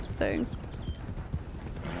quest thing.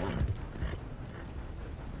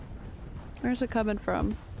 Where's it coming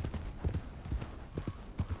from?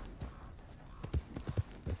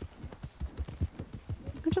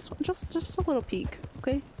 Just a little peek,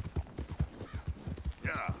 okay?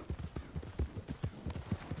 Yeah.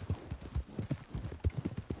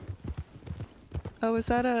 Oh, is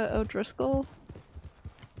that a O'Driscoll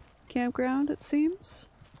campground, it seems?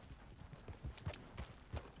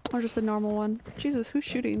 Or just a normal one? Jesus, who's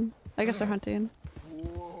shooting? I guess they're hunting.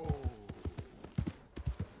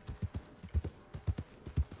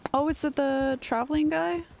 Oh, is it the traveling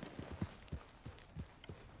guy?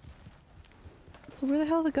 So where the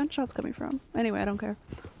hell are the gunshots coming from? Anyway, I don't care.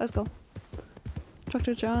 Let's go. Talk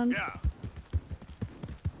to John. Yeah.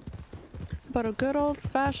 About a good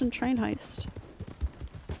old-fashioned train heist.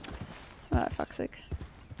 Ah, fuck's sake.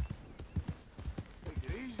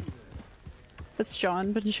 It's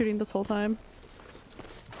John, been shooting this whole time.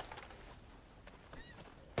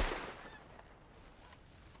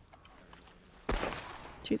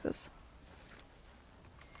 Jesus.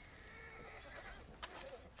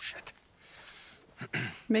 Shit.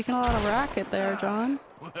 Making a lot of racket there, John.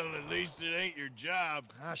 Well, at least it ain't your job.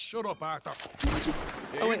 Ah, shut up, Arthur. Yeah,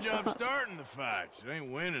 Oh, your wait, job's that's not- starting the fights. It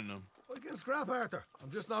ain't winning them. I can scrap, Arthur. I'm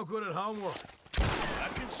just not good at homework. I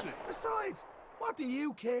can see. Besides, what do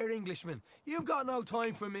you care, Englishman? You've got no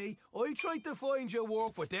time for me. I tried to find you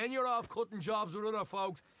work, but then you're off cutting jobs with other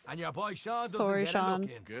folks, and your boy Sean doesn't Sorry, get Sean. a look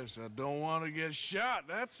in. Guess I don't want to get shot,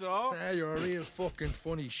 that's all. Yeah, you're a real fucking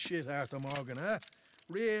funny shit, Arthur Morgan, huh?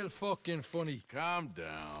 Real fucking funny. Calm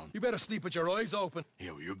down. You better sleep with your eyes open.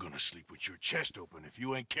 Yeah, well, you're gonna sleep with your chest open if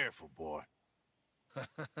you ain't careful, boy.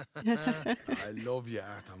 I love you,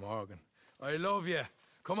 Arthur Morgan. I love you.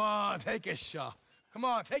 Come on, take a shot. Come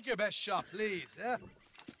on, take your best shot, please, huh?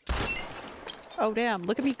 Oh damn,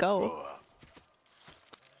 look at me go.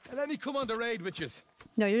 And let me come on the raid with you.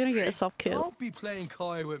 No, you're gonna get yourself killed. Don't be playing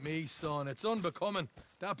coy with me, son. It's unbecoming.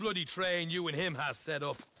 That bloody train you and him has set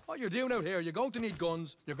up. What you're doing out here, you're going to need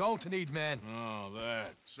guns, you're going to need men. Oh,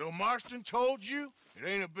 that. So Marston told you? It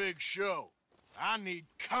ain't a big show. I need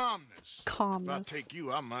calmness. Calmness. If I take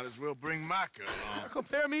you, I might as well bring Micah along.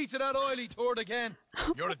 Compare me to that oily turd again.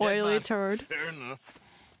 You're a dead Oily man. turd. Fair enough.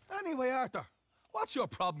 Anyway, Arthur, what's your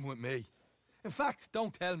problem with me? In fact,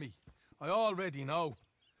 don't tell me. I already know.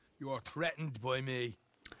 You're threatened by me.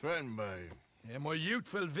 Threatened by you? Yeah, my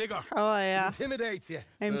youthful vigor. Oh yeah. Intimidates you.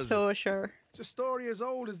 I'm so sure. It's a story as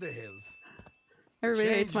old as the hills. Everybody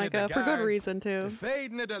hates Changing of Micah the for good guard, reason too. The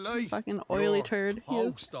fading of the light. Fucking oily You're turd. He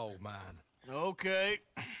is. toast, old man. Okay.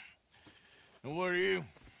 And what are you?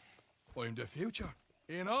 I'm the future.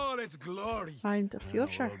 In all its glory. Find the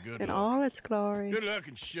future well, good in luck. all its glory. Good luck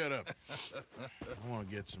and shut up. I want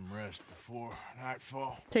to get some rest before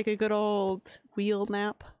nightfall. Take a good old wheel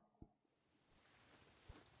nap.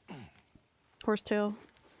 Horsetail.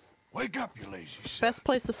 Wake up, you lazy son. Best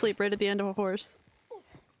place to sleep, right at the end of a horse.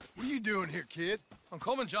 What are you doing here, kid? I'm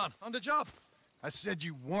coming, John. On the job. I said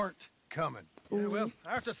you weren't coming. Yeah, well,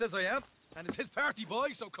 Arthur says I am. And it's his party, boy,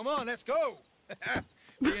 so come on, let's go.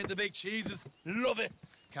 Me and the big cheeses. Love it.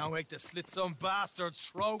 Can't wait to slit some bastard's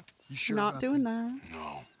throat. You sure Not about doing this? that.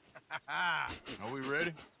 No. Are we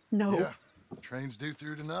ready? No. Yeah. Train's due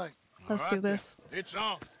through tonight. Let's do this. Then. It's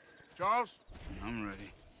on. Charles? I'm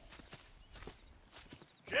ready.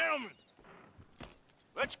 Gentlemen,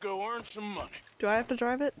 let's go earn some money. Do I have to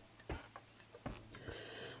drive it?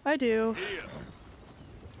 I do. Yeah.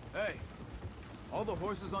 Hey, all the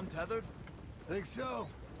horses untethered? Think so.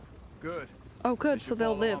 Good. Oh, good, so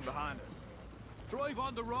they'll live. Behind us. Drive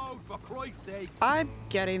on the road, for Christ's sake. I'm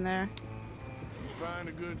getting there. You find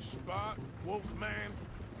a good spot, Wolfman?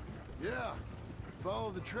 Yeah.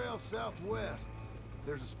 Follow the trail southwest.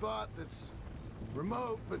 There's a spot that's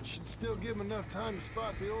remote, but should still give them enough time to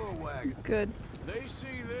spot the oil wagon. Good. They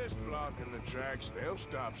see this blocking the tracks, they'll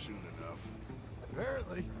stop soon enough.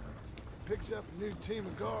 Apparently, picks up a new team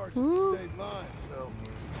of guards Ooh. at the state line, so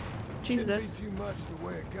Jesus. shouldn't be too much in the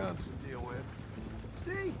way of guns to deal with.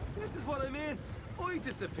 See, this is what I mean. I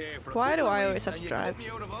disappear for a Why do couple of I always weeks have and to you drive? cut me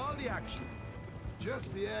out of all the action.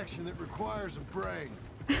 Just the action that requires a brain.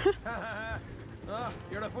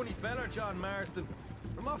 You're a funny fella, John Marston.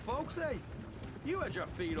 From my folks say, you had your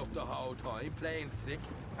feet up the whole time, playing sick,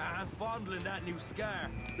 and fondling that new scar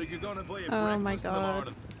like you're gonna buy a Oh my breakfast in the God.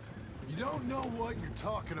 morning. You don't know what you're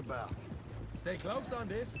talking about. Stay close on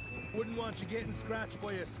this. Wouldn't want you getting scratched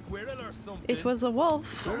by a squirrel or something. It was a wolf.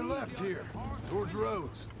 They're left here, towards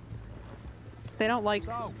Rhodes. They don't like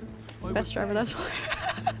So, I best would driver, say that's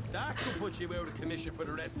why. that could put you out of commission for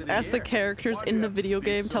the rest of the As year. the characters Why do in you the have to video speak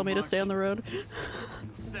game so tell me to much? stay on the road. It's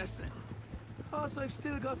incessant. Plus, I've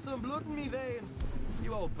still got some blood in me veins.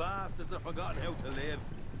 You old bastards have forgotten how to live.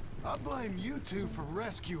 I blame you two for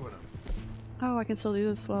rescuing them. Oh, I can still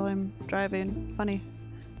do this while I'm driving. Funny.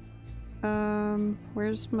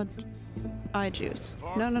 Where's my eye juice?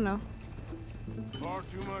 No. Far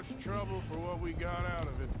too much trouble for what we got out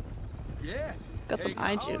of it. Yeah. Got some Takes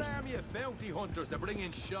eye a whole juice. army of bounty hunters to bring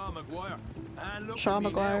in Sean McGuire. And look Sean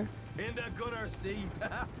at me McGuire. now, in the Gunner Sea.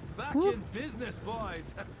 Back Woo. in business,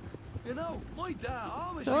 boys. You know, my dad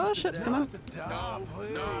always Oh used to shit, say, come on.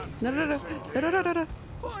 No.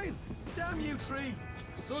 Fine. Damn you, tree.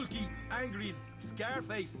 Sulky, angry,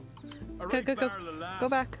 Scarface. A Go, right go, go. barrel of laughs. Go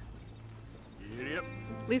back. Idiot.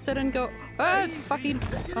 At least I didn't go. Ah, fucking.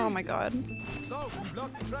 Oh my god. So, we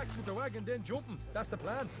block the tracks with the wagon, then jump 'em. That's the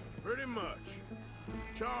plan. Pretty much.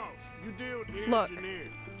 Charles, you deal with the Look, engineer.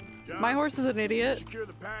 John, my horse is an idiot. secure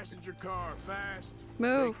the passenger car fast.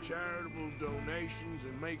 Move. Take charitable donations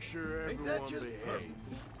and make sure Ain't that everyone just behaves.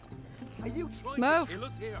 Are you trying Move. to kill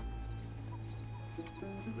us here?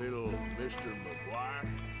 Little Mr. McGuire.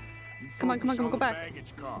 You Come on, focus go the back.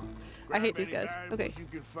 baggage car. I hate Grab these any guys. valuables Okay. You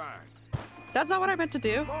can find. That's not what I meant to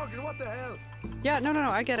do. Morgan, what the hell? Yeah, no,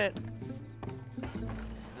 I get it.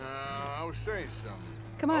 I was saying something.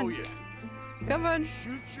 Come on. Oh yeah. Come on.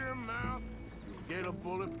 Shoot your mouth. You'll get a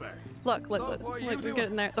bullet back. Look, So, what are you we're doing?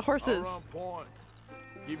 getting there. The horses. I'll run point.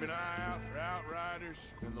 Keep an eye out for outriders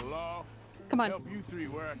and the law. Come on. Help you three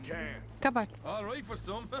where I can. Come on. All right for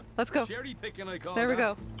some. Let's go. Cherry picking, I call There we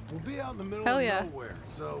that. go. We'll be out in the middle Hell of yeah. nowhere,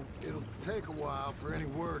 so it'll take a while for any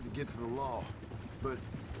word to get to the law. But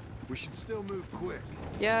we should still move quick.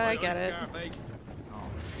 Yeah, I Right get on, it. Scarface. Oh,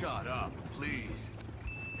 shut up, please.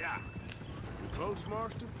 Yeah. You close,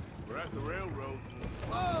 Marston? We're at the railroad.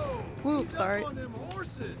 Whoa! Whoop, He's sorry. up on them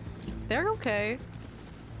horses. They're okay.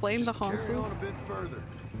 Blame the Just carry on horses. a bit further.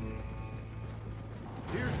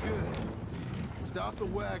 Here's good. Stop the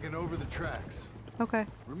wagon over the tracks. Okay.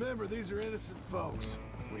 Remember, these are innocent folks.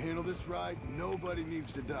 We handle this right, nobody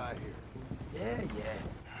needs to die here. Yeah.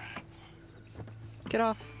 Get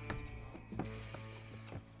off.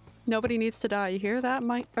 Nobody needs to die. You hear that,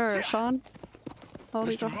 Mike? Or Sean? All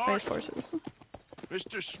these Mr. are face Marston. horses.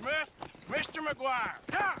 Mr. Smith, Mr. McGuire.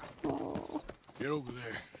 Yeah. Oh. Get over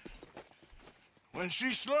there. When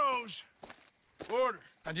she slows, order.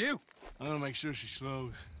 And you? I'm gonna make sure she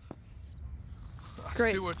slows.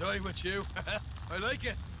 Great. Do or die with you. I like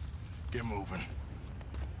it. Get moving.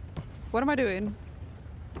 What am I doing?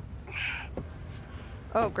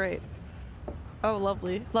 Oh, great. Oh,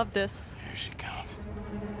 lovely. Love this. Here she comes.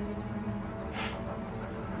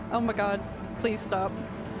 Oh my god. Please stop.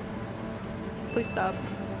 Please stop.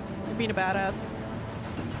 You're being a badass.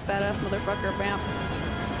 Badass motherfucker, bam.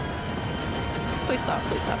 Please stop,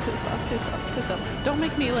 please stop, please stop, please stop, please stop. Don't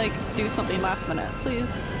make me like do something last minute, please.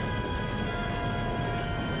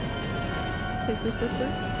 Please, please, please,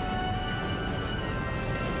 please.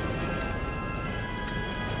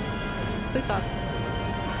 Please stop.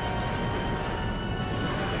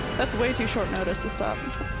 That's way too short notice to stop.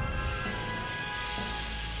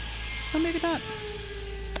 Oh, maybe not.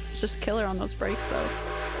 Just kill her on those brakes, though.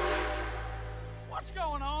 What's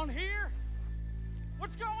going on here?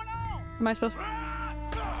 What's going on? Am I supposed?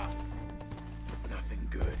 Nothing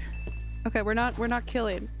good. Okay, we're not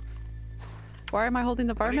killing. Why am I holding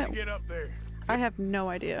the I varmint? need to get up there. I have no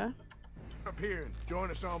idea. Up here and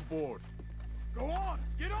join us on board. Go on,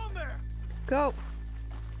 get on there. Go.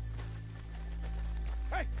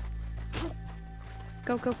 Hey.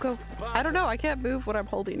 Go, go, go. I don't know. I can't move what I'm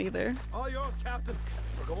holding either. All yours, Captain.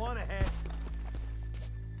 Go on ahead.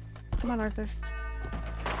 Come on, Arthur.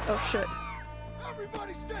 Oh, shit.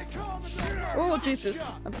 Everybody stay calm and Oh, Jesus.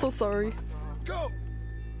 I'm so sorry. Go.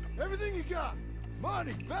 Everything you got.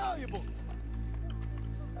 Money, valuable.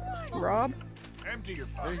 Rob? Empty your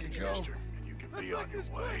pockets, mister, and you can be on your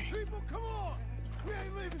way. People, come on. We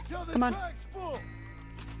ain't leaving till this Come on. bag's full.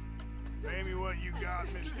 Pay me what you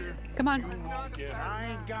got, mister. Come on. You won't get hurt. I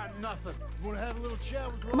ain't got nothing. You wanna have a little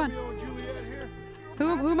chat with Come on. Romeo and Juliet here?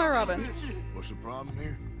 Who am I robbing? What's the problem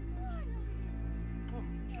here?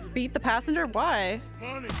 Beat the passenger? Why?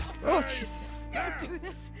 Money. Oh, Jesus. Don't do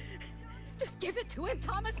this. Just give it to him,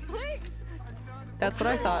 Thomas, please. That's what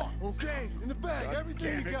I thought. Okay, in the bag, God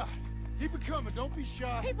everything damn you it. got. Keep it coming, don't be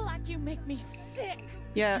shy. People like you make me sick.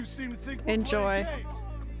 Yeah. You seem to think we're Enjoy. playing games.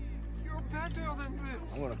 You're better than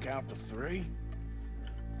this. I'm gonna count to 3.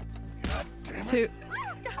 God damn it. 2,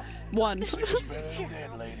 1. Sick is better than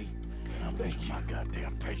dead, lady. And I'm losing my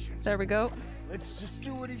goddamn patience. There we go. Let's just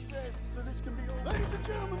do what he says so this can be over. Ladies and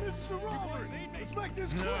gentlemen, this is a robbery. Let's make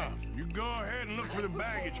this quick. No, you go ahead and look for the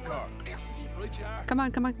baggage car. Come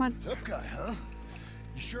on, come on, come on. Tough guy, huh?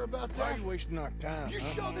 You sure about Why that? are you wasting our time? You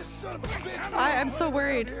huh? show this son of a bitch. I am so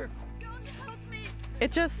worried.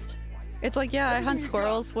 It just... It's like, yeah, I hunt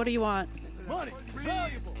squirrels. What do you want? Money,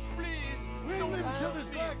 valuable. We ain't leaving till this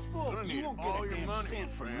bag's full. You won't get all your money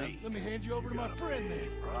from me. Let me hand you over to my friend then.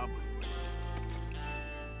 Probably.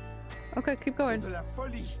 Okay, keep going.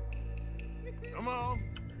 Come on.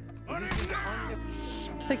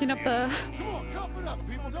 Picking up the Come on, cup it up,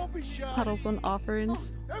 people. Don't be shy. puddles and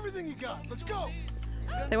offerings. Everything you got. Let's go.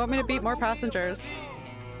 They want me to beat more passengers.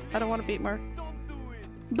 I don't want to beat more.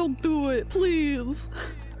 Don't do it, please.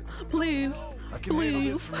 Please. I can handle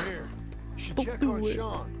this Please. from here. You should Don't check do on it.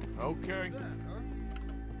 Sean. Okay.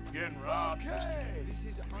 Getting robbed, mister.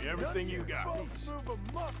 Be everything you got.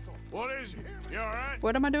 What is it? You alright?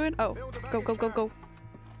 What am I doing? Oh, go, go, go, go.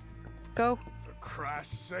 Go. For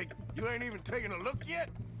Christ's sake, you ain't even taking a look yet?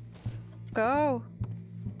 Go.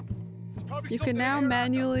 You can now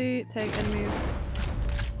manually take enemies.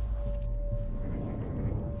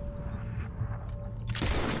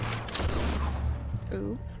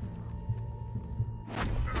 Oops.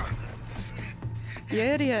 You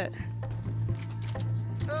idiot.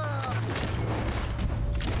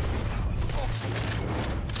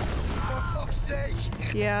 For fuck's sake.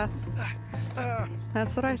 Yeah.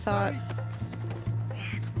 That's what I thought.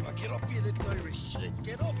 Get up, you little Irish shit.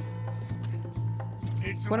 Get up.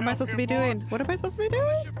 What am I supposed to be doing? What am I supposed to be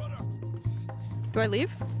doing? Do I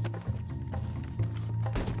leave?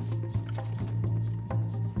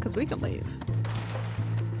 Because we can leave.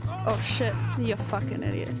 Oh shit, you fucking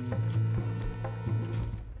idiot.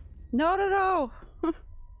 No, no, no!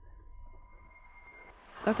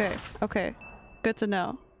 Okay, okay. Good to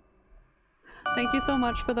know. Thank you so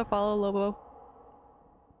much for the follow, Lobo.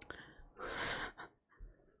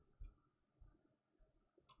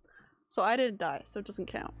 So I didn't die, so it doesn't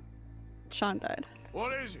count. Sean died.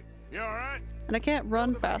 What is it? You alright? And I can't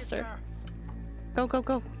run faster. Go, go,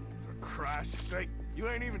 go. For Christ's sake, you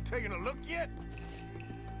ain't even taking a look yet?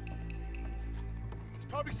 There's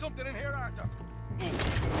probably something in here, Arthur.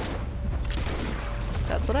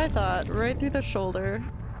 That's what I thought. Right through the shoulder.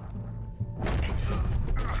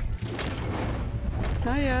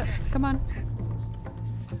 Not yet. Come on.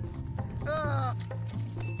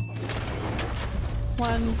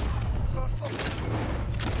 One.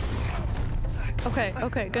 Okay,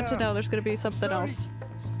 okay, good to know. There's gonna be something else.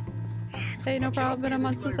 Hey, no problem. Been a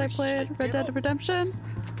month since I played Red Dead Redemption.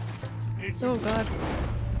 Oh god.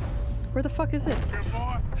 Where the fuck is it?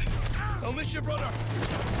 Don't miss your brother.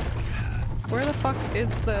 Where the fuck is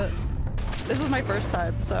the... This is my first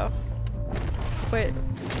time, so... Wait.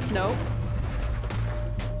 No.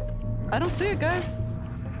 I don't see it, guys.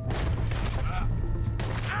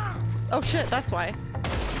 Oh shit, that's why.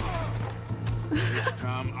 This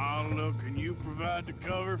time I'll look and you provide the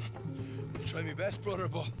cover. I'll try my best, brother,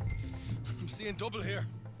 but I'm seeing double here.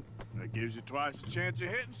 That gives you twice the chance of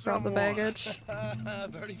hitting Grab the someone. baggage.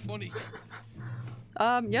 Very funny.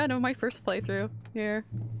 Yeah, no, my first playthrough. Here.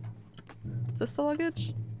 Is this the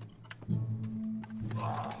luggage?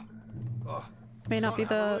 May not be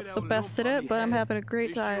the best at it, but I'm having a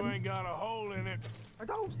great time. Ain't got a hole in it. Are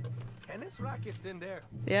those tennis rackets in there?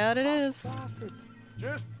 Yeah, it is. Bastards.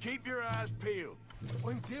 Just keep your eyes peeled.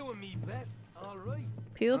 I'm doing me best, all right.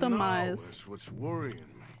 Peel them I know, eyes. that's what's worrying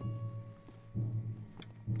me.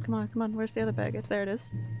 Come on, come on. Where's the other baggage? There it is.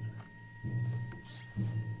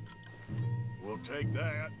 We'll take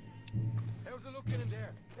that. How's it looking in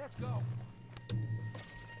there? Let's go.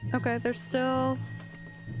 Okay, there's still...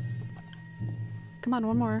 Come on,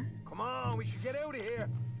 one more. Come on, we should get out of here.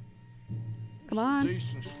 Come on.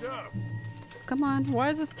 Decent stuff. Come on.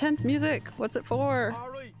 Why is this tense music? What's it for? All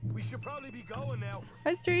right, we should probably be going now.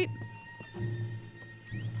 Hi, Street.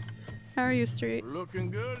 How are you, Street? We're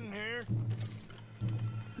looking good in here.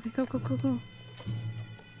 Okay, go, go, go, go.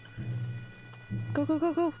 Go, go,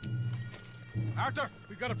 go, go. Arthur,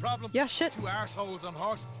 we've got a problem. Yeah, shit. 2 arseholes on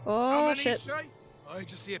horses. Oh, How many shit. you say? I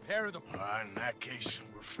just see a pair of them. In that case,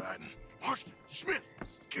 we're fighting. Marston, Smith,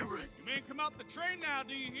 get ready. You men come out the train now,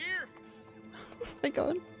 do you hear? They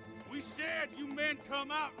going? We said you men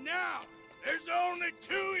come out now. There's only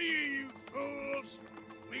 2 of you fools.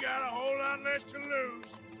 We got a whole lot less to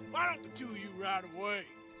lose. Why don't the 2 of you ride away?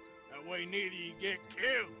 That way neither of you get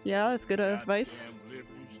killed. Yeah, that's good advice. Damn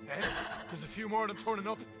liberties. Hey, there's a few more of them turning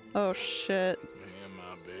up. Oh, shit. Me and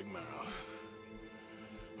my big mouth.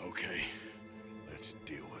 Okay, let's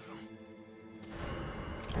deal with them.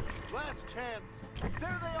 Last chance. There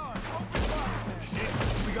they are. Open fire. Shit,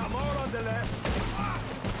 we got more on the left.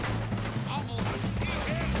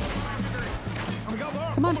 And we got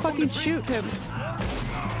more. Come on, fucking shoot him.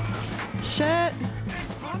 Shit.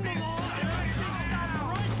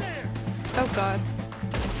 Oh, God.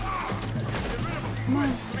 Come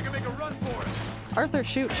on. We can make a run for it. Arthur,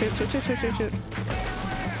 shoot, shoot, shoot, shoot, shoot, shoot, shoot.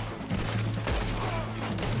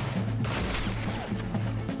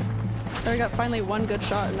 There, we got finally one good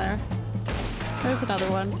shot in there. There's another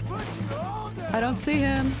one. I don't see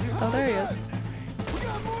him. Oh, there he is. We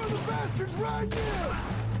got more of the bastards right here.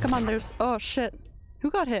 Come on, there's... Oh, shit.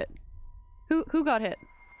 Who got hit? Who got hit?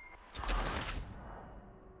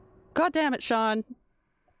 God damn it, Sean.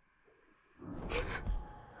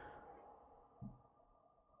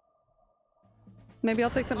 Maybe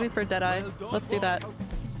I'll take something for Deadeye. Let's do that.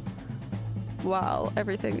 Wow,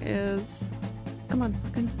 everything is... Come on,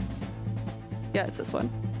 fucking... Yeah, it's this one.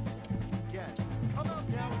 Again. Come out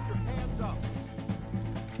now with your hands up.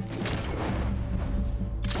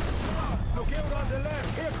 Look out on the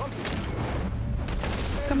left. Here comes.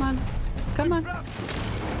 Come on. Come on. We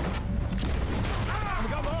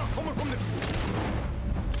got more coming from the.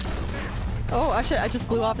 Oh, I just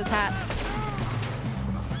blew off his hat.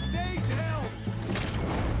 Stay down.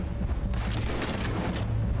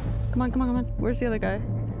 Come on, come on, come on. Where's the other guy?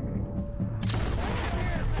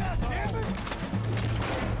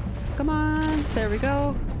 Come on. There we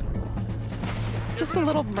go. Just a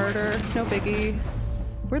little murder. No biggie.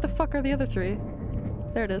 Where the fuck are the other 3?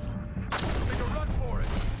 There it is. Make a run for it.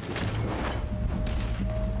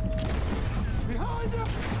 Behind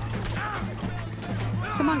us.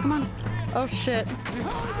 Come on, come on. Oh shit.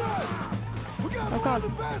 Behind us. We got more of the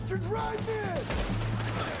bastards right in.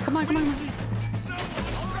 Come on, come on, come on.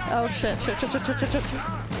 Oh shit, shit, shit, shit, shit, shit, shit.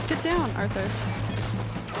 Get down, Arthur.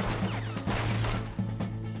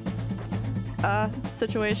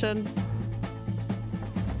 Situation.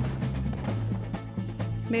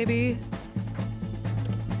 Maybe.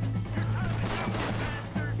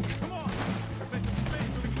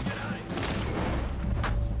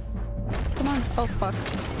 Come on. Oh fuck.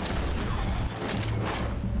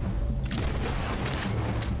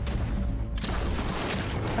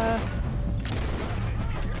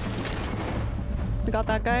 I got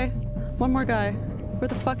that guy. One more guy. Where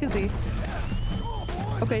the fuck is he?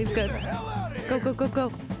 Okay, he's good. Go, go, go,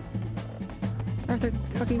 go. Arthur,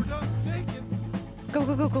 fucking... Go,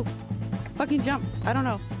 go, go, go. Fucking jump. I don't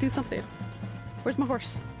know. Do something. Where's my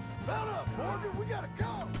horse? Mount up, Morgan. We gotta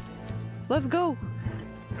go. Let's go.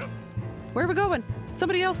 Where are we going?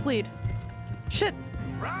 Somebody else lead. Shit.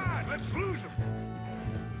 Right, let's lose them.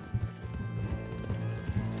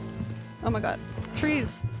 Oh my god.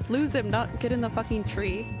 Trees. Lose him, not get in the fucking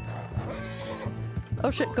tree.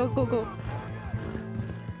 Oh shit, go, go, go.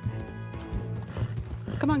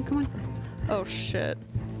 Come on, come on. Oh shit.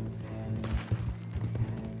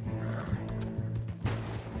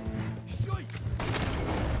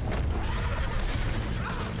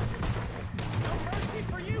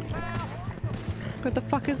 What the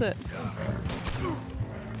fuck is it?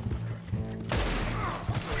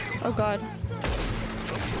 Oh god.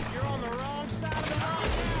 You're on the wrong side of the rock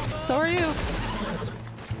now. So are you.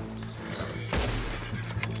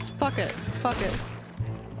 Fuck it. Fuck it.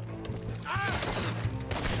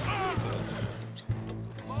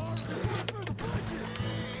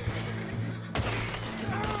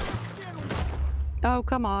 Oh,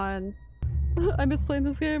 come on. I miss playing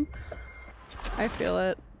this game. I feel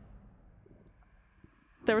it.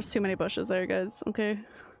 There was too many bushes there, guys. Okay.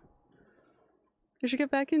 We should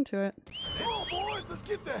get back into it. Come on, boys, let's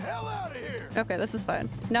get the hell out of here. Okay, this is fine.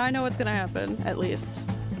 Now I know what's gonna happen, at least.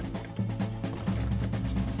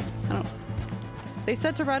 I don't... They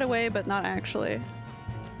said to ride away, but not actually.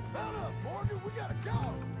 Mount up, Morgan, we gotta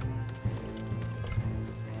go.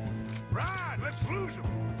 Right, let's lose him.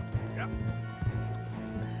 Yep.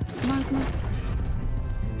 Come on, come on.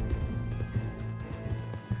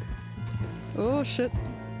 Oh, shit.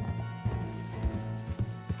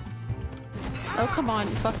 Oh, come on,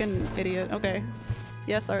 you fucking idiot. Okay.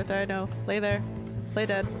 Yes, Arthur, I know. Lay there. Lay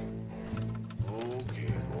dead.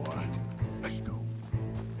 Okay, boy. Let's go.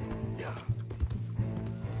 Yeah.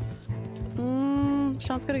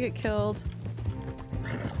 Sean's gonna get killed.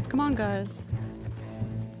 Come on, guys.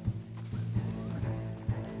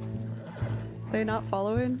 They not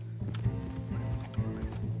following?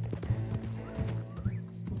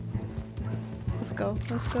 Let's go.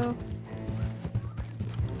 Let's go.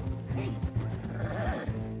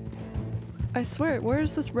 I swear,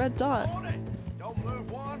 where's this red dot? Don't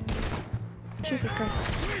move one. Jesus Christ.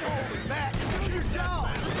 Hold it back. Do your job.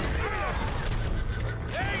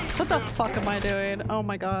 What the fuck am I doing? Oh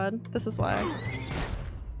my god. This is why.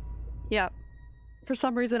 Yeah. For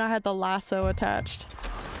some reason I had the lasso attached.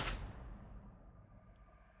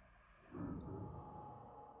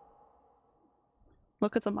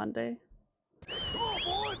 Look, it's a Monday. Come on,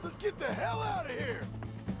 boys, let's get the hell out of here.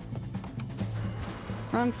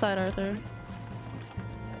 Wrong side, Arthur.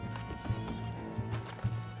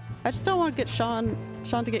 I just don't want to get Sean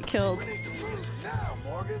to get killed. Now,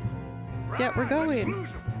 Morgan. Yeah, we're going.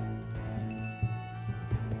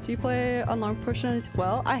 Do you play on long portion as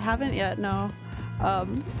well? I haven't yet, no.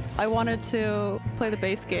 I wanted to play the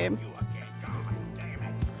base game.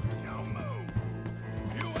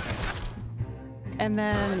 And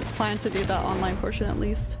then plan to do the online portion at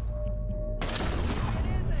least.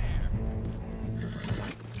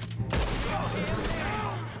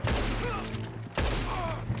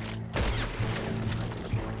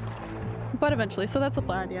 But eventually, so that's the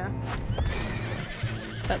plan, yeah.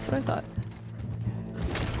 That's what I thought.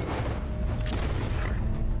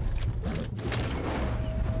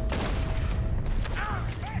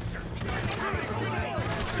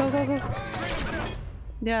 Go, go, go.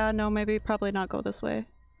 Yeah, no, maybe probably not go this way.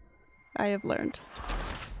 I have learned.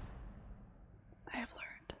 I have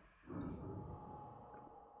learned.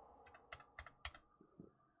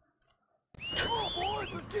 Come on,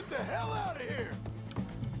 boys, let's get the hell out of here.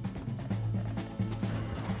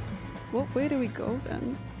 What way do we go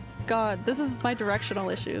then? God, this is my directional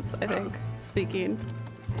issues, I think, speaking.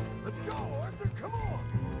 Let's go, Arthur, come on.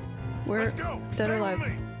 We're dead or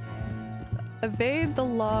alive. Evade the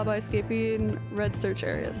law by escaping red search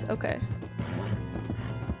areas. Okay.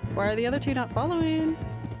 Why are the other two not following?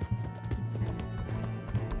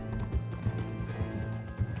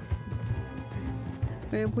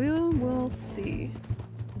 We'll see.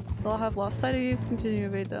 They'll have lost sight of you. Continue to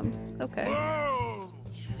evade them. Okay.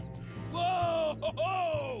 Whoa!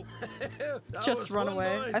 Whoa! Just run fun,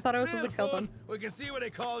 away. boys. I thought I was Real supposed to kill fun. them. We can see what they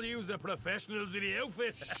call you the professionals in the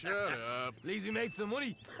outfit. Shut up. At least we made some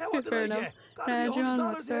money. Hey, Okay, what did fair I enough. get? Can I Got add you on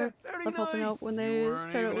 $100 WhatsApp? here. Very I'm helping nice. out when You they weren't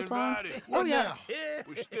start out even with long. invited. Oh yeah.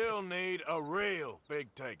 We still need a real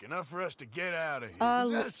big tank, enough for us to get out of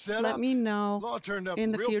here. Let me know Law turned up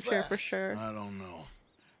in the real future for fast. sure. I don't know.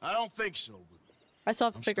 I don't think so, but I still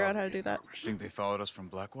have to figure out how to do that. Think they followed us from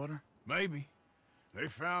Blackwater? maybe. They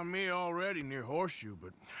found me already near Horseshoe,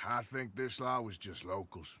 but I think this lot was just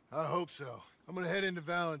locals. I hope so. I'm gonna head into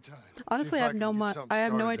Valentine. Honestly, I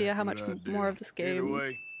have no idea how much more of this Either game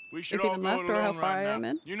way, we is should all even go left it or how alone far I right am now.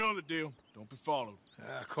 in. You know the deal. Don't be followed.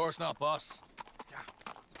 Of course not, boss.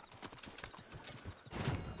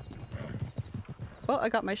 Well, I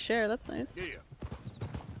got my share. That's nice. Yeah.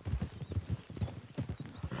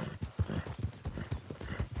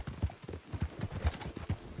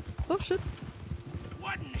 Oh shit.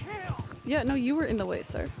 What in hell? Yeah, no, you were in the way,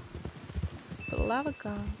 sir. The lava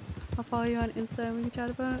god. I'll follow you on Insta and we can chat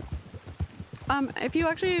about it. If you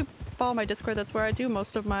actually follow my Discord, that's where I do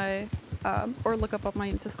most of my, or look up on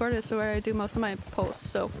my Discord, is where I do most of my posts.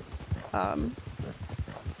 So,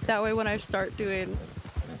 That way when I start doing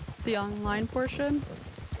the online portion,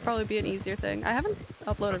 probably be an easier thing. I haven't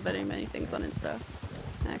uploaded very many things on Insta,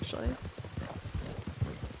 actually.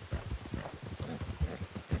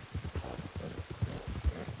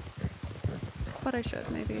 But I should,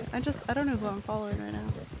 maybe. I don't know who I'm following right now.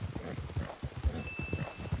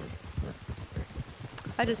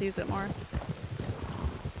 I just use it more.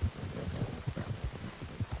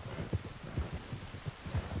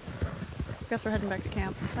 Guess we're heading back to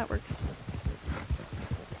camp. That works.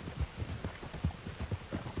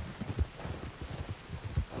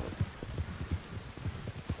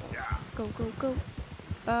 Go, go, go.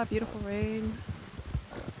 Ah, beautiful rain.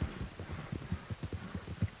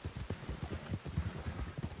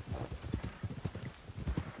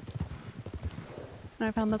 And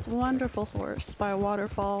I found this wonderful horse by a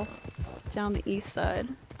waterfall down the east side.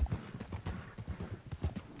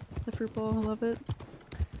 The fruit bowl, I love it.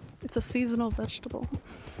 It's a seasonal vegetable.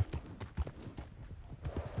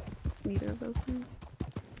 It's neither of those things.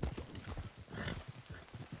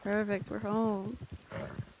 Perfect, we're home.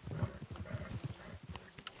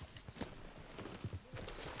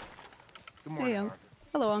 Good morning, Hey, Uncle.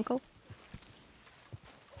 Hello, Uncle.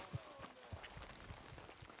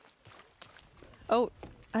 Oh,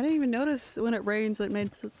 I didn't even notice when it rains it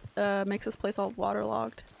makes this place all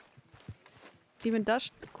waterlogged. Even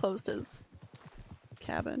Dutch closed his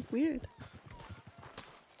cabin. Weird.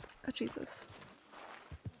 Oh, Jesus.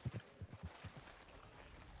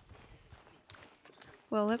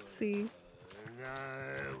 Well, let's see.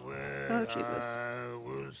 Oh, Jesus. I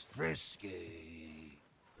was frisky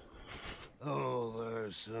over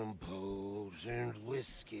some potent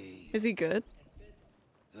whiskey. Is he good?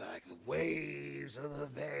 Like the waves of the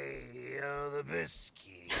Bay of the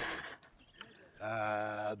Biscay,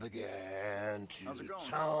 I began to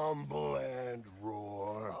tumble and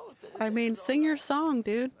roar. I mean, sing your song,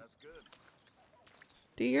 dude.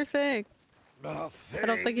 Do your thing. I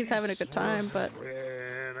don't think he's having a good time, but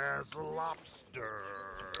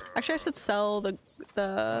actually I should sell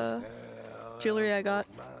the jewelry I got.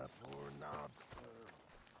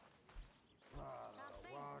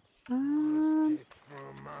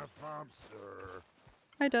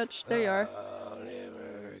 Hi Dutch, there you are. I'll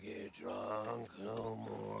never get drunk no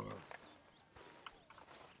more.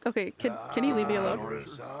 Okay, can you leave me alone?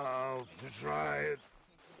 To try it.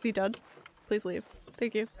 Is he done? Please leave.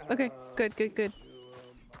 Thank you. Okay, good, good, good.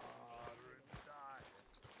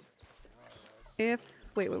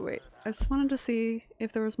 Wait. I just wanted to see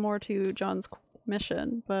if there was more to John's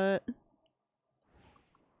mission, but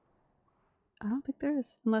I don't think there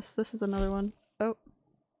is. Unless this is another one. Oh.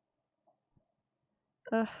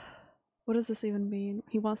 What does this even mean?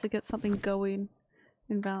 He wants to get something going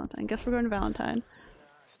in Valentine. Guess we're going to Valentine.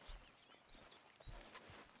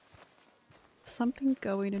 Something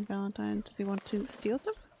going in Valentine. Does he want to steal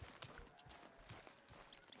stuff?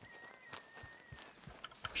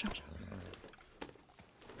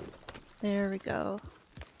 There we go.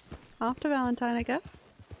 Off to Valentine, I guess.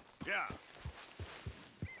 Yeah.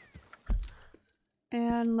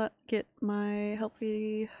 And let get my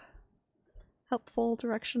helpful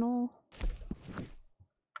directional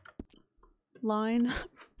line,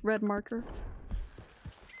 red marker,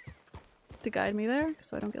 to guide me there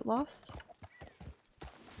so I don't get lost.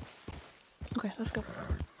 Okay, let's go.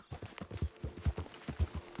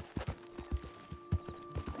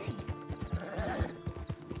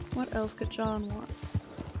 What else could John want?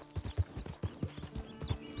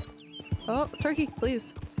 Oh, turkey,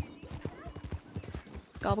 please.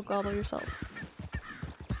 Gobble gobble yourself.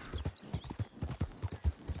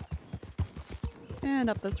 And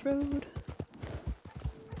up this road.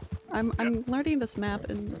 I'm learning this map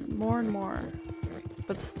and more,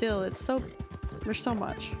 but still, it's so, there's so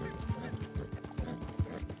much.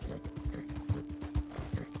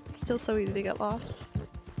 Still so easy to get lost.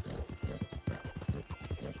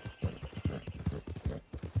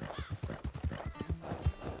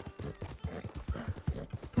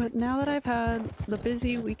 But now that I've had the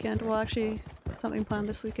busy weekend, well actually something planned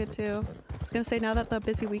this weekend too. I was gonna say now that the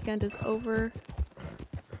busy weekend is over,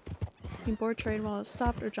 you can board train while it's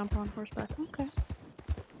stopped or jump on horseback. Okay.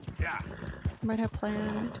 Yeah. Might have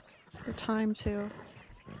planned for time to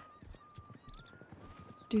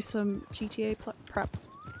do some GTA prep.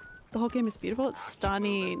 The whole game is beautiful. It's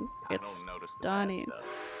stunning. It's stunning.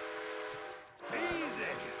 Easy.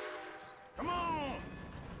 Come on.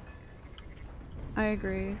 I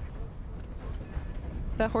agree.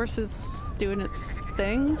 That horse is doing its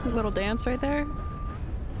thing. Little dance right there.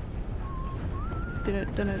 Can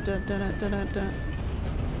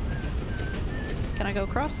I go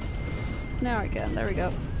across? Now I can. There we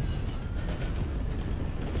go.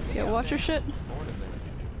 Yeah, watch your shit.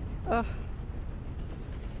 Ugh.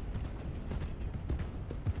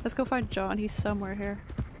 Let's go find John. He's somewhere here.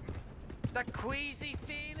 That queasy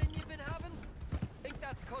feeling you've been having? Think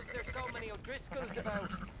that's because there's so many O'Driscolls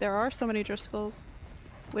about. There are so many Driscolls.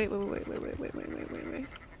 Wait.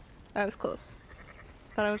 I was close.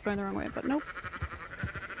 Thought I was going the wrong way, but nope.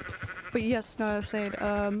 But yes, no, I was saying,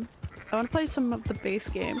 I want to play some of the base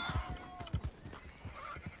game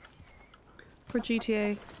for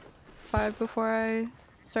GTA 5 before I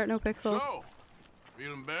start No Pixel. So,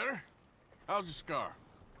 feeling better? How's the scar?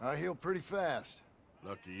 I heal pretty fast.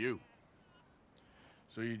 Lucky you.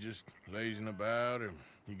 So you just lazing about, or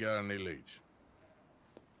you got any leads?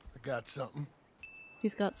 I got something.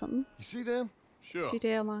 He's got something. You see them? Sure.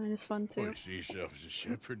 GTA Online is fun too. Well, you see yourself as a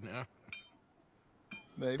shepherd now?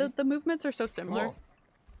 Maybe. The movements are so similar.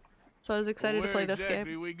 So I was excited to play this Where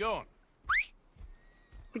exactly game. we going?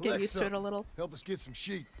 To get used to it a little. Help us get some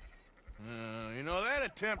sheep. You know, that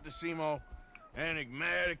attempt to seem all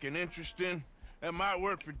enigmatic and interesting, that might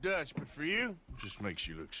work for Dutch, but for you, it just makes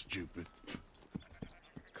you look stupid.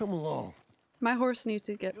 Come along. My horse needs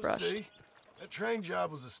to get You'll brushed. see. That train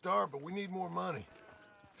job was a start, but we need more money.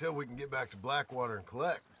 Till we can get back to Blackwater and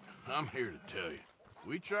collect. I'm here to tell you,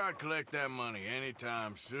 we try to collect that money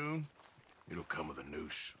anytime soon, it'll come with a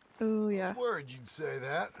noose. Ooh, I yeah. was worried you'd say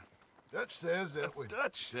that. Dutch says that we...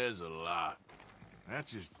 Dutch says a lot.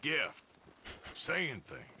 That's his gift. Saying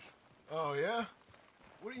things. Oh, yeah?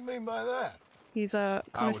 What do you mean by that? He's a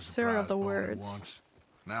I was connoisseur of the surprised words. once.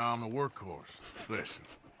 Now I'm a workhorse. Listen,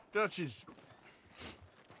 Dutch is...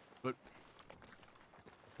 But,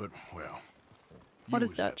 well... What you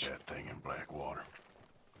is was at Dutch? that thing in Blackwater.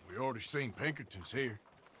 We already seen Pinkertons here.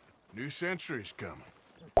 New century's coming.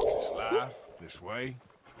 This life, this way,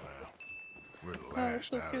 well, we're the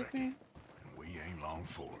last, this I scares reckon. me. And we ain't long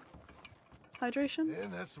for it. Hydration? Yeah,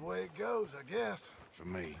 that's the way it goes, I guess. For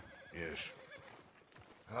me, yes.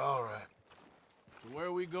 All right. So where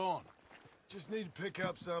are we going? Just need to pick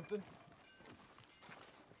up something.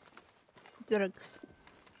 Drugs.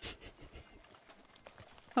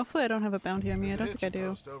 Hopefully I don't have a bounty on me. I don't think I do.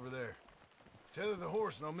 Post over there. Tether the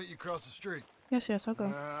horse and I'll meet you across the street. Yes, I'll go.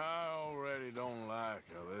 I already don't like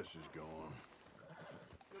how this is going.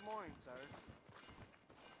 Good morning, sir.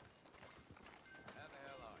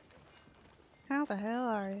 How the hell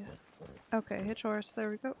are you? Okay, hitch horse. There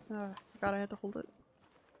we go. Forgot I had to hold it.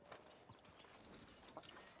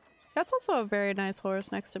 That's also a very nice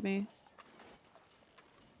horse next to me.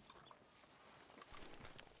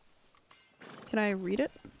 Can I read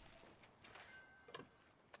it?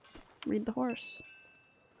 Read the horse.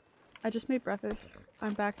 I just made breakfast.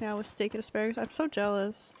 I'm back now with steak and asparagus. I'm so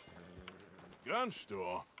jealous. Gun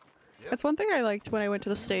store? That's one thing I liked when I went to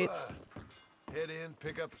the States. Head in,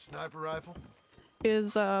 pick up a sniper rifle.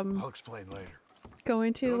 Is I'll explain later.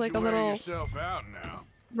 going to Don't like you a wear little yourself out now.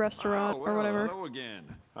 restaurant or whatever. Hello again.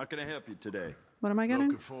 How can I help you today? What am I getting?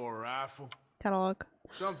 Looking for a rifle? Catalog.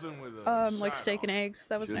 Something with a Like sight steak on and eggs.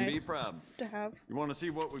 That was Shouldn't nice be a problem. to have. You want to see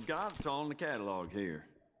what we've got? It's all in the catalog here.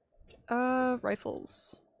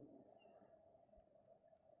 Rifles.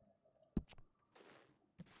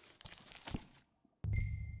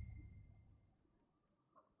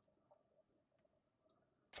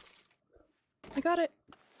 I got it.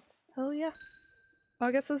 Hell yeah. Well,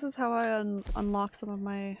 I guess this is how I unlock some of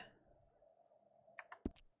my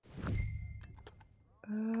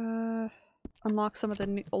unlock some of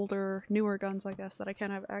the newer guns, I guess, that I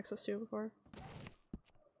can't have access to before.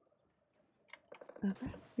 Okay,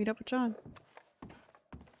 meet up with John.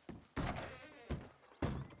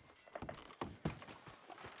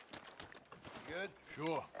 Good?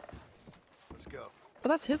 Sure. Let's go. Oh,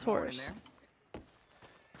 that's his horse.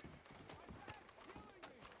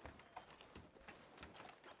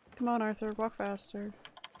 Come on, Arthur, walk faster.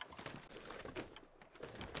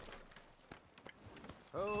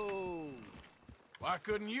 Oh. Why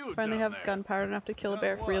couldn't you have Finally done have that? gunpowder enough to kill a Done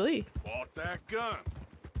bear. what? Really? Bought that gun.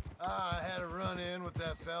 I had a run-in with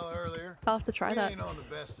that fella earlier. I'll have to try we that. ain't on the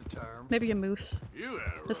best of terms. Maybe a moose. You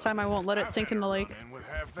had a This time I won't let it I've sink had in the a lake. run-in with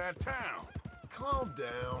half that town. Calm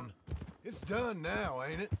down. It's done now,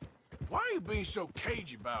 ain't it? Why are you being so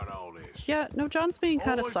cagey about all this? Yeah, no, John's being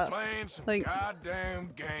kind of Always sus. playing some Like,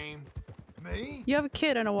 goddamn game. Me? you have a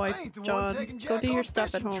kid and a wife, I ain't the one John. taking Go Jack do your on stuff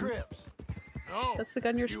at fishing home. trips. No, That's the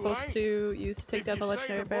gun you're you supposed ain't. to use to take If down the you say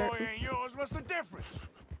legendary the bear. boy ain't yours, what's the difference?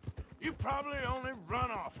 You probably only run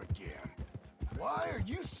off again. Why are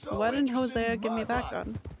you so Why didn't interested Hosea in give me my that life?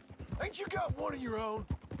 gun? Ain't you got one of your own?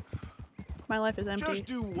 My life is empty. Just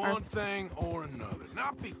do one thing or another.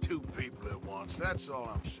 Not be two people at once. That's all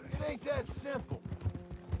I'm saying. It ain't that simple.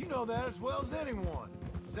 You know that as well as anyone.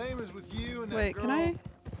 Same as with you and that Wait, girl. can I?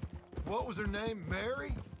 What was her name?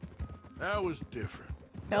 Mary? That was different.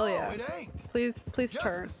 Hell No, yeah. it ain't. Please Just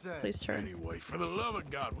turn. the same. Please turn. Anyway, for the love of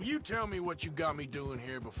God, will you tell me what you got me doing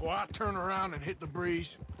here before I turn around and hit the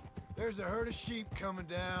breeze? There's a herd of sheep coming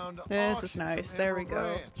down to This is auction nice. from There we Emerald go.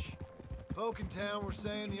 Ranch. Folk in town were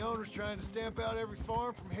saying the owner's trying to stamp out every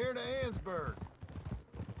farm from here to Ansburg.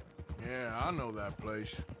 Yeah, I know that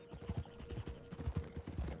place.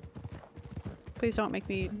 Please don't make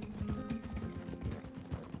me.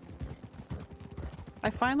 I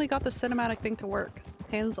finally got the cinematic thing to work.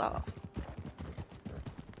 Hands off.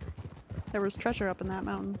 There was treasure up in that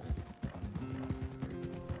mountain.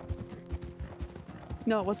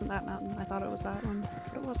 No, it wasn't that mountain. I thought it was that one,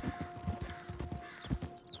 but it wasn't.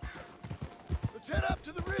 Let's head up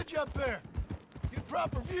to the ridge up there. Get a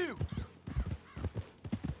proper view.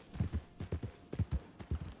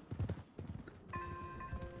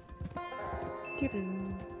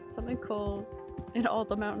 Something cool in all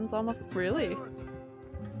the mountains almost. Really?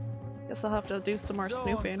 Guess I'll have to do some more So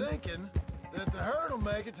snooping. I'm thinking that the herd will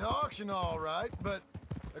make it to auction all right, but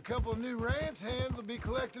a couple of new ranch hands will be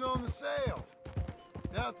collecting on the sale.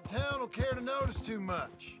 Doubt the town will care to notice too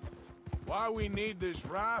much. Why we need this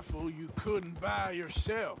rifle you couldn't buy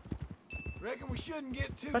yourself? Reckon we shouldn't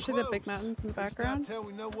get too Especially close. the big mountains in the At least not background. till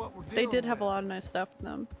we know what we're They dealing did have with. a lot of nice stuff in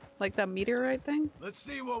them. Like that meteorite thing. Let's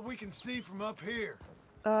see what we can see from up here.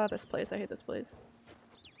 This place. I hate this place.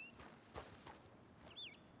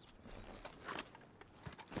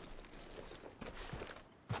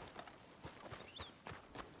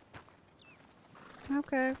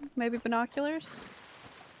 Okay, maybe binoculars?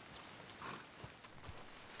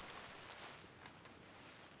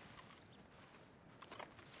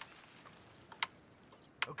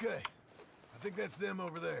 Okay, I think that's them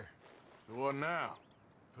over there. So what now?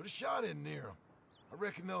 Put a shot in near them. I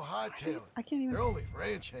reckon they'll hightail it. I can't even. They're only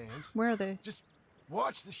ranch hands. Where are they? Just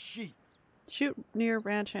watch the sheep. Shoot near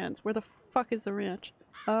ranch hands. Where the fuck is the ranch?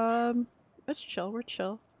 Let's chill. We're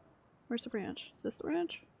chill. Where's the ranch? Is this the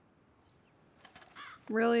ranch?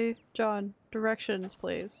 Really? John, directions,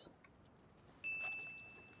 please.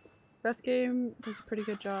 Best game does a pretty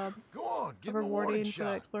good job Go on, of give 'em a rewarding warning for the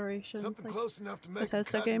shot. exploration. Something like close enough to make 'em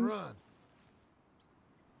Bethesda cut and games. run.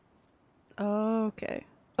 Oh, okay.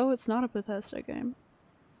 Oh, it's not a Bethesda game.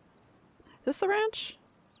 Is this the ranch?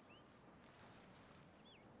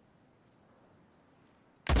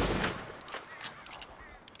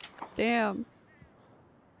 Damn.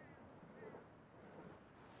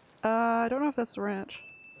 I don't know if that's the ranch.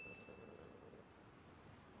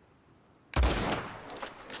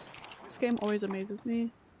 This game always amazes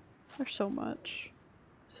me. There's so much.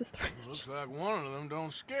 Is this the ranch? Looks like one of them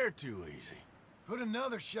don't scare too easy. Put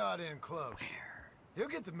another shot in close. He'll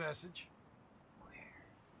get the message.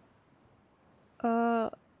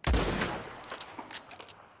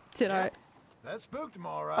 Did I? That spooked him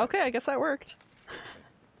all right. Okay, I guess that worked.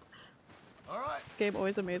 All right. This game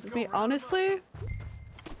always amazes me. Honestly,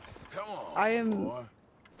 Come on, I am. boy.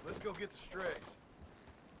 Let's go get the strays.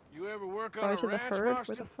 You ever work on Going a to the ranch, herd? Where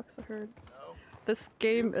Marston? the fuck's the herd? This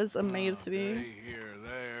game is amazed me. Day here or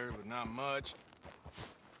there, but not much.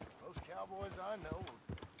 Those cowboys I know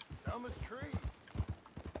are dumb as trees.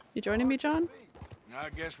 You joining me, John? I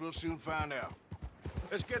guess we'll soon find out.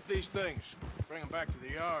 Let's get these things. Bring them back to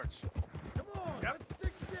the yards. Come on, let's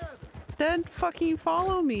stick together. Then fucking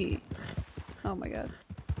follow me. Oh my god.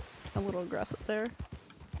 A little aggressive there.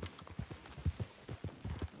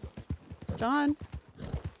 John.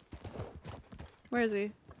 Where is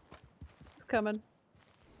he? He's coming.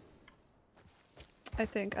 I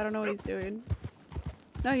think. I don't know what he's doing.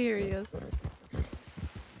 No, here he is.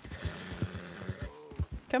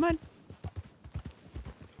 Come on.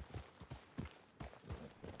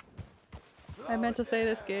 I meant to say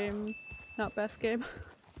this game, not best game.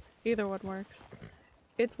 Either one works.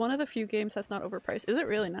 It's one of the few games that's not overpriced. Is it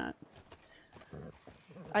really not?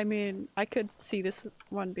 I mean, I could see this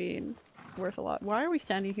one being worth a lot. Why are we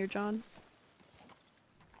standing here, John?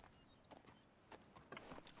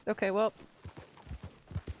 Okay, well.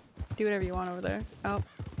 Do whatever you want over there. Oh.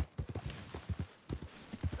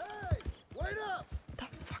 Hey, wait up! What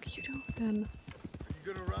the fuck are you doing?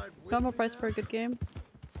 You gonna ride with Normal me price now? for a good game.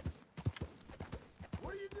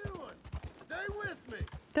 What are you doing? Stay with me.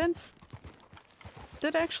 Then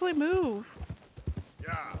did actually move.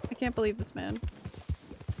 Yeah. I can't believe this man.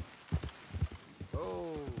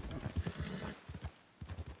 Oh.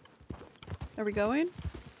 Are we going?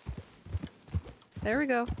 There we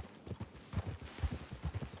go.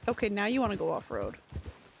 Okay, now you want to go off-road.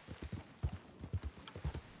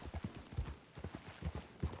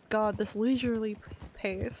 God, this leisurely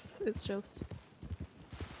pace is just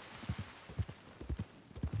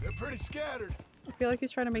pretty scattered. I feel like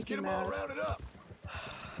he's trying to make Let's you get them all mad. rounded up.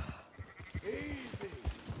 Easy.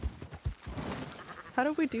 How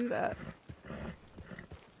do we do that?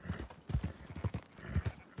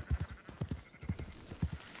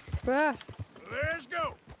 Ah, Let's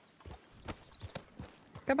go.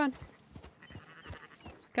 come on.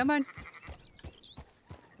 Come on.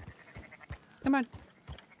 Come on.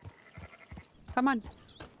 Come on.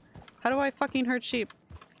 How do I fucking hurt sheep?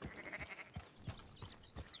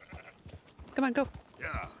 Come on, go.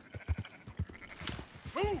 Yeah.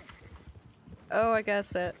 Move. Oh, I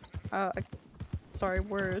guess it. Sorry,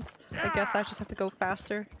 words. I guess I just have to go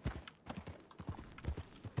faster.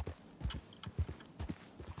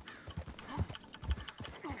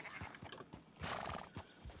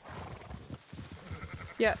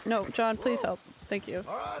 Yeah, no, John, please help. Thank you.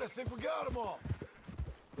 All right, I think we got them all.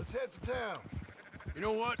 Let's head for town. You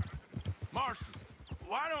know what? Marston,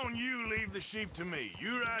 why don't you leave the sheep to me?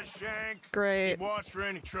 You ride Shank. Great. Keep watch for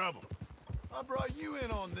any trouble. I brought you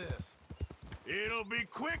in on this. It'll be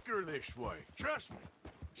quicker this way. Trust me.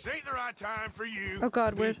 This ain't the right time for you. Oh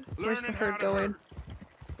god, to be where's the learning how herd to going? herd.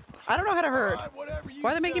 I don't know how to herd. All right, whatever you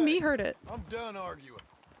Why are they making say. me herd it? I'm done arguing.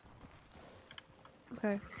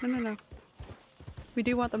 Okay, no. We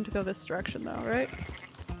do want them to go this direction though, right?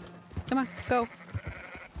 Come on, go.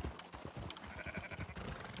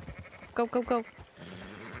 Go.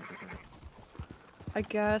 I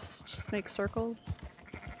guess just make circles.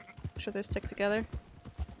 Make sure they stick together.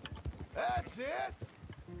 That's it.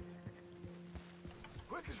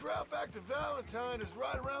 Quickest route back to Valentine is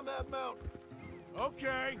right around that mountain.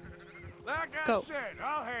 Okay. Like I Go. said,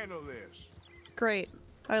 I'll handle this. Great.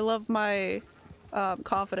 I love my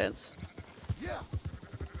confidence. Yeah.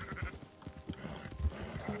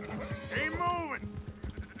 Keep moving.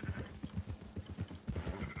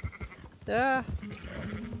 Ah.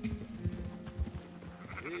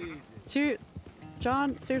 Easy. Shoot.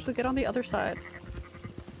 John, seriously, get on the other side.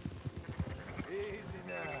 Easy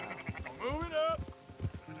now. Move it up.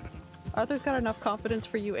 Arthur's got enough confidence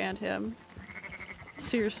for you and him.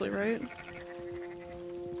 Seriously, right?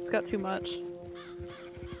 He's got too much.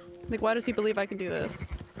 Like, why does he believe I can do this?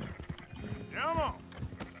 Come on.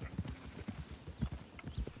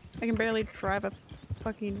 I can barely drive a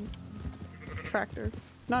fucking tractor.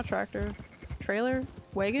 Not tractor. Trailer?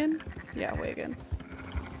 Wagon? Yeah, wagon.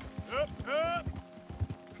 Up.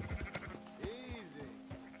 Easy.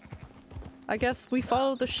 I guess we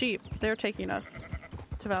follow the sheep. They're taking us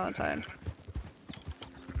to Valentine.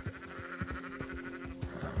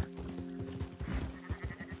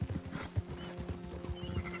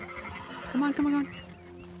 Come on.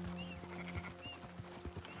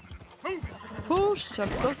 Move. Oh,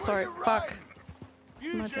 I'm so sorry. Fuck.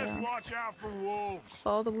 You My just bad. watch out for wolves.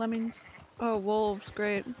 Follow the lemmings. Oh, wolves.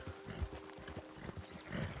 Great.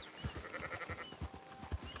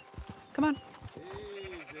 Come on.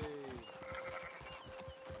 Easy.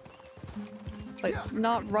 Like,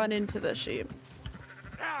 not run into the sheep.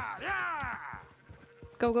 Yeah.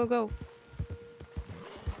 Go.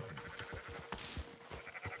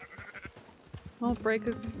 I'll break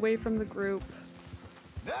away from the group.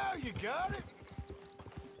 Now you got it.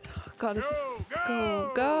 God, this is...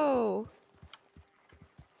 Go. Go!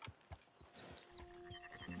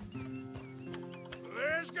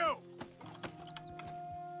 Let's go.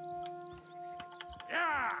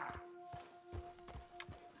 Yeah.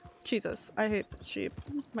 Jesus, I hate sheep.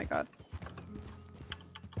 Oh my god.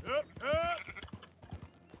 Up.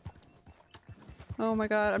 Oh my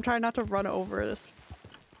god, I'm trying not to run over this.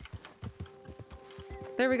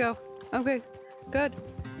 There we go. Okay, good.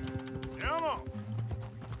 Come on.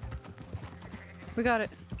 We got it.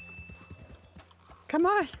 Come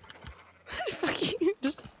on! Fucking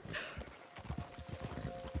just...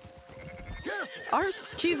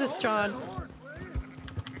 Jesus, John.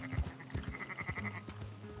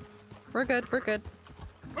 We're good.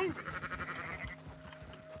 Move.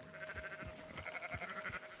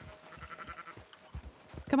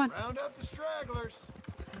 Come on. Round up the stragglers.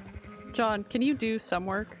 John, can you do some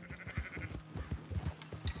work?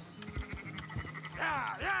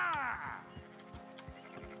 Yeah.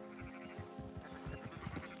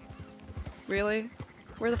 Really?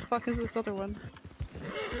 Where the fuck is this other one?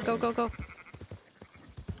 Go. Let's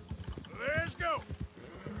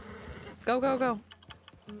go. Go.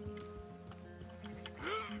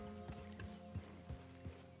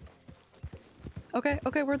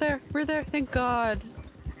 Okay, we're there. Thank God.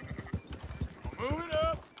 Move it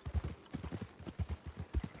up.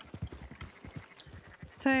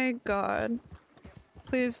 Thank God.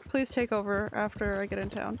 Please take over after I get in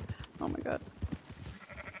town. Oh my God.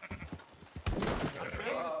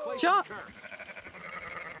 John!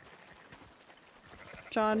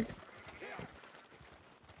 John.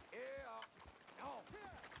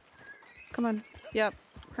 Come on. Yep.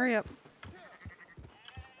 Hurry up.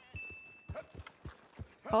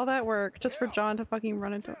 All that work just for John to fucking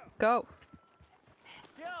run into. Go.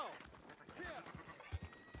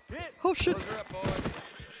 Oh shit.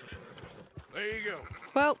 There you go.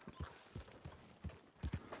 Well.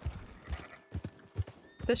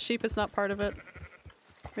 This sheep is not part of it.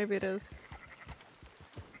 Maybe it is.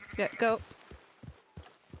 Yeah, go.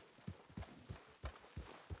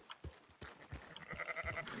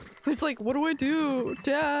 It's like, what do I do,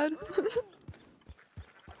 Dad?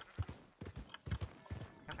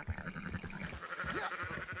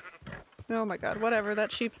 Oh my god, whatever,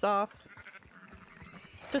 that sheep's off.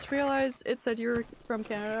 Just realized it said you were from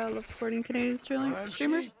Canada. I love supporting Canadian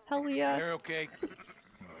streamers. Hell yeah. They're okay.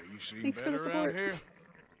 You seen Thanks for the better support. around here?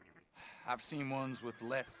 I've seen ones with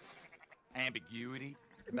less ambiguity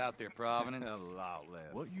about their provenance. A lot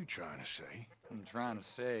less. What you trying to say? I'm trying to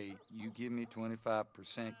say you give me 25%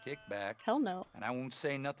 kickback. Hell no. And I won't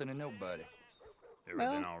say nothing to nobody.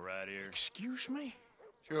 Everything all right here? Excuse me?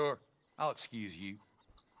 Sure, I'll excuse you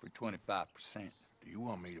for 25%. Do you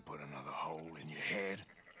want me to put another hole in your head?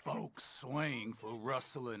 Folks swing for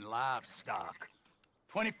rustling livestock.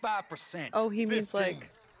 25%. Oh, he means 15, like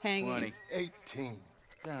hanging. 20, 18.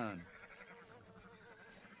 Done.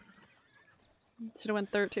 Should have went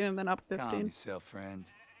 13 and then up Calm 15. yourself, friend.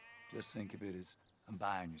 Just think of it as I'm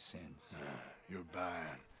buying your sins. You're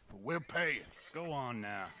buying, but we're paying. Go on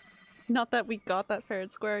now. Not that we got that fair and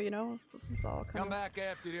square, you know? This was all kind Come of... back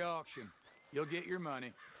after the auction. You'll get your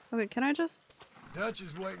money. Okay, can I just... Dutch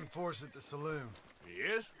is waiting for us at the saloon. He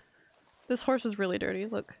is? This horse is really dirty,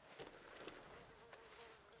 look.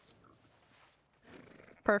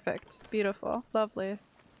 Perfect. Beautiful. Lovely.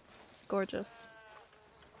 Gorgeous.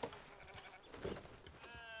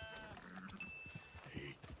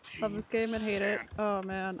 Love this game and hate it. Oh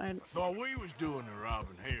man, I thought we was doing the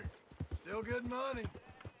robbing here. Still good money.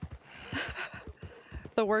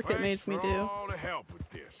 the work it Thanks makes me for do. all the help with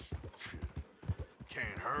this. Can't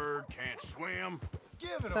herd, can't swim.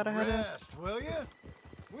 Give it Thought a I had a- rest, will ya?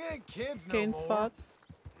 We ain't kids no Gain more. spots.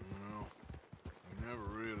 No, it never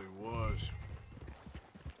really was.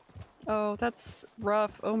 Oh, that's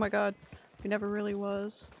rough. Oh my god. He never really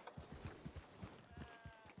was.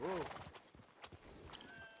 Whoa.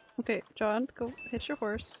 Okay, John, go hitch your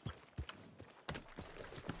horse.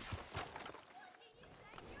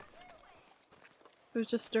 It was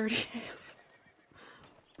just dirty.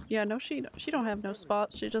 Yeah, no, she don't have no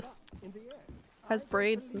spots. She just has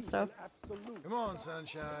braids and stuff. Come on,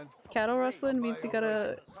 sunshine. Cattle rustling means you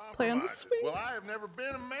gotta play on the swings. Well, I have never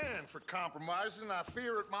been a man for compromising. I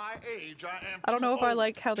fear at my age I am. I don't know if too I old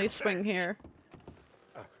like how to they swing here.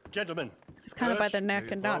 Gentlemen. It's kind of by the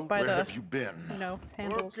neck and not by Where the, have you been? you know,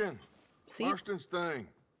 handles. Working. See? Marston's thing.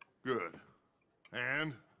 Good.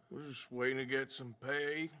 And We're just waiting to get some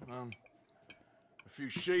pay on a few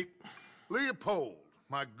sheep. Leopold,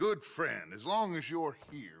 my good friend, as long as you're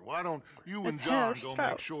here, why don't you and That's John Herr go make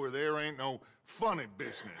Strauss. sure there ain't no funny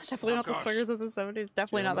business? Definitely not the Gosh, swingers of the 70s.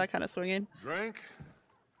 Definitely not that kind of swinging. Drink?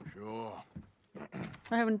 Sure.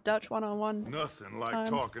 We're having Dutch one-on-one. Nothing like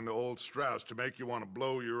talking to old Strauss to make you want to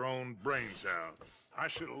blow your own brains out. I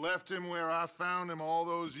should have left him where I found him all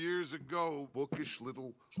those years ago. Bookish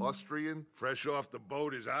little Austrian, fresh off the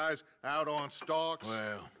boat, his eyes out on stalks.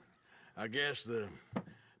 Well, I guess the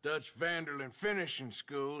Dutch Vanderlyn Finishing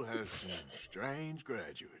School has some strange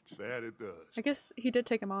graduates. That it does. I guess he did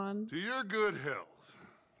take him on. To your good health.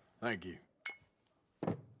 Thank you.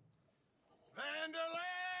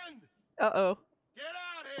 Vanderland! Uh-oh. Get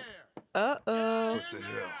out here! Uh-oh. What the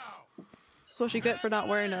hell? That's what you get for not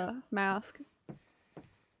wearing a mask.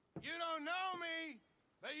 You don't know me,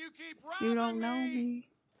 but you keep robbing You don't know me.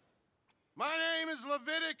 My name is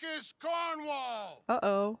Leviticus Cornwall.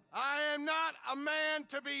 Uh-oh. I am not a man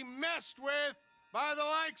to be messed with by the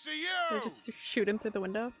likes of They you. just shoot him through the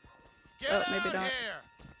window? Get Oh, maybe out not. here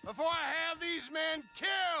before I have these men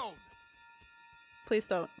killed. Please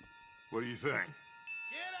don't. What do you think?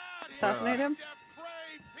 Assassinate him?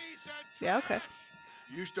 Yeah, okay.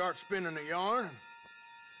 You start spinning the yarn, and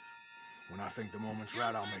when I think the moment's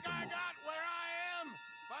right, I'll make a move.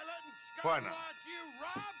 Why not?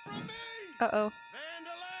 Uh-oh.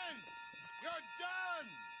 Vanderlyn, you're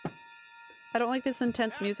done. I don't like this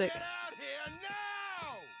intense music. Get out here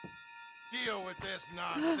now. Deal with this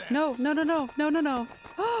nonsense. No, no, no, no, no, no, no.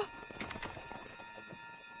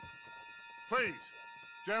 Please,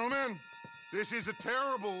 gentlemen, this is a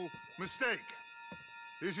terrible mistake.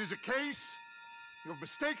 This is a case of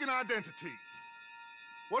mistaken identity.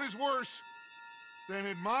 What is worse than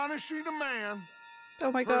admonishing a man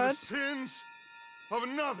Oh my for the god. sins of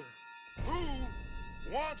another. Who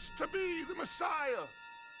wants to be the Messiah?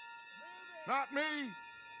 Not me.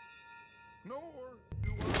 Nor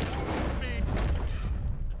do I want to be.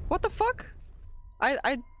 What the fuck?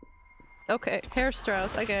 Okay, hair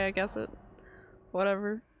Strauss. Okay, I guess it.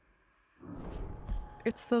 Whatever.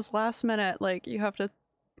 It's those last minute, like, you have to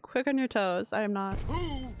quick on your toes. I am not.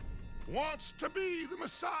 Who wants to be the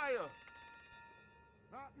Messiah?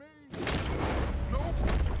 Not me. Nope.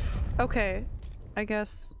 Okay, I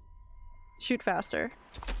guess. Shoot faster.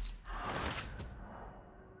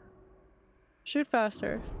 Shoot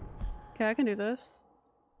faster. Okay, I can do this.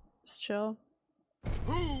 Just chill.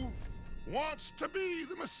 Who wants to be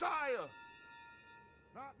the Messiah?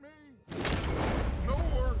 Not me.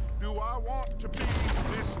 Nor do I want to be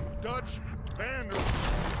this Dutch vandal.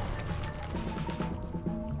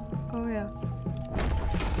 Oh yeah.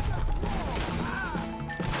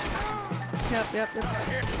 Yep.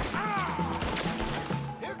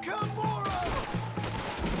 Here come more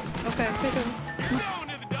of Okay, take him.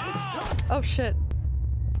 Oh shit.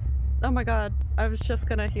 Oh my god. I was just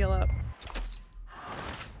gonna heal up.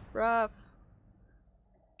 Rough.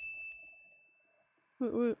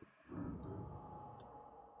 Woot woot.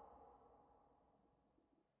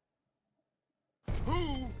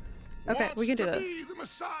 Okay, we can do this.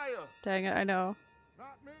 Dang it, I know.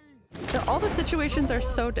 All the situations are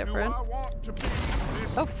so different.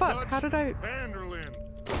 Oh fuck, how did I...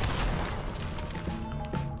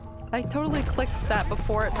 I totally clicked that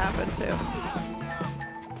before it happened too.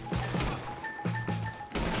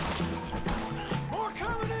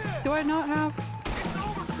 Do I not have...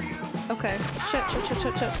 Okay, shit.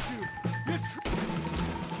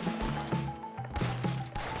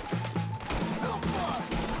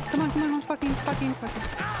 Come on, fucking.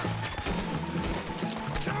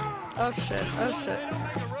 Oh shit.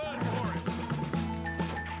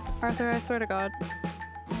 Arthur, I swear to God.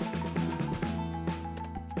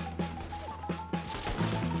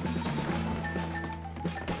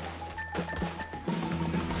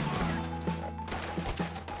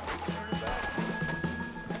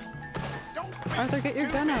 Arthur, get your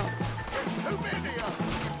gun out. There's too many of them.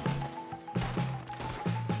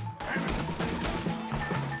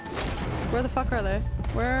 Where the fuck are they?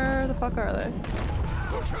 Where the fuck are they?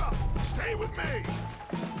 Push up. Stay with me.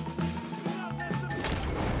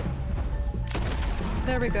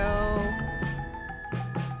 There we go.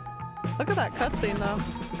 Look at that cutscene though.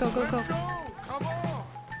 Go. Come on.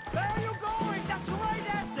 Where are you going? That's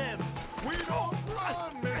right at them. We don't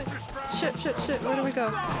run, Mr. Strauss. Shit. Where do we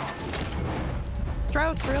go?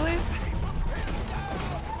 Strauss, really?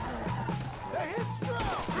 They hit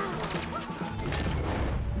Strauss.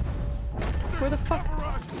 Where the fuck?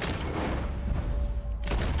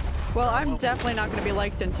 Well, I'm definitely not gonna be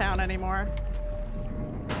liked in town anymore.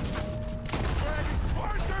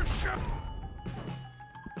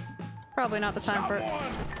 Probably not the time for it.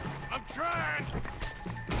 I'm trying.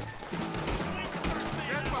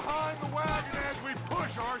 Get behind the wagon as we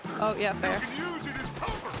push, Arthur. Oh yeah, fair. You can use it as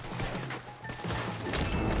cover.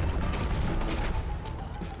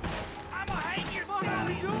 I'ma hang yourself. What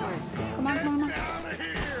are you doing? Come on. Get out of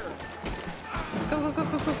here. Go.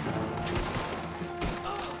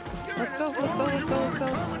 Let's go.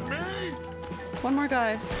 One more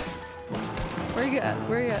guy. Where you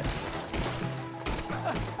at?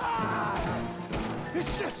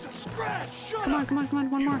 It's just a scratch. Shut Come up. on.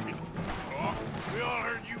 One more. Oh, we all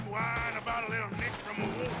heard you whine about a little nick from a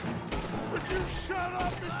wolf. Would you shut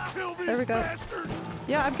up and kill these There we go. bastards?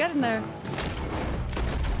 Yeah, I'm getting there.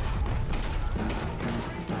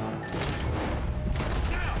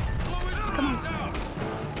 Come on.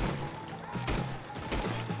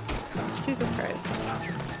 Jesus Christ.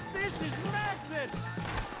 This is madness.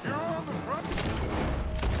 You're on the front.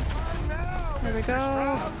 Right now, There we Mr. go.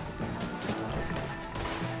 Strauss.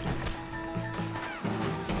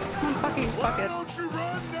 Come on, fuck Why it. don't you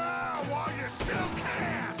run now while you still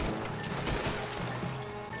can?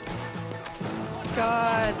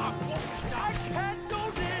 God. I can't do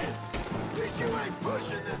this. At least you ain't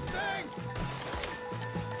pushing this thing.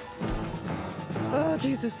 Oh,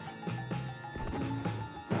 Jesus.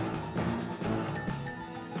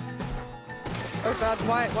 Oh God,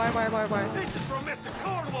 why? This is from Mr.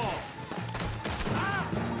 Cornwall.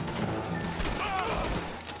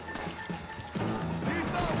 You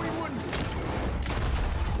thought we wouldn't.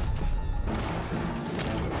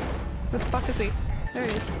 Where the fuck is he? There he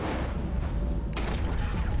is.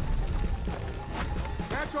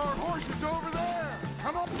 That's our horses over there.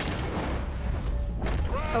 Come on.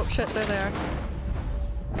 Oh shit, there they are.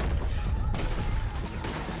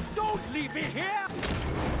 Don't leave me here.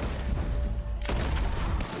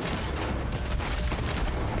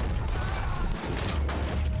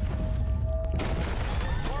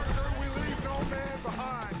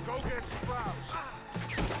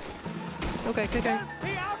 Okay, okay. Get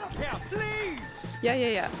me out of here, please!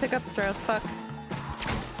 Yeah. Pick up Strauss. Fuck.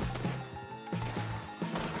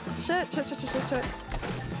 Shit.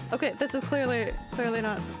 Okay, this is clearly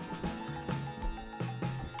not.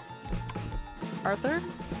 Arthur?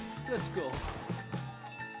 Let's go.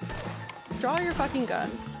 Draw your fucking gun.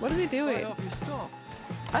 What is he doing? Why have you stopped?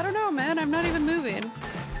 I don't know, man. I'm not even moving.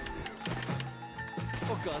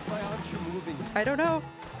 Oh god, why aren't you moving? I don't know.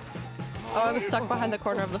 Oh, I was stuck behind the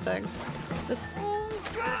corner of the thing. The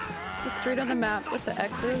street on the map with the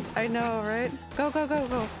X's. I know, right? Go. Where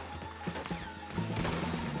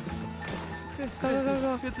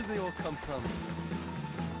did they all come from?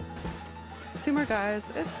 2 more guys.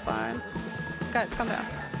 It's fine. Guys, calm down.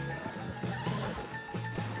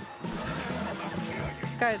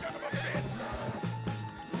 Guys.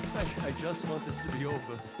 I just want this to be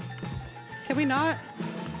over. Can we not?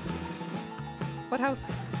 What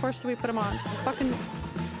horse do we put him on? Fucking...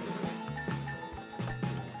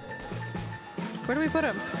 Where do we put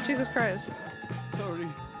him? Jesus Christ. Hurry,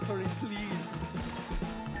 please.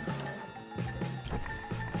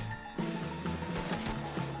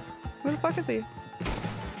 Where the fuck is he?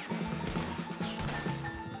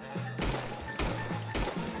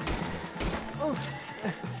 Oh,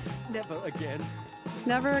 never again.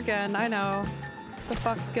 Never again, I know. The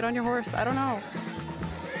fuck? Get on your horse. I don't know.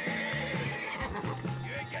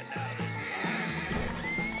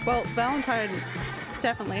 Well, Valentine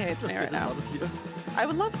definitely hates me right now. I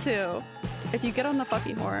would love to. If you get on the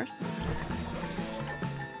fucking horse.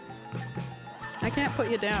 I can't put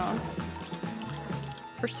you down.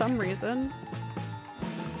 For some reason.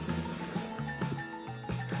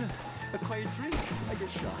 A quiet drink. I get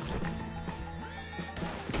shot.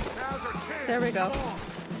 Now's our chance. There we go. Come on.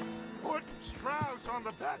 Put Strauss on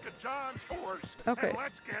the back of John's horse. Okay. And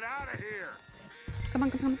let's get out of here. Come on.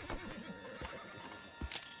 Come on.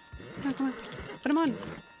 Put him on.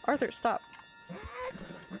 Arthur, stop.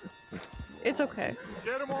 It's okay.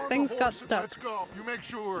 Get him on Things the got horse and stuck. let's go. You make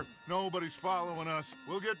sure nobody's following us.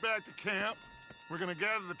 We'll get back to camp. We're gonna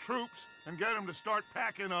gather the troops and get them to start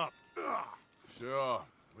packing up. Ugh. Sure.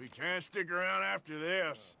 We can't stick around after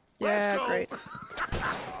this. Yeah, Let's go. great.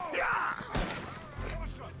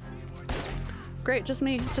 Great, just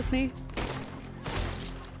me.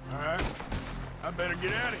 Alright. I better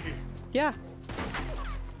get out of here. Yeah.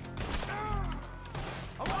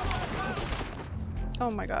 Oh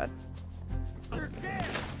my god. You're dead.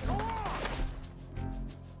 Go on.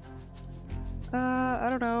 I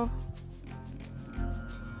don't know.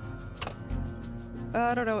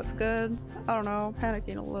 I don't know what's good. I don't know.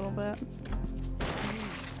 Panicking a little bit.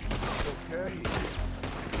 Okay.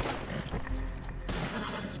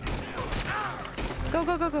 Go.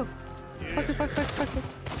 Yeah. Fuck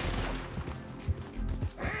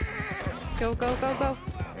you. Go.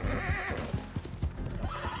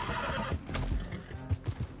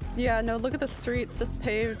 Yeah, no, look at the streets, just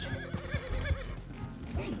paved.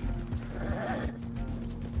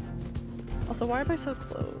 Also, why am I so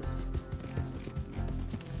close?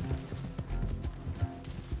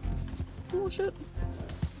 Oh shit.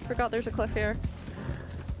 Forgot there's a cliff here.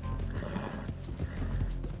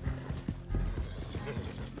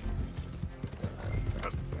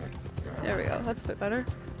 There we go, that's a bit better.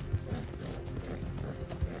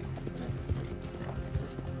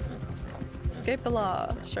 Escape the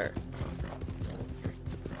law, sure.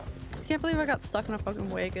 Can't believe I got stuck in a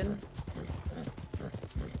fucking wagon.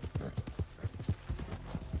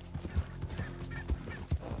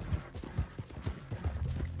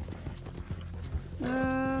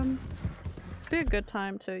 Be a good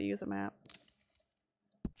time to use a map.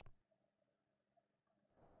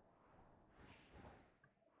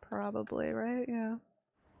 Probably, right? Yeah.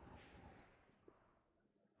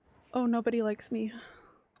 Oh, nobody likes me.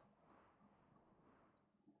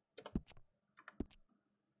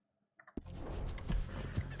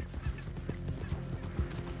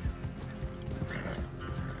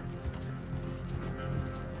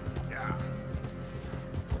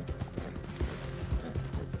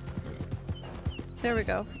 There we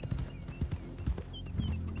go.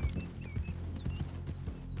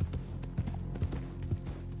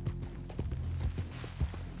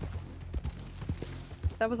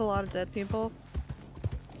 That was a lot of dead people.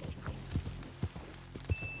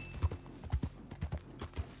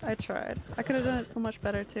 I tried. I could have done it so much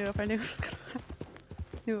better too if I knew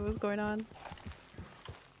what was going on.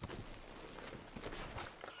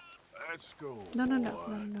 Let's go. No.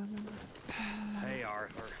 Hey,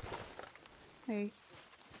 Arthur. Hey.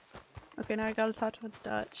 Okay, now I gotta talk to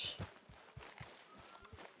Dutch.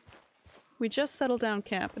 We just settled down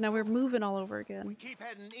camp, and now we're moving all over again. We keep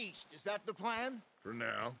heading east. Is that the plan? For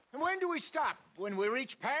now. And when do we stop? When we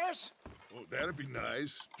reach Paris? Oh, that'd be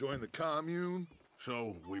nice. Join the commune.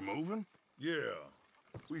 So, we moving? Yeah.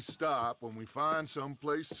 We stop when we find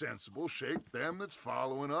someplace sensible, shake them that's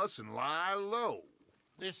following us, and lie low.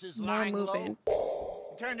 This is More lying moving.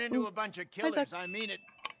 low. Turned into a bunch of killers, Isaac. I mean it.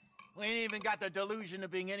 We ain't even got the delusion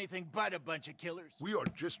of being anything but a bunch of killers. We are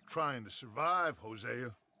just trying to survive,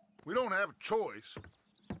 Hosea. We don't have a choice.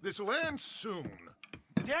 This'll end soon.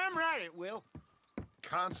 Damn right it will.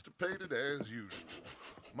 Constipated as usual.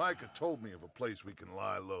 Micah told me of a place we can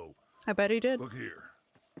lie low. I bet he did. Look here.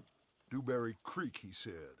 Dewberry Creek, he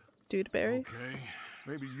said. Dudeberry. Okay.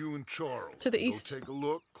 Maybe you and Charles. To the east. Go take a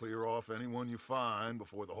look, clear off anyone you find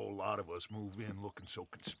before the whole lot of us move in looking so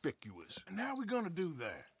conspicuous. And how we gonna do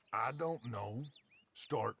that? I don't know.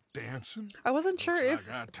 Start dancing? I wasn't sure if...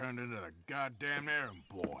 Like I turned into the goddamn errand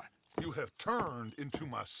boy. You have turned into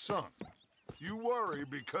my son. You worry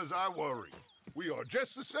because I worry. We are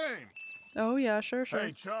just the same. Oh, yeah, sure.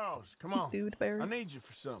 Hey, Charles, come on. Dudeberry. I need you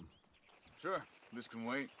for something. Sure, this can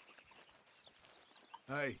wait.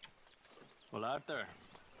 Hey. Well, out there.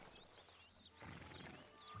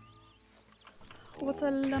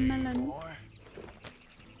 Watermelon. Boy.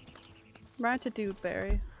 Right to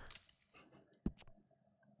Dudeberry.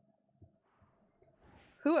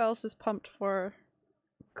 Who else is pumped for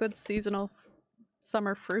good seasonal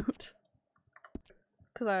summer fruit?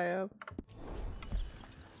 Because I am.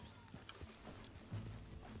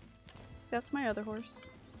 That's my other horse.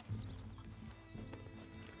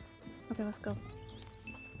 Okay, let's go.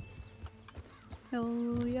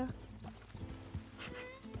 Hell yeah.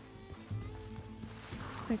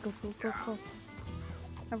 Okay, go. I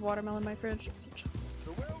have watermelon in my fridge.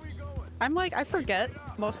 I'm like, I forget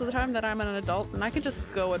most of the time that I'm an adult and I can just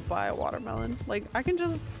go and buy a watermelon. Like, I can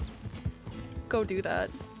just go do that.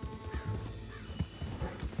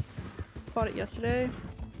 Bought it yesterday.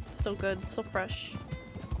 Still good, still fresh.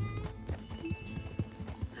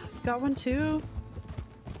 Got one too?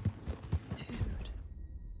 Dude.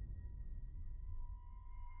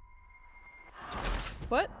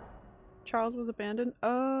 What? Charles was abandoned?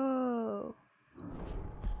 Oh.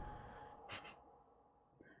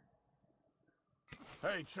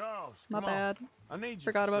 Hey, Charles, My come on. bad. I need you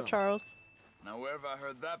Forgot for about something. Charles. Now, where have I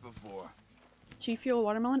heard that before? G Fuel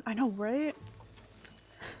watermelon? I know, right?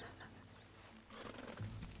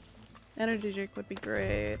 Energy drink would be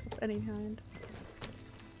great of any kind.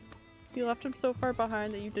 You left him so far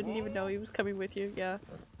behind that you didn't even know he was coming with you. Yeah,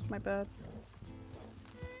 my bad.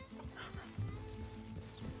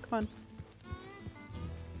 Come on.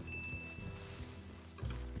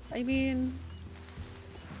 I mean,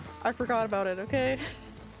 I forgot about it, okay?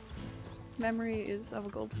 Memory is of a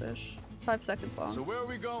goldfish. 5 seconds long. So where are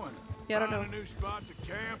we going? Yeah, I don't Find know. a new spot to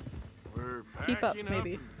camp. We're Keep up, packing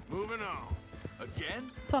maybe. and moving on.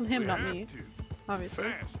 Again? It's on him, We not have me. to. Obviously.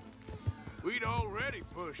 Fast. We'd already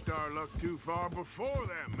pushed our luck too far before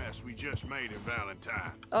that mess we just made in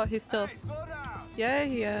Valentine. Oh, he's still. Hey, slow down. Yeah.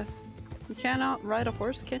 You cannot ride a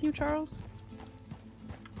horse, can you, Charles?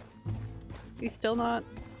 He's still not.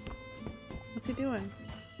 What's he doing?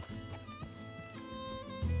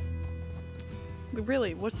 But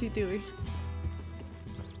really, what's he doing?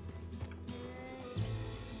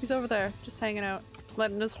 He's over there, just hanging out,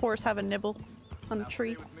 letting his horse have a nibble on the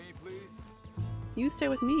tree. Stay with me, please. You stay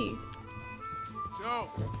with me. So,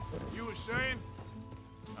 you were saying?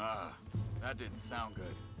 That didn't sound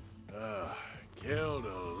good. Killed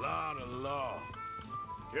a lot of law.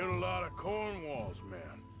 Killed a lot of Cornwall's men.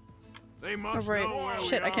 They must Alright, know where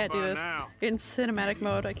shit, we I can't are do by this. now. In cinematic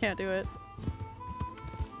mode, I can't do it.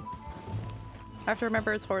 I have to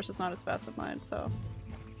remember his horse is not as fast as mine, so.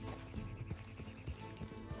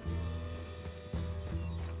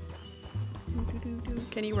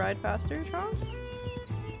 Can you ride faster, Charles?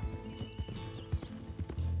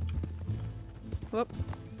 Whoop.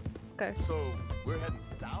 Okay. So, we're heading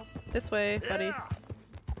south? This way, buddy. Yeah.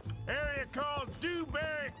 Area called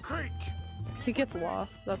Dewberry Creek. He gets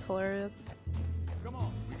lost. That's hilarious. Come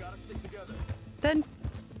on, we gotta stick together. Then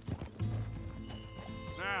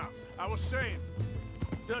Now, I was saying,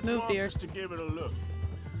 Dutch Move, wants dear. us to give it a look.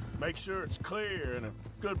 Make sure it's clear and a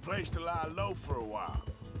good place to lie low for a while.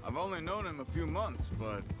 I've only known him a few months,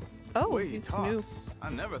 but oh, the way he he's talks, new. I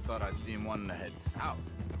never thought I'd see him wanting to head south.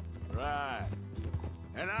 Right.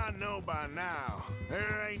 And I know by now,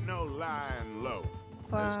 there ain't no lying low.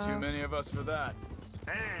 There's too many of us for that.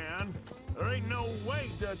 And there ain't no way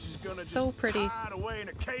Dutch is gonna just So pretty. hide away in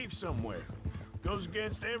a cave somewhere. Goes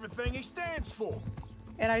against everything he stands for.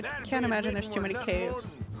 And I That'd can't be imagine there's admitting too we're many nothing more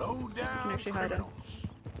caves. than low-down can actually hide in. criminals.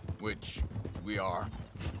 Which we are.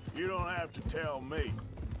 You don't have to tell me.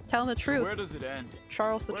 Telling the truth. So where does it end?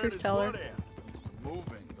 Charles, the truth teller. Moving,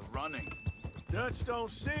 the running. Dutch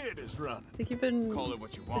don't see it as running. I think you've been Call it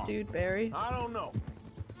what you the want. dude Barry. I don't know.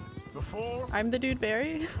 Before, I'm the dude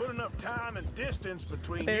Barry. put enough time and distance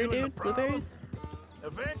between Berry you and the dude, problem. blueberries.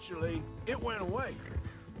 Eventually, it went away.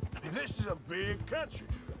 I mean, this is a big country.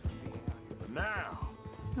 But now,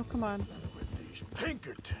 Oh, come on. with these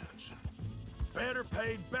Pinkertons and better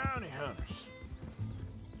paid bounty hunters,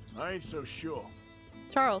 I ain't so sure.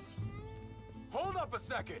 Charles. Hold up a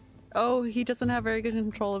second. Oh, he doesn't have very good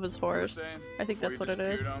control of his You were horse. saying I think before that's you what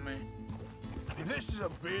it is. disappeared on me? I mean, this is a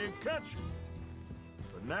big country.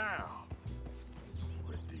 But now,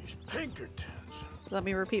 with these Pinkertons, Let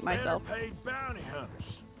me repeat myself. better paid bounty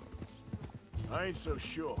hunters, I ain't so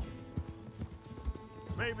sure.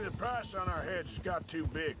 Maybe the price on our heads got too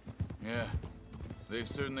big. Yeah, they've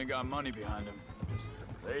certainly got money behind them.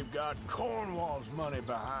 They've got Cornwall's money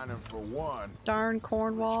behind them for one. Darn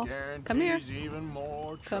Cornwall. Which Come here. guarantees even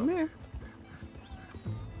more Come trouble.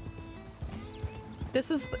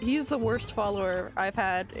 here. He's the worst follower I've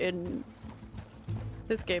had in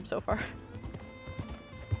this game so far.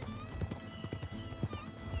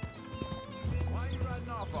 Why are you riding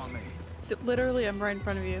off on me? Literally, I'm right in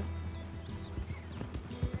front of you.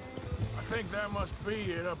 I think that must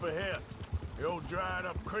be it up ahead. The old dried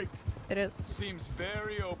up creek. It is. Seems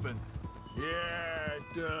very open. Yeah, it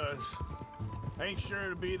does. Ain't sure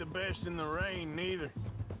to be the best in the rain, neither.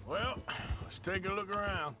 Well, let's take a look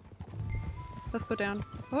around. Let's go down.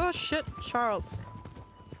 Oh shit, Charles.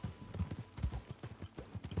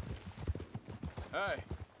 Hey,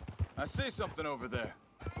 I see something over there.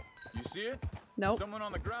 You see it? Nope. Someone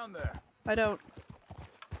on the ground there. I don't.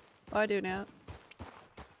 Oh, I do now.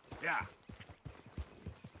 Yeah.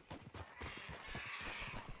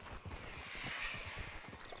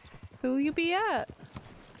 Who you be at?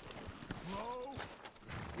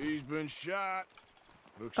 He's been shot.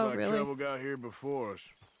 Looks Oh, like really? trouble got here before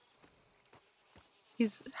us.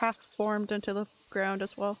 He's half formed into the ground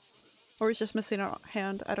as well. Or he's just missing a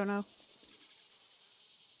hand. I don't know.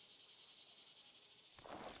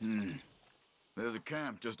 There's a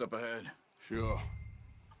camp just up ahead. Sure.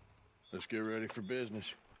 Let's get ready for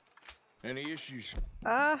business. Any issues?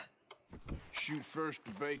 Ah! Shoot first,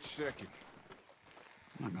 debate second.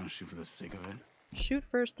 I'm not gonna shoot for the sake of it. Shoot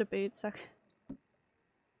first, debate second.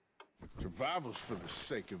 Survival's for the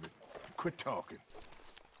sake of it. Quit talking.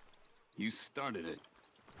 You started it.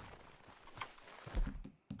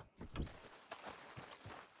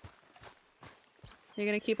 You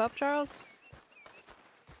gonna keep up, Charles?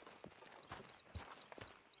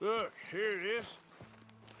 Look, here it is.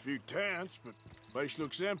 A few tents, but place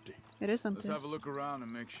looks empty. It is Let's empty. have a look around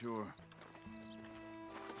and make sure.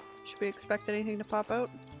 Should we expect anything to pop out?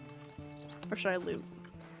 Or should I loot?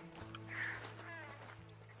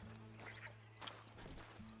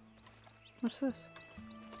 What's this?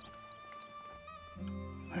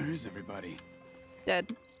 Where is everybody? Dead.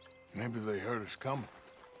 Maybe they heard us coming.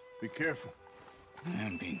 Be careful. I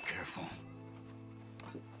am being careful.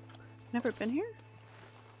 Never been here?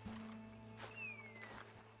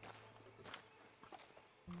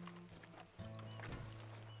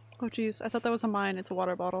 Oh geez, I thought that was a mine. It's a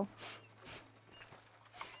water bottle.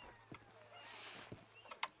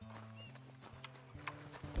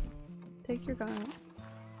 Take your gun out.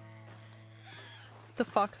 The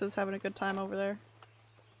fox is having a good time over there.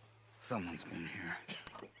 Someone's been here.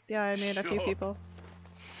 Yeah, I made a few Sure. people.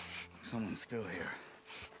 Someone's still here.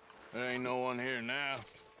 There ain't no one here now.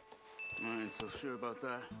 I ain't so sure about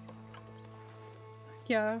that.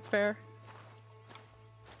 Yeah, fair.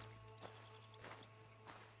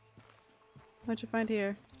 What'd you find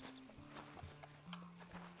here?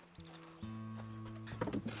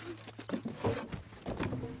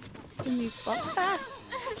 It's in these boxes. Ah!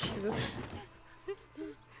 Jesus.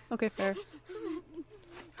 Okay, fair.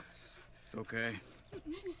 It's okay.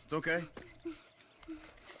 It's okay.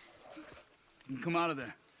 You can come out of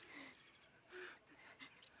there.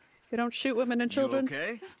 They don't shoot women and children. You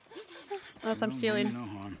okay? Unless I'm Don't stealing. mean no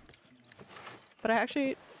harm. But I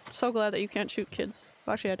actually so glad that you can't shoot kids.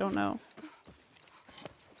 Well, actually, I don't know.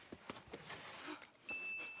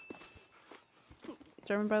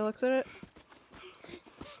 German by the looks at it.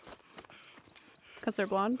 Because they're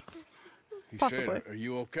blonde? He Possibly. said, are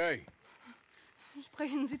you okay?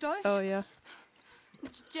 Sprechen Sie Deutsch? Oh, yeah.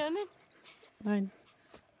 It's German? Fine.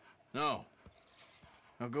 No.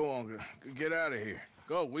 Now go on. Get out of here.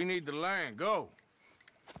 Go. We need the land. Go.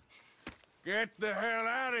 Get the hell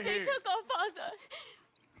out of They here. took our father.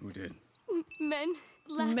 Who did? Men.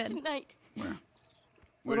 Last Men. night. Where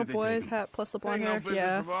Little did they boy take him? hat plus the blonde Ain't no hair. business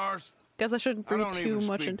Yeah. of ours. Guess I shouldn't I bring don't too even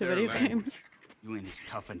much speak into their video language. games. You ain't as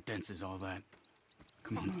tough and dense as all that.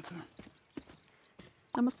 Come on, Arthur.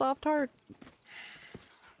 I'm a soft heart.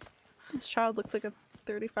 This child looks like a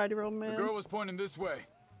 35-year-old man. The girl was pointing this way.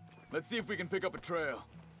 Let's see if we can pick up a trail.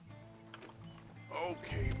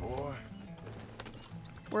 Okay, boy.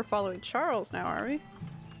 We're following Charles now, are we?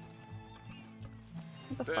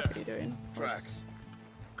 What the fuck are you doing? Tracks.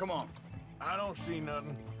 Come on. I don't see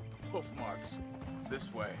nothing. Hoof marks.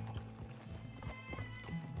 This way.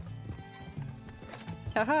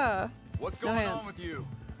 Haha. What's No going hands. on with you?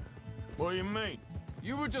 What do you mean?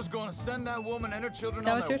 You were just going to send that woman and her children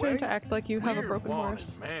Now on it's their your turn way? to act like you have a We're broken wanted,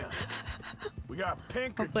 horse. man. We got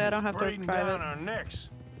Hopefully I don't Pinkertons have to breathing drive down it. our necks.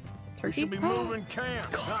 We Turkey? should be moving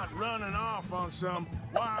camp, not running off on some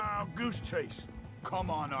wild goose chase. Come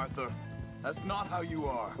on, Arthur. That's not how you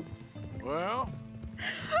are. Well,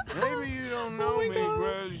 maybe you don't know me as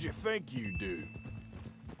well as you think you do.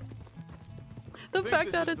 The Think fact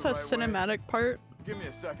this that is it's the a right way? cinematic part, Give me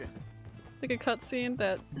a second. like a cutscene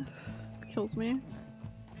that kills me.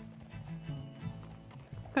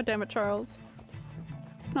 God damn it, Charles.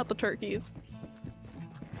 Not the turkeys.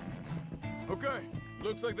 Okay.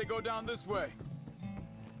 Looks like they go down this way.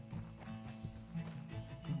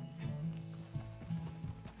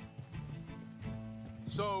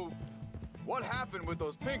 So, what happened with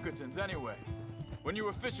those Pinkertons anyway? When you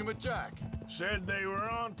were fishing with Jack? Said they were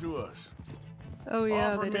on to us. Oh yeah,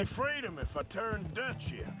 Offered they me did. freedom if I turned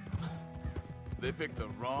Dutch yet. They picked the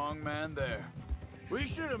wrong man there. We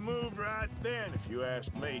should have moved right then, if you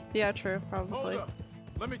ask me. Yeah, true, probably. Hold up.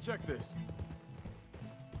 Let me check this.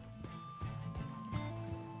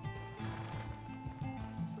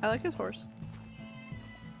 I like his horse.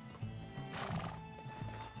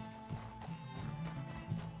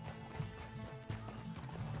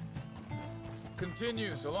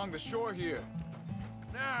 Continues along the shore here.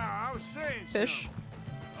 Now, I was saying Fish. something.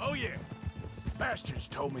 Oh yeah. Bastards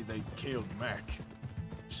told me they killed Mac.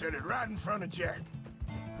 Said it right in front of Jack.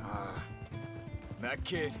 That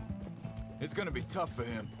kid. It's gonna be tough for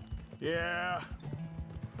him. Yeah.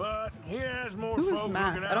 But he has more Who is folk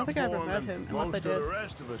Mac? looking I don't out think I for ever met than him, unless I most of did. the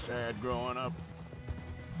rest of us had growing up.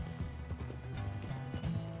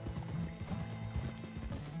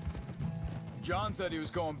 John said he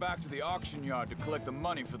was going back to the auction yard to collect the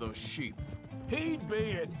money for those sheep. He'd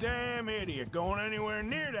be a damn idiot going anywhere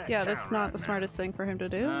near that Yeah, town that's not right the now. smartest thing for him to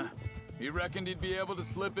do. He reckoned he'd be able to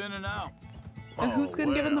slip in and out. And who's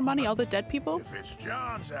gonna give him the well, money? All the dead people? If it's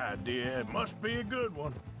John's idea, it must be a good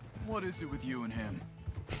one. What is it with you and him?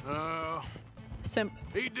 Simp.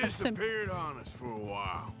 He A simp. disappeared on us for a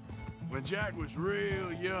while. When Jack was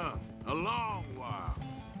real young. A long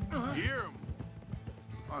while. Hear him.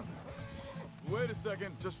 Arthur. Wait a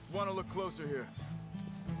second. Just want to look closer here.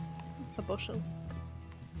 The bushels.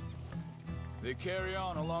 They carry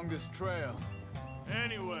on along this trail.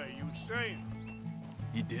 Anyway, you were saying.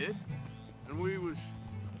 He did? And we was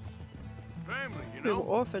family, you We were know?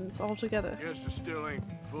 orphans all together. Guess I still ain't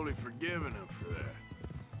fully forgiven him for that.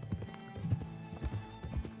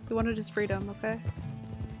 He wanted his freedom, okay?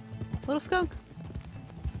 Little skunk.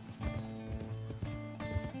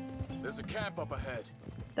 There's a camp up ahead.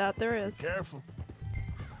 That there is. Careful.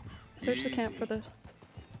 Search the camp for the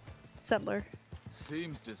settler,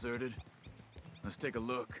 Seems deserted. Let's take a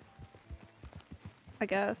look. I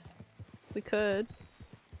guess. We could.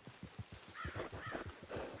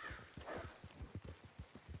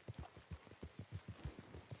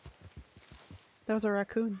 That was a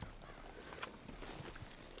raccoon.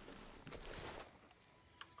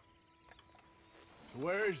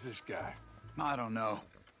 Where is this guy? I don't know.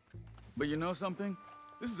 But you know something?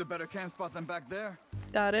 This is a better camp spot than back there.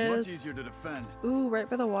 That is. Much easier to defend. Ooh, right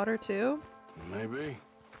by the water too? Maybe.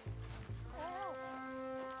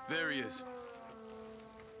 There he is.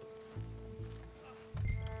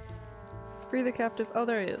 Free the captive. Oh,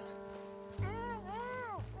 there he is.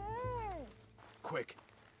 Quick.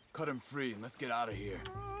 Cut him free and let's get out of here.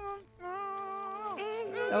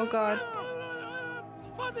 Oh god.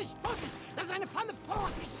 Vorsicht, Vorsicht! Das ist eine Pfanne,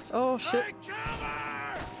 Vorsicht! Oh shit.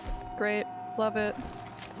 Great. Love it.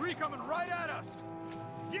 Three coming right at us!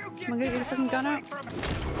 You Come on, get your fucking gun out.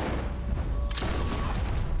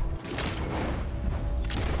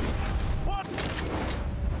 What?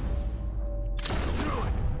 Do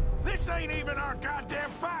it. This ain't even our goddamn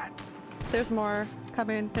fight. There's more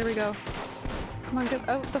coming. There we go. Come on, get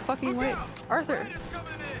out the fucking way. Arthur.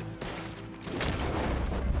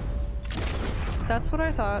 That's what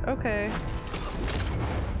I thought. Okay.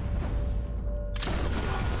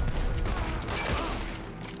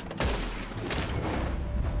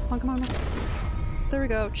 Come on, come on. There we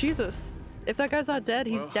go. Jesus. If that guy's not dead,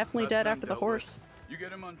 he's Well, definitely that's dead them after the dealt horse. with. You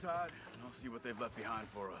get him untied, and I'll I'll see what they've left behind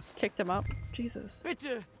for us. Kicked him up. Jesus.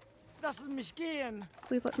 Bitte, lassen mich gehen.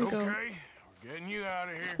 Please let me go. Okay, we're getting you out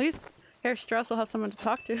of here. At least Herr Strauss will have someone to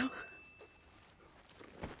talk to.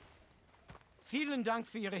 Vielen Dank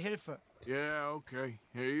für Ihre Hilfe. Yeah, okay.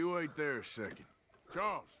 Here, you wait there a second.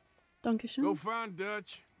 Charles, Dankeschön. go find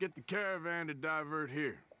Dutch. Get the caravan to divert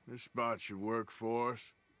here. This spot should work for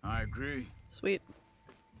us. I agree. Sweet.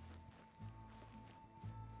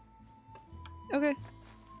 Okay.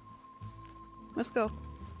 Let's go.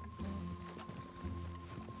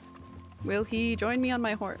 Will he join me on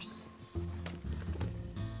my horse?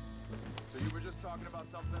 So you were just talking about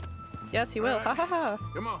something? Yes, he will. Ha ha ha.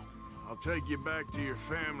 Come on. I'll take you back to your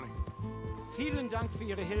family. Vielen Dank für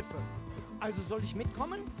Ihre Hilfe. Also soll ich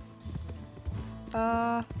mitkommen?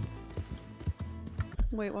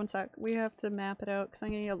 Wait one sec. We have to map it out because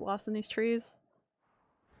I'm gonna get lost in these trees.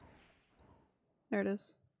 There it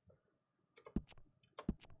is.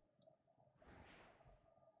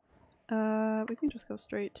 We can just go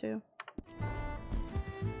straight too.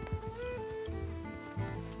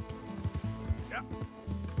 Yeah.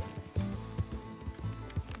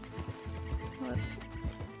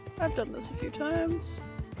 I've done this a few times.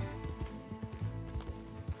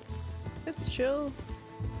 It's chill.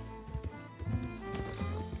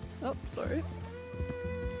 Oh, sorry.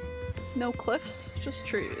 No cliffs, just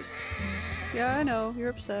trees. Yeah, I know, you're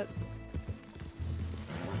upset.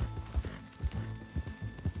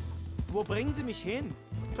 Wo bringen Sie mich hin?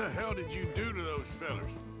 What the hell did you do to those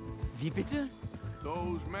fellers? Wie bitte?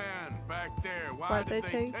 Those men back there, why Why'd did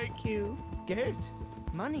they take you? Geld.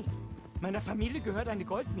 Money. Meiner Familie gehört eine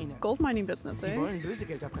Goldmine. Gold mining business, Sie eh? wollen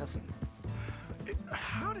Lösegeld erpressen.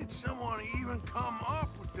 How did someone even come up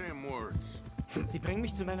with them words? Sie bringen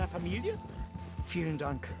mich zu meiner Familie? Vielen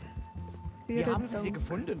Dank. Wie haben Sie sie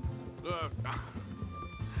gefunden? Look,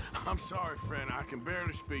 I'm sorry, friend. I can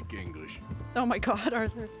barely speak English. Oh my god,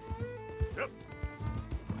 Arthur. Yep.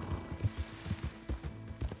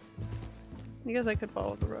 I guess I could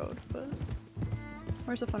follow the road, but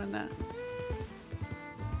where's the fun in that?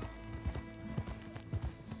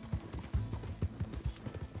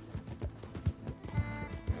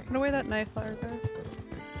 Put away that knife, Arthur.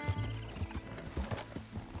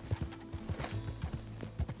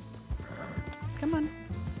 Come on.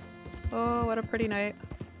 Oh, what a pretty night.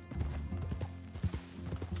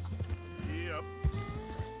 Yep.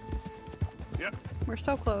 Yep. We're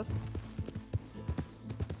so close.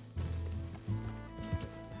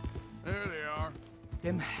 There they are.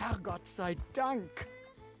 Dem Herrgott sei Dank.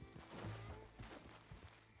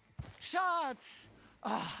 Schatz!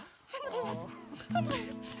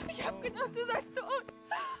 Andreas, ich hab gedacht, du seist tot.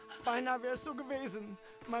 Beinahe wärst du gewesen.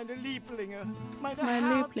 Meine Lieblinge. Mein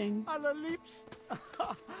Liebling. allerliebst.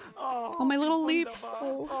 Oh, my little leaps.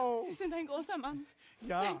 Oh. Sie sind ein großer Mann.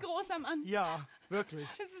 Ja. Ein großer Mann. Ja, wirklich.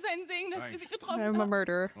 Es ist ein Segen, dass wir sie getroffen I'm a haben.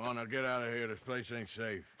 murderer. Come on, now get out of here. This place ain't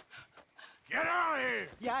safe. Get out of here!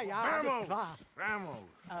 Ja, ja, alles klar. Vamos!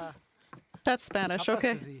 That's Spanish, Ich hab was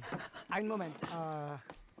okay. für Sie. Einen Moment.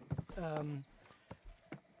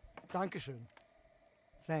 Dankeschön.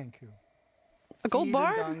 Thank you. A gold Vielen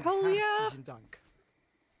bar? Dank, Hell yeah! herzlichen Dank.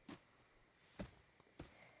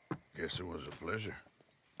 Guess it was a pleasure.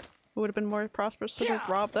 It would have been more prosperous to have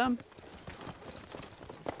robbed them.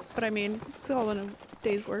 But I mean, it's all in a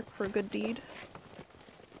day's work for a good deed.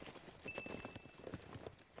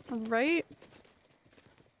 Right?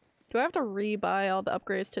 Do I have to re-buy all the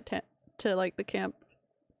upgrades to like the camp?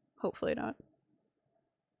 Hopefully not.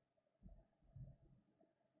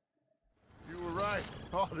 You were right.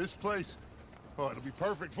 Oh, this place. Oh, it'll be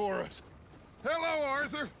perfect for us. Hello,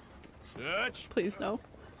 Arthur. Dutch? Please no.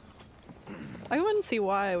 I wouldn't see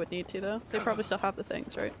why I would need to though. They probably still have the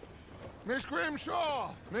things, right? Miss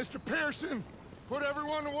Grimshaw, Mr. Pearson, put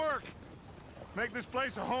everyone to work. Make this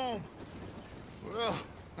place a home. Well,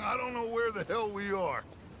 I don't know where the hell we are,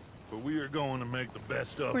 but we are going to make the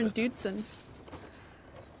best of We're in it. Dudson.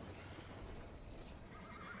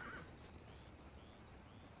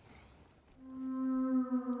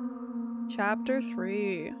 Chapter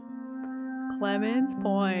 3. Clemens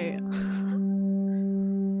Point.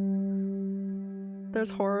 There's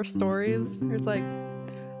horror stories. It's like,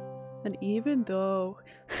 and even though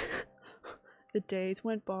the days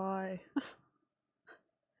went by.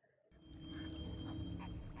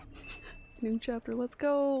 New chapter, let's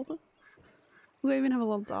go. Ooh, I even have a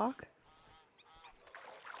little dock.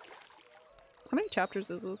 How many chapters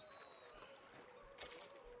is this?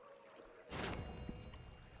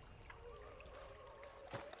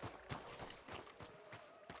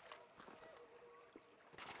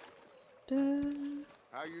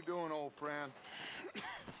 How you doing, old friend?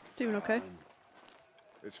 Doing okay.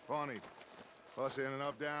 It's funny. Us ending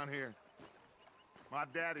up down here. My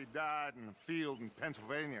daddy died in a field in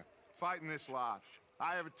Pennsylvania, fighting this lot.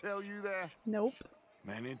 I ever tell you that? Nope.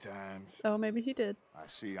 Many times. Oh, maybe he did. I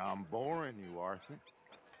see I'm boring you, Arthur.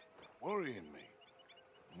 Worrying me.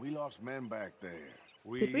 We lost men back there.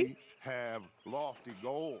 Did we? Have lofty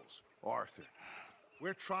goals, Arthur.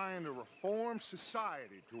 We're trying to reform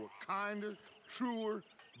society to a kinder, truer,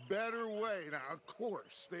 better way. Now, of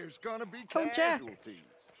course, there's gonna be Oh, Jack. casualties.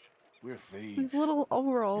 We're thieves. These little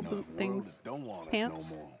overall in a boot world things. that don't want Pants.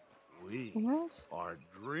 us no more. We Overalls? are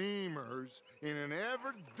dreamers in an ever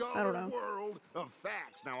I don't duller know. world of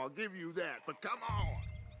facts. Now, I'll give you that, but come on.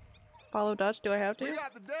 Follow Dutch, do I have We to?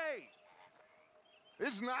 got the day.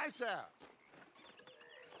 It's nice out.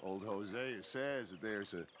 Old Hosea says that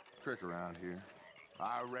there's a creek around here.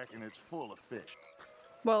 I reckon it's full of fish.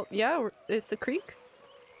 Well, yeah, it's a creek.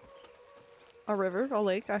 A river, a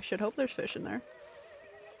lake. I should hope there's fish in there.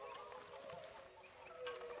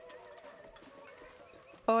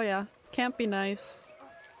 Oh yeah, can't be nice.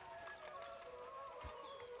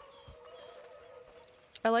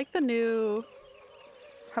 I like the new,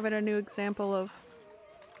 having a new example of,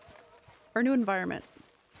 or new environment.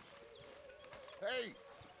 Hey,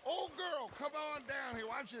 old girl, come on down here.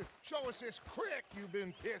 Why don't you show us this creek you've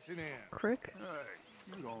been pissing in? Crick?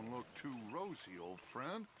 Hey, you don't look too rosy, old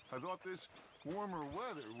friend. I thought this warmer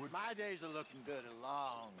weather would... My days are looking good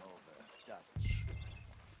along over, Dutch.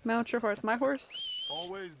 Mount your horse. My horse?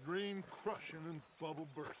 Always green crushing and bubble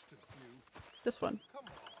bursting you. This one. Come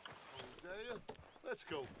on, Hosea. Let's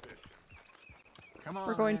go fishing. Come on,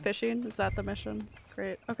 We're going then. fishing? Is that the mission?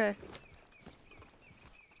 Great. Okay.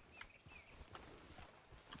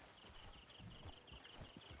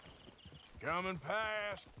 Coming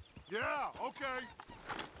past. Yeah, okay.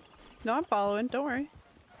 No, I'm following. Don't worry.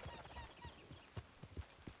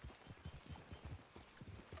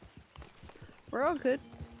 We're all good.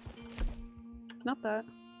 Not that.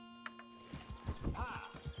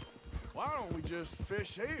 Why don't we just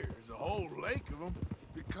fish here? There's a whole lake of them.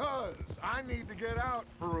 Because I need to get out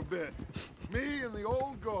for a bit. Me and the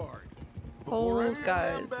old guard. Old any of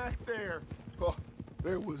guys. them back there, oh,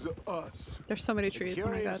 there was us. There's so many The trees. Oh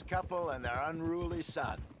my curious god. couple and their unruly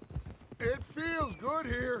son. It feels good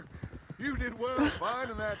here. You did well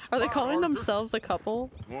finding that spot, Are they calling Arthur. themselves a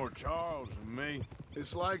couple? More Charles than me.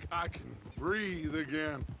 It's like I can breathe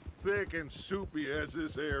again. Thick and soupy as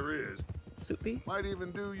this air is. Soupy? Might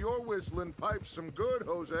even do your whistling pipes some good,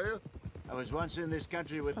 Hosea. I was once in this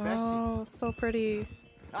country with Oh, so pretty. Bessie.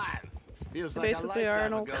 Ah, feels They like a basically are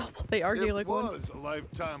an lifetime old ago. couple. They argue It like one. was a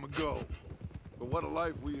lifetime ago. But what a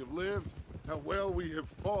life we have lived. How well we have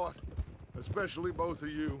fought. Especially both of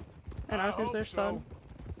you. And Arthur's their son.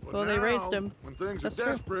 But Well, they now, raised him. When things That's are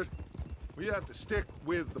true. desperate, we have to stick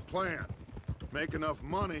with the plan. Make enough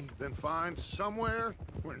money, then find somewhere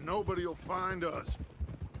where nobody will find us.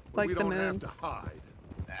 Where Like we the don't moon. have to hide.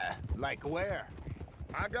 Like where?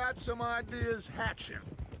 I got some ideas hatching,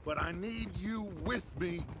 but I need you with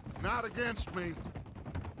me, not against me.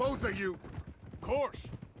 Both of you. Of course.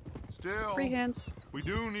 Still, Free hands. we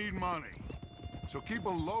do need money. So keep a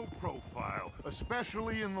low profile,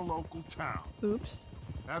 especially in the local town. Oops.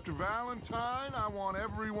 After Valentine, I want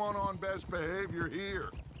everyone on best behavior here.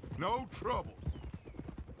 No trouble.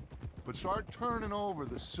 But start turning over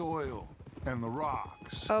the soil and the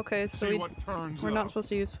rocks. Okay, so See what turns we're up. not supposed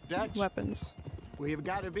to use Dutch. weapons. We've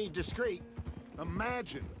got to be discreet.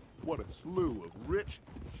 Imagine what a slew of rich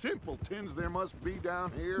simpletons there must be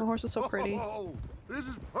down here. My horse is so pretty. Oh, this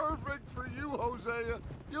is perfect for you, Hosea.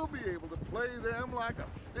 You'll be able to play them like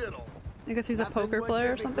a fiddle. I guess he's a Nothing poker would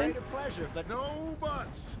player or give me something? greater pleasure, but No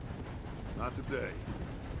buts. Not today.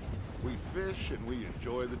 We fish and we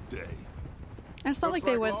enjoy the day. And it's not Looks like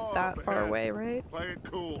they like went law that up far ahead. away, right? Play it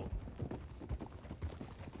cool.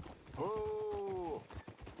 oh,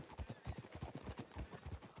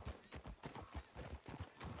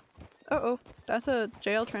 Uh-oh. That's a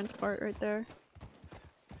jail transport right there.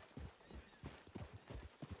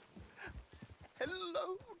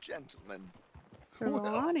 Hello, gentlemen.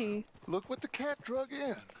 Trelawney. Look what the cat drug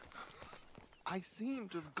in. I seem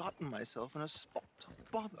to have gotten myself in a spot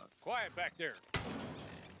of bother. Quiet back there.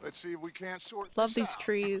 Let's see if we can't sort Love this these out.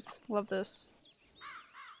 trees. Love this.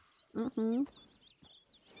 Mm-hmm.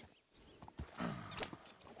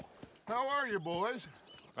 How are you, boys?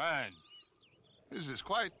 Fine. This is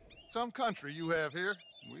quite some country you have here.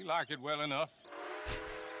 We like it well enough.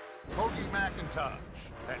 Hoagie McIntosh,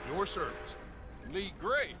 at your service. Lee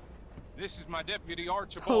Gray. This is my deputy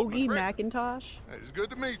Archibald Hoagie McGregor. McIntosh. It is good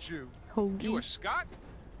to meet you. Hoagie. You a Scot?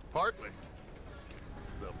 Partly.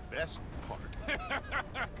 The best part.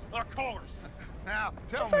 Of course. Now,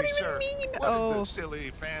 tell What's that me, even sir, mean? what did Oh. the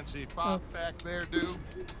silly, fancy fop back there do?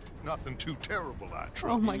 Nothing too terrible, I trust.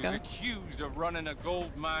 Oh my He was god. accused of running a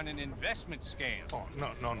gold mining investment scam. Oh,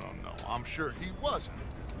 no. I'm sure he wasn't.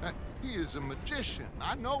 He is a magician.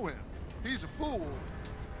 I know him. He's a fool,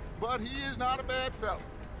 but he is not a bad fellow.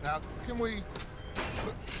 Now, can we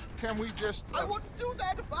just... I wouldn't do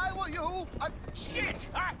that if I were you. Shit!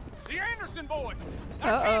 The Anderson boys! I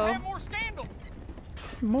Uh-oh. can't have more scandal!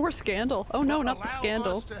 More scandal. Oh no, not the Allow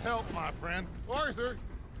scandal. us to help, my friend. Arthur,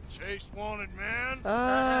 Chase wanted man.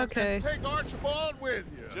 Okay. and take Archibald with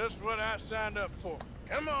you. Just what I signed up for.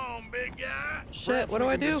 Come on, big guy. Shit, what do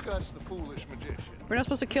we I can do? Discuss the foolish magician. We're not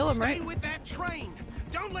supposed to kill him, right? Stay with that train.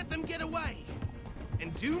 Don't let them get away.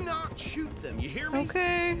 And do not shoot them, you hear me?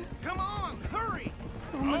 Okay. Come on, hurry.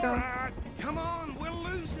 Oh my god. Right. Come on, we're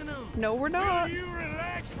losing them. No, we're not. Will you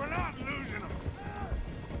relax? We're not losing them.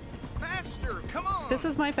 Faster, come on. This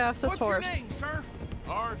is my fastest What's horse. your name, sir?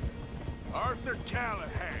 Arthur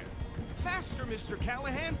Callahan. Faster, Mr.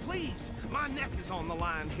 Callahan, please. My neck is on the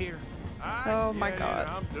line here. Oh my get it. god.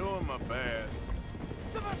 I'm doing my best.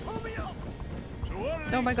 Someone pull me up! So what are Oh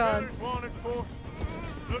these my god. fellas wanted for?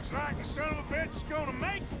 Looks like the son of a bitch is gonna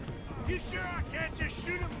make. You sure I can't just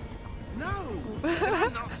shoot him? No, did I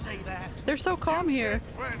not say that? They're so calm You here.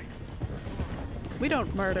 said plenty. We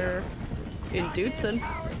don't murder in Dudson.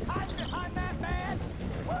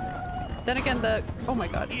 Then again, oh my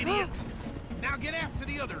god. Idiot. Now get after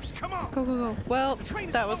the others. Come on. Go, go, go. Well, The train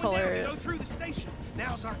is that was slowing down to go hilarious. through the station.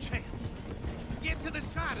 Now's our chance. Get to the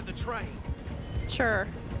side of the train. Sure.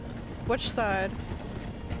 Which side?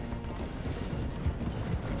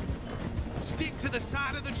 Stick to the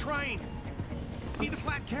side of the train. See the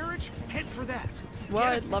flat carriage? Head for that. Well,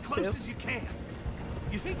 Get I'd us love as close to. as you can.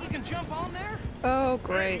 You think you can jump on there? Oh,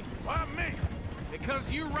 great. Why me?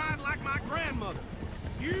 Because you ride like my grandmother.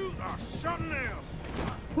 You are something else.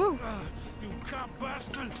 Woo. You cop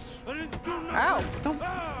bastard. I didn't do nothing. Ow. Don't.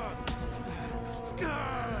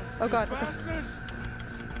 Oh god. Bastard.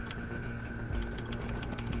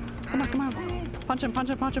 Come on, come on. Punch him, punch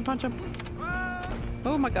him, punch him, punch him.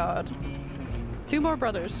 Oh my god. 2 more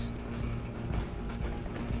brothers.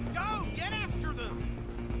 Go! Get after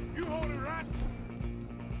them! You hold it right.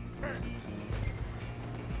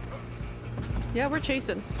 Yeah, we're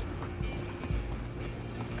chasing.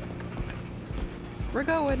 We're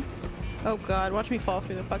going. Oh god, watch me fall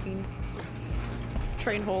through the fucking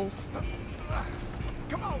train holes.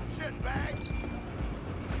 Come on, shitbag!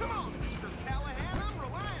 Come on, Mr. Callahan, I'm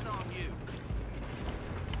relying on you.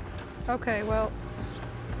 Okay, well.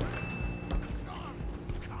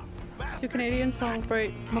 Do Canadians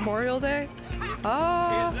celebrate Memorial Day?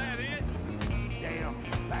 Oh. Is that it? Damn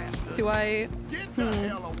bastard. Do I? Get the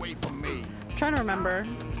hell away from me. I'm trying to remember.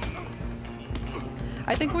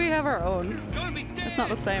 I think we have our own. It's not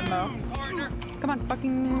the same though. Come on,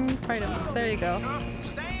 fucking fight him. There you go.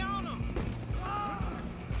 Stay on them.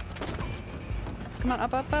 Come on,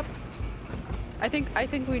 up, up, up. I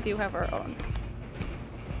think we do have our own.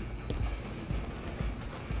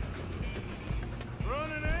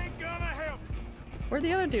 Running ain't gonna help. Where'd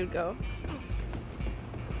the other dude go?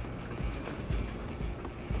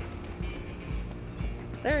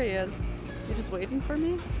 There he is. You just waiting for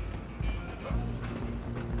me?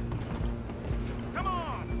 Come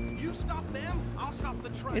on! You stop them, I'll stop the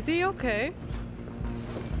train. Is he okay?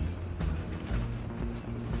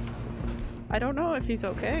 I don't know if he's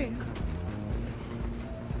okay.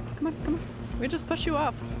 Come on, come on. We just push you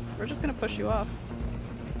off. We're just gonna push you off.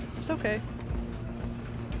 It's okay.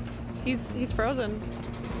 He's frozen.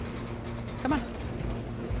 Come on.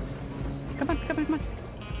 Come on, come on, come on.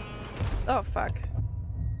 Oh, fuck.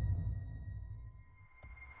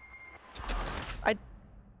 I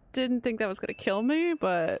didn't think that was gonna kill me,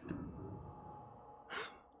 but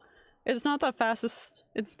it's not the fastest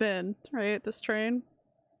it's been, right? This train.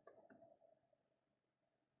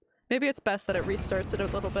 Maybe it's best that it restarts it a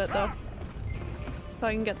little bit though. So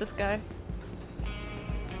I can get this guy.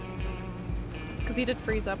 Cause he did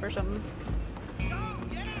freeze up or something.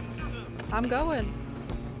 I'm going.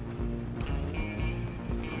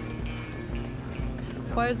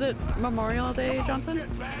 Why is it Memorial Day, Johnson?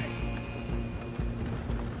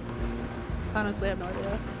 Honestly, I have no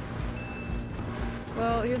idea.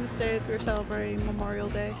 Well, here in the States, we're celebrating Memorial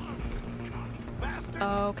Day.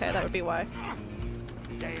 Oh, okay, that would be why.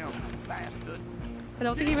 Damn bastard. I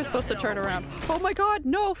don't think he was supposed to turn around. Oh my god,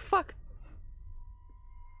 no, fuck!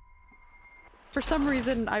 For some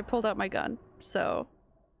reason, I pulled out my gun, so...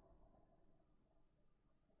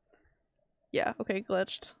 Yeah, okay,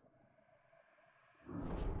 glitched.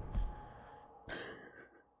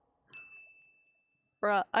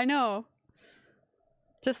 Bruh, I know.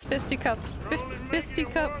 Just fisticuffs.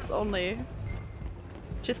 Fisticuffs only.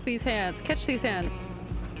 Just these hands. Catch these hands.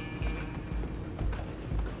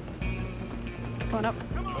 Going up.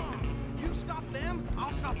 Come on! You stop them,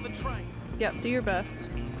 I'll stop the train. Yep, do your best.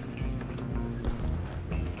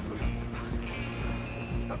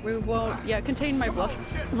 We won't. Yeah, contain my bless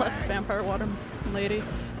vampire water lady.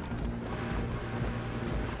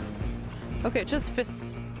 Okay, just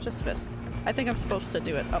fists. Just fists. I think I'm supposed to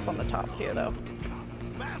do it up on the top here, though.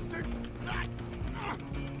 Bastard!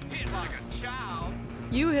 Hit like a child.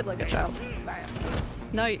 You hit like a child. Bastard.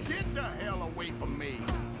 Nice. Get the hell away from me.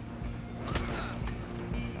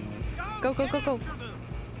 Go, go, go, go.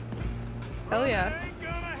 Hell yeah.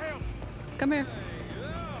 Come here.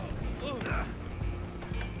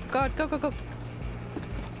 God, go, go, go.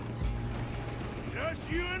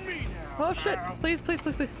 Just you and me now. Oh shit. Please, please,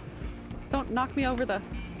 please, please. Don't knock me over the...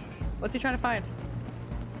 What's he trying to find?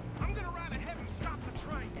 I'm gonna ride ahead and stop the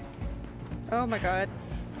train. Oh my god.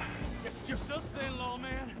 It's just us then,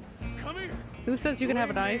 lawman. Come here. Who says you can have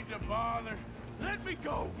a knife? Need to bother. Let me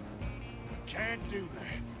go. Can't do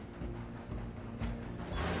that.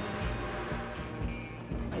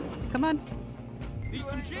 Come on. Need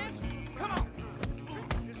some gin? Come on.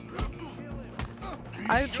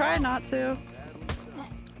 I try not to.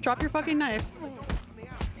 Drop your fucking knife.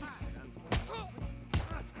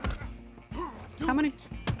 How many?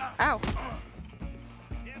 Ow.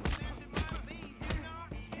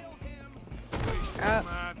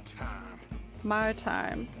 My time. My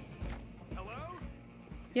time. Hello?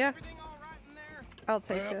 Yeah. Everything all right in there? I'll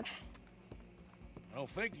take this. I don't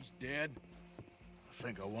think he's dead. I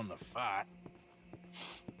think I won the fight.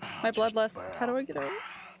 My bloodlust. How do I get out?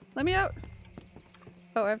 Let me out.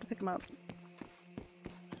 Oh, I have to pick him up.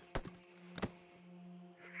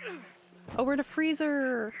 Oh, we're in a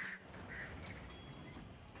freezer.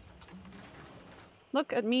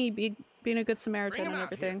 Look at me being a good Samaritan and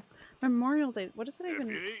everything. Memorial Day. What is it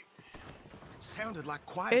even? Sounded like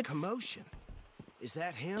quite a commotion. Is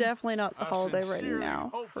that him? Definitely not the holiday right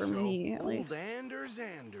now, for me at least. Old Anders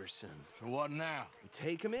Anderson. So what now?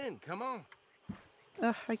 Take him in. Come on.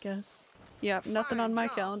 I guess. Yeah, nothing on my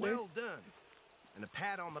calendar. Well done. And a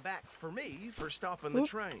pat on the back for me for stopping the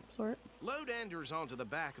train. Sort. Load Anders onto the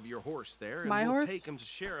back of your horse there, and My we'll horse? take him to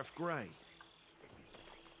Sheriff Gray.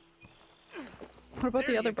 What about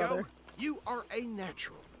There the other you go. brother? You are a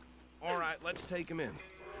natural. All right, let's take him in.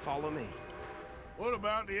 Follow me. What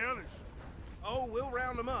about the others? Oh, we'll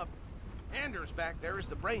round them up. Anders back there is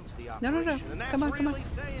the brains of the No, operation, no, no. and that's Come on, come really on.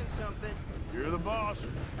 saying something. You're the boss.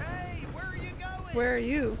 Hey, where are you going? Where are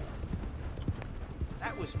you?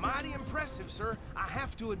 That was mighty impressive, sir. I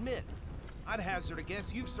have to admit. I'd hazard a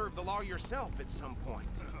guess you've served the law yourself at some point.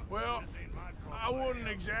 Well, I wouldn't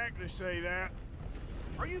exactly say that.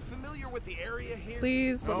 Are you familiar with the area here?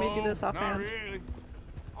 Please let me do this Not offhand. really.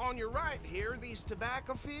 On your right here, these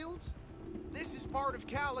tobacco fields. This is part of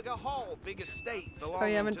Caliga Hall, big estate belonging Oh,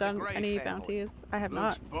 you haven't to the done Gray any family. bounties? I have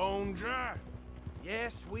Looks not. bone dry.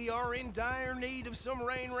 Yes, we are in dire need of some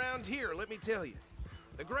rain round here, let me tell you.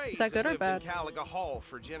 The Grays that good have or lived bad? in Caliga Hall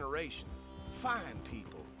for generations. Fine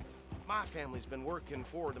people. My family's been working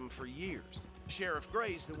for them for years. Sheriff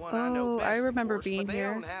Gray's the one I know Oh, best, I of remember course, being but they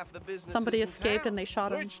here. own half the businesses Somebody in escaped town. and they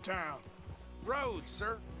shot him. Which town? Rhodes,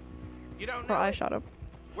 sir. You don't know Or I it? shot him.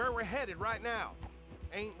 Where we're headed right now.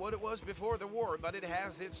 Ain't what it was before the war, but it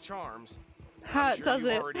has its charms. Ha, I'm sure does you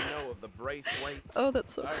it? already know of the Braithwaites. Oh,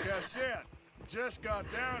 that's so... Like I said, just got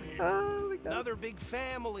down here. Oh my god. Another big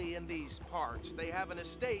family in these parts. They have an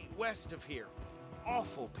estate west of here.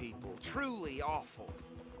 Awful people, truly awful.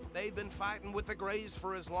 They've been fighting with the Grays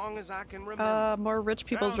for as long as I can remember. More rich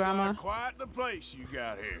people Sounds drama. like quite the place you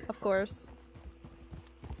got here. Of course.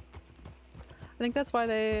 I think that's why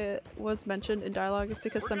they was mentioned in dialogue, is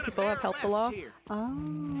because some people have helped the law. Here.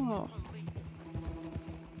 Oh.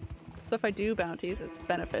 So if I do bounties, it's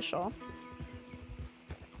beneficial.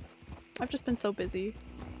 I've just been so busy.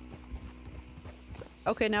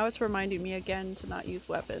 Okay, now it's reminding me again to not use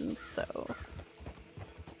weapons, so...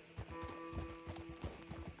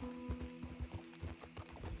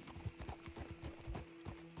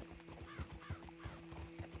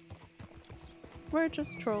 We're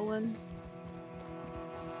just trolling.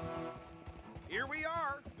 Here we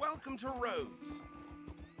are. Welcome to Rhodes.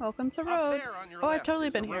 Welcome to Up Rhodes. there on your Oh, I've left totally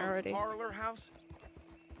is been the here Rhodes already. Parlor House.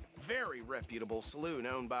 Very reputable saloon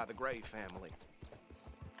owned by the Gray family.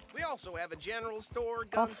 We also have a general store,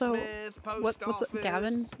 Also, gunsmith, post what's office, it,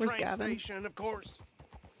 Gavin? Where's train Gavin? station, of course.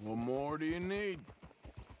 What more do you need?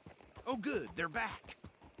 Oh, good, they're back.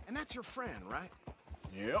 And that's your friend, right?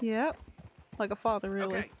 Yep. Yep. Like a father,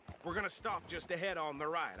 really. Okay, We're gonna stop just ahead on the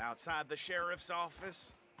right, outside the sheriff's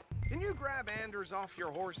office. Can you grab Anders off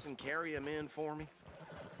your horse and carry him in for me?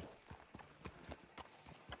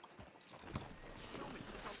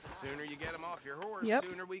 Sooner you get him off your horse, Yep.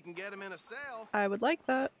 sooner we can get him in a cell. I would like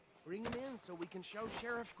that. Bring him in so we can show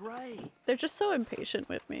Sheriff Gray. They're just so impatient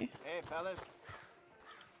with me. Hey, fellas.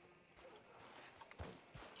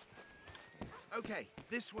 Okay,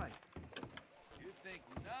 this way. You'd think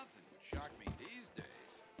nothing would shock me these days.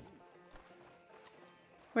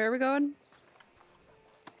 Where are we going?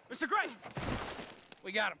 Mr. Gray!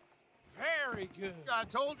 We got him. Very good. I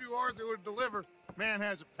told you Arthur would deliver. Man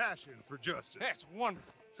has a passion for justice. That's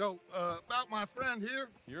wonderful. So, about my friend here?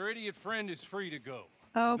 Your idiot friend is free to go.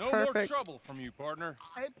 Oh, no perfect. more trouble from you, partner.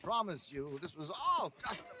 I promise you this was all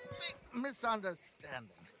just a big misunderstanding.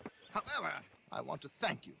 However, I want to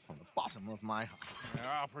thank you from the bottom of my heart.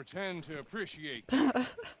 I'll pretend to appreciate Mr.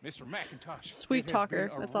 McIntosh. Sweet it has talker,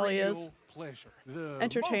 been a that's all he is. real pleasure. The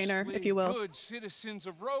Entertainer, mostly if you will. good citizens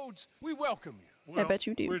of Rhodes, we welcome you. I bet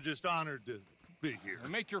you do. We're just honored to be here.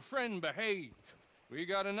 And make your friend behave. We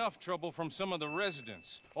got enough trouble from some of the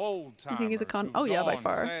residents, old You think he's a timers. Oh yeah, by gone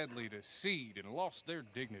far. sadly to seed and lost their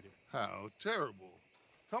dignity. How terrible.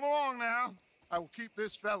 Come along now. I will keep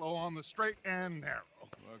this fellow on the straight and narrow.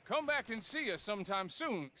 Come back and see us sometime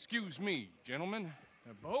soon. Excuse me, gentlemen.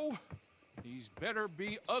 Bo, these better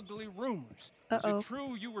be ugly rumors. Is it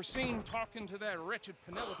true you were seen talking to that wretched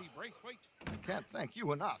Penelope Braithwaite? I can't thank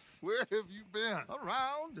you enough. Where have you been?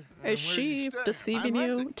 Around. Is she deceiving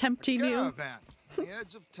you, tempting you? Caravan on the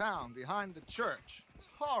edge of town behind the church. It's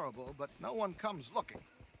horrible, but no one comes looking.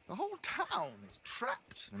 The whole town is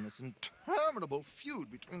trapped in this interminable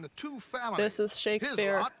feud between the two families. This is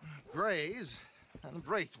Shakespeare. His lot, Gray's, and the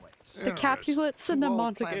Braithwaites. The Capulets and the Two old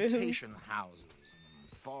Montagues. plantation houses,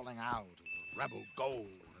 and falling out of rebel gold,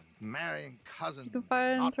 and marrying cousins. You can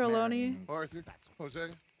find not Trelawney. Arthur, Jose,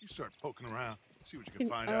 you start poking around. See what you can Can-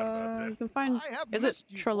 find out about that. You can find. I have Is missed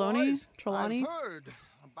it you, Trelawney? boys. Trelawney? I've heard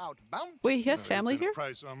about bounty. Wait, he has There's family been here? a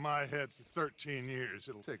price on my head for 13 years.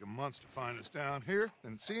 It'll take a month to find us down here,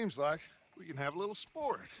 and it seems like we can have a little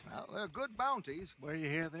sport. Well, they're good bounties. Where you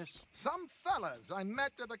hear this? Some fellas I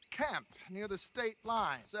met at a camp near the state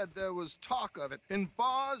line said there was talk of it in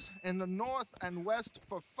bars in the north and west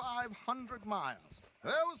for 500 miles.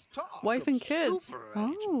 There was talk Wife of and kids. super Oh.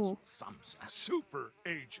 agents. Some said. Super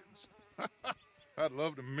agents. I'd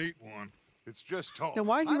love to meet one. It's just talk. Then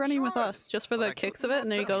why are you I'm running with sure us? Just for the kicks of it,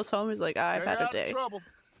 and then he goes home. He's like, I've Stay had a out of day. trouble.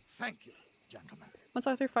 Thank you, gentlemen. Once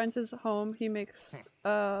Arthur finds his home, he makes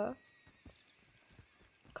a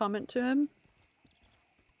comment to him.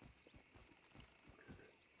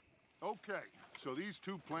 Okay, so these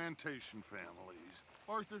two plantation families.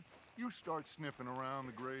 Arthur, you start sniffing around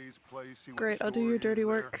the Gray's place. See what Great, the I'll do your story dirty is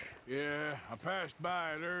work. Yeah, I passed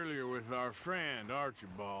by it earlier with our friend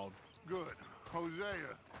Archibald. there. Good.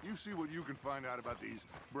 Hosea, you see what you can find out about these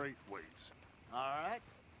Braithwaites. All right.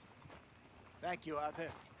 Thank you, Arthur.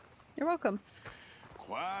 You're welcome.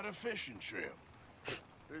 Quite a fishing trip.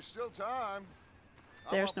 There's still time.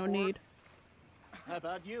 I'm There's up no for it. need. How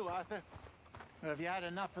about you, Arthur? Or have you had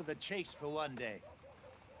enough of the chase for one day?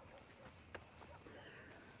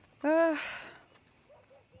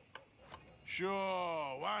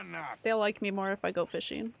 Sure, why not? They'll like me more if I go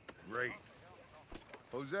fishing. Great.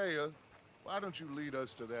 Hosea, why don't you lead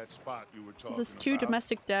us to that spot you were talking This is two about?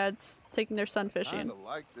 domestic dads taking their son fishing. Kinda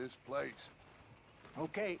like this place.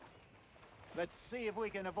 Okay. Let's see if we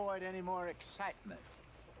can avoid any more excitement.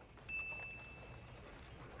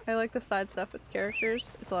 I like the side stuff with characters.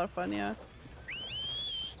 It's a lot of fun, yeah.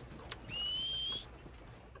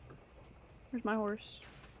 Where's my horse?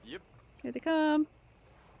 Yep. Here they come.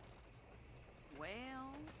 Well,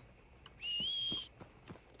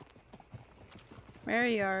 There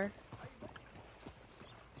you are.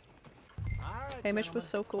 All right, Hamish gentlemen, was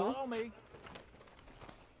so cool. Follow me.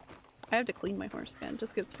 I have to clean my horse again. It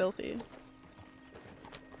just gets filthy.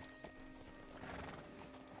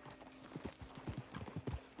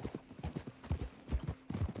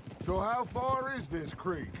 So how far is this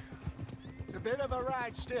creek? It's a bit of a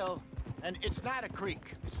ride still, and it's not a creek.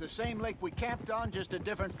 It's the same lake we camped on, just a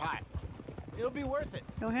different pipe. It'll be worth it.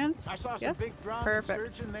 No hands? I saw some Yes? big drum and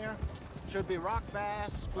Perfect. sturgeon there. Should be rock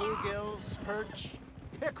bass, bluegills, perch,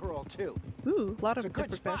 pickerel too. Ooh, a lot It's of a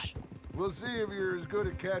good different spot. fish. We'll see if you're as good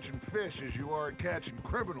at catching fish as you are at catching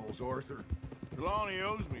criminals, Arthur. Trelawney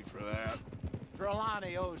owes me for that.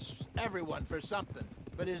 Trelawney owes everyone for something,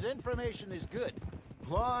 but his information is good.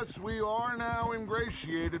 Plus, we are now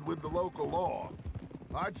ingratiated with the local law.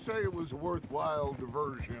 I'd say it was a worthwhile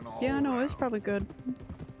diversion all Yeah, no, around. it's probably good.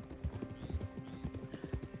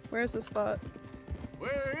 Where's the spot?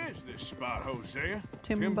 Where is this spot, Hosea?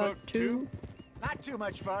 Timbuktu? Not too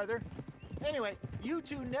much farther. Anyway, you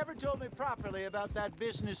two never told me properly about that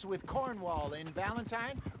business with Cornwall in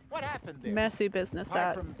Valentine. What happened there? Messy business,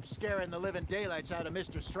 Apart that. from scaring the living daylights out of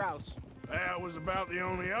Mr. Strauss. That was about the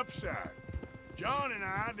only upside. John and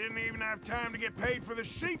I didn't even have time to get paid for the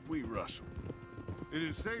sheep we rustled. It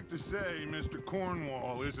is safe to say Mr.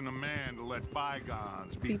 Cornwall isn't a man to let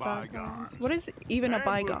bygones be bygones. What is even a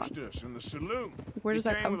bygone? Ambushed us in the saloon. Where does He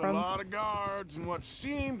that came come with from? a lot of guards and what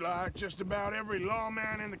seemed like just about every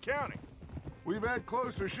lawman in the county. We've had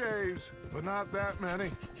closer shaves, but not that many.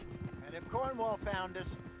 And if Cornwall found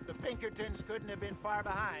us, the Pinkertons couldn't have been far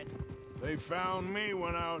behind. They found me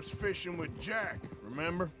when I was fishing with Jack,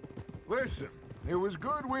 remember? Listen, it was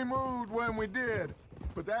good we moved when we did,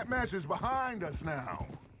 but that mess is behind us now.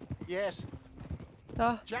 Yes.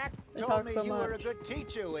 Jack they told talk me so you were a much. good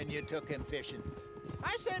teacher when you took him fishing.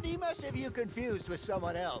 I said he must have you confused with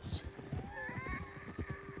someone else.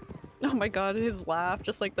 Oh my god, his laugh,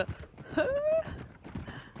 just like the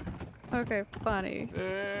okay, funny.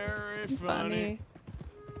 Very funny.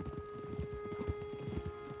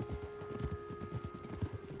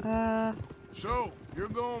 So, you're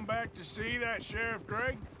going back to see that Sheriff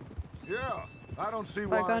Craig? Yeah, I don't see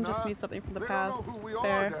By why God, not. just need something from the They past. don't know who we There.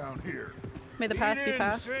 are down here. May the past be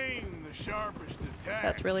past. He didn't seem the sharpest attack.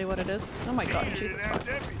 That's really what it is. Oh my god, Neither did Jesus that fuck.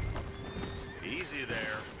 deputy. Easy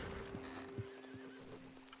there.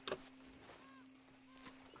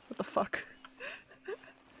 What the fuck?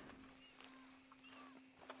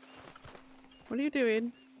 What are you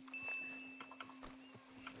doing?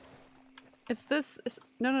 It's this.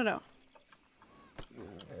 No.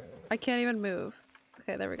 I can't even move.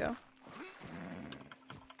 Okay, there we go.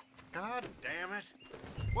 God damn it.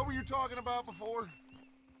 What were you talking about before?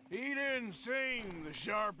 He didn't seem the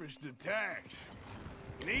sharpest attacks.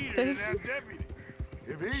 Neither This- did that deputy.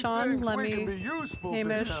 If he Sean, thinks we Lemmy, can be useful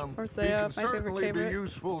Hamish, to him, Hosea, he can my favorite certainly be favorite.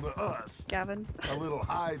 useful to us. Gavin. A little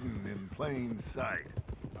hiding in plain sight.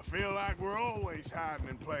 I feel like we're always hiding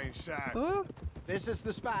in plain sight. Ooh. This is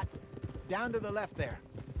the spot. Down to the left there.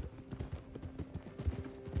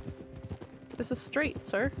 This is straight,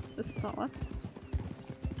 sir. This is not left.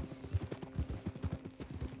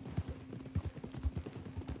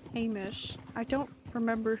 Hamish. I don't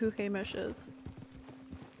remember who Hamish is.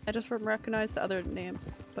 I just recognize the other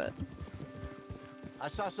names, but I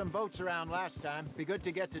saw some boats around last time. Be good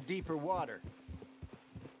to get to deeper water.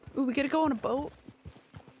 ooh, we gotta go on a boat.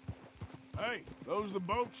 Hey, those the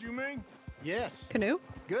boats you mean? Yes. Canoe?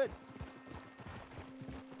 Good.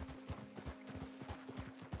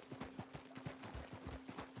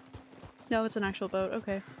 No, it's an actual boat.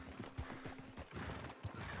 Okay.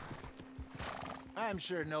 I'm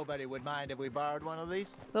sure nobody would mind if we borrowed one of these.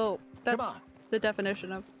 Well, that's on. the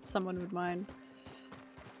definition of someone would mind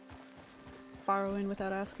borrowing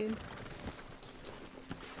without asking.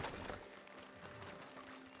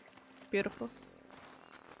 Beautiful.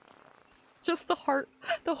 Just the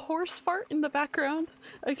horse fart in the background.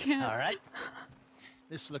 I can't. All right.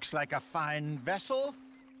 This looks like a fine vessel.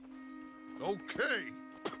 Okay.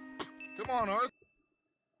 Come on, Arthur.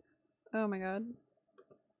 Oh my god.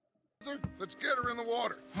 Let's get her in the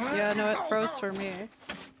water. Yeah, no, it froze for me.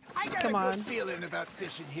 I got Come a on. good feeling about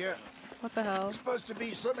fishing here. What the hell? It's supposed to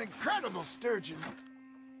be some incredible sturgeon.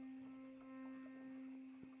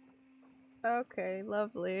 Okay,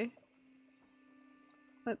 lovely.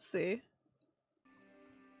 Let's see.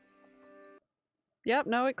 Yep,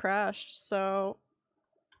 no, it crashed, so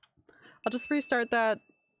I'll just restart that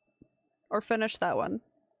or finish that one.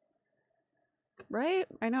 Right?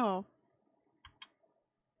 I know.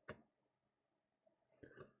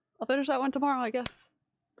 I'll finish that one tomorrow, I guess.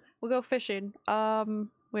 We'll go fishing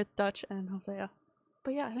with Dutch and Hosea.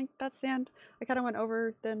 But yeah, I think that's the end. I kind of went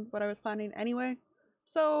over than what I was planning anyway.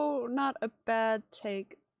 So, not a bad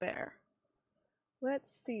take there.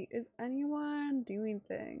 Let's see. Is anyone doing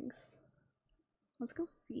things? Let's go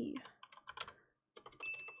see.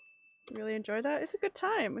 Really enjoyed that. It's a good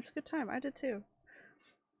time. It's a good time. I did too.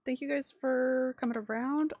 Thank you guys for coming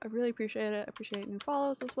around. I really appreciate it. I appreciate new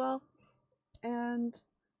follows as well. And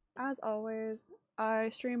as always, I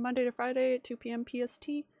stream Monday to Friday at 2 p.m. PST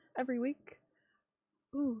every week.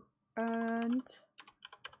 Ooh, and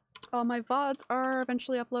all my VODs are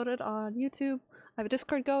eventually uploaded on YouTube. I have a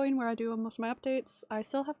Discord going where I do most of my updates. I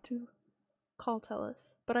still have to call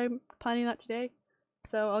Telus, but I'm planning that today,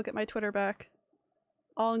 so I'll get my Twitter back.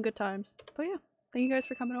 All in good times. But yeah, thank you guys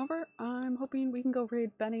for coming over. I'm hoping we can go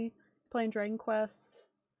raid Benny. He's playing Dragon Quest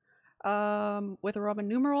with a Roman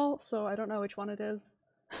numeral, so I don't know which one it is.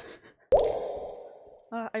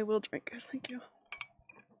 I will drink, thank you.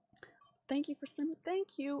 thank you for streaming.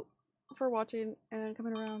 Thank you for watching and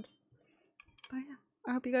coming around. But yeah,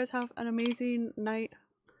 I hope you guys have an amazing night.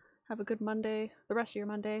 Have a good Monday, the rest of your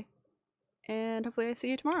Monday. And hopefully I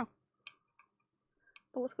see you tomorrow.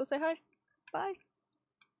 But let's go say hi. Bye.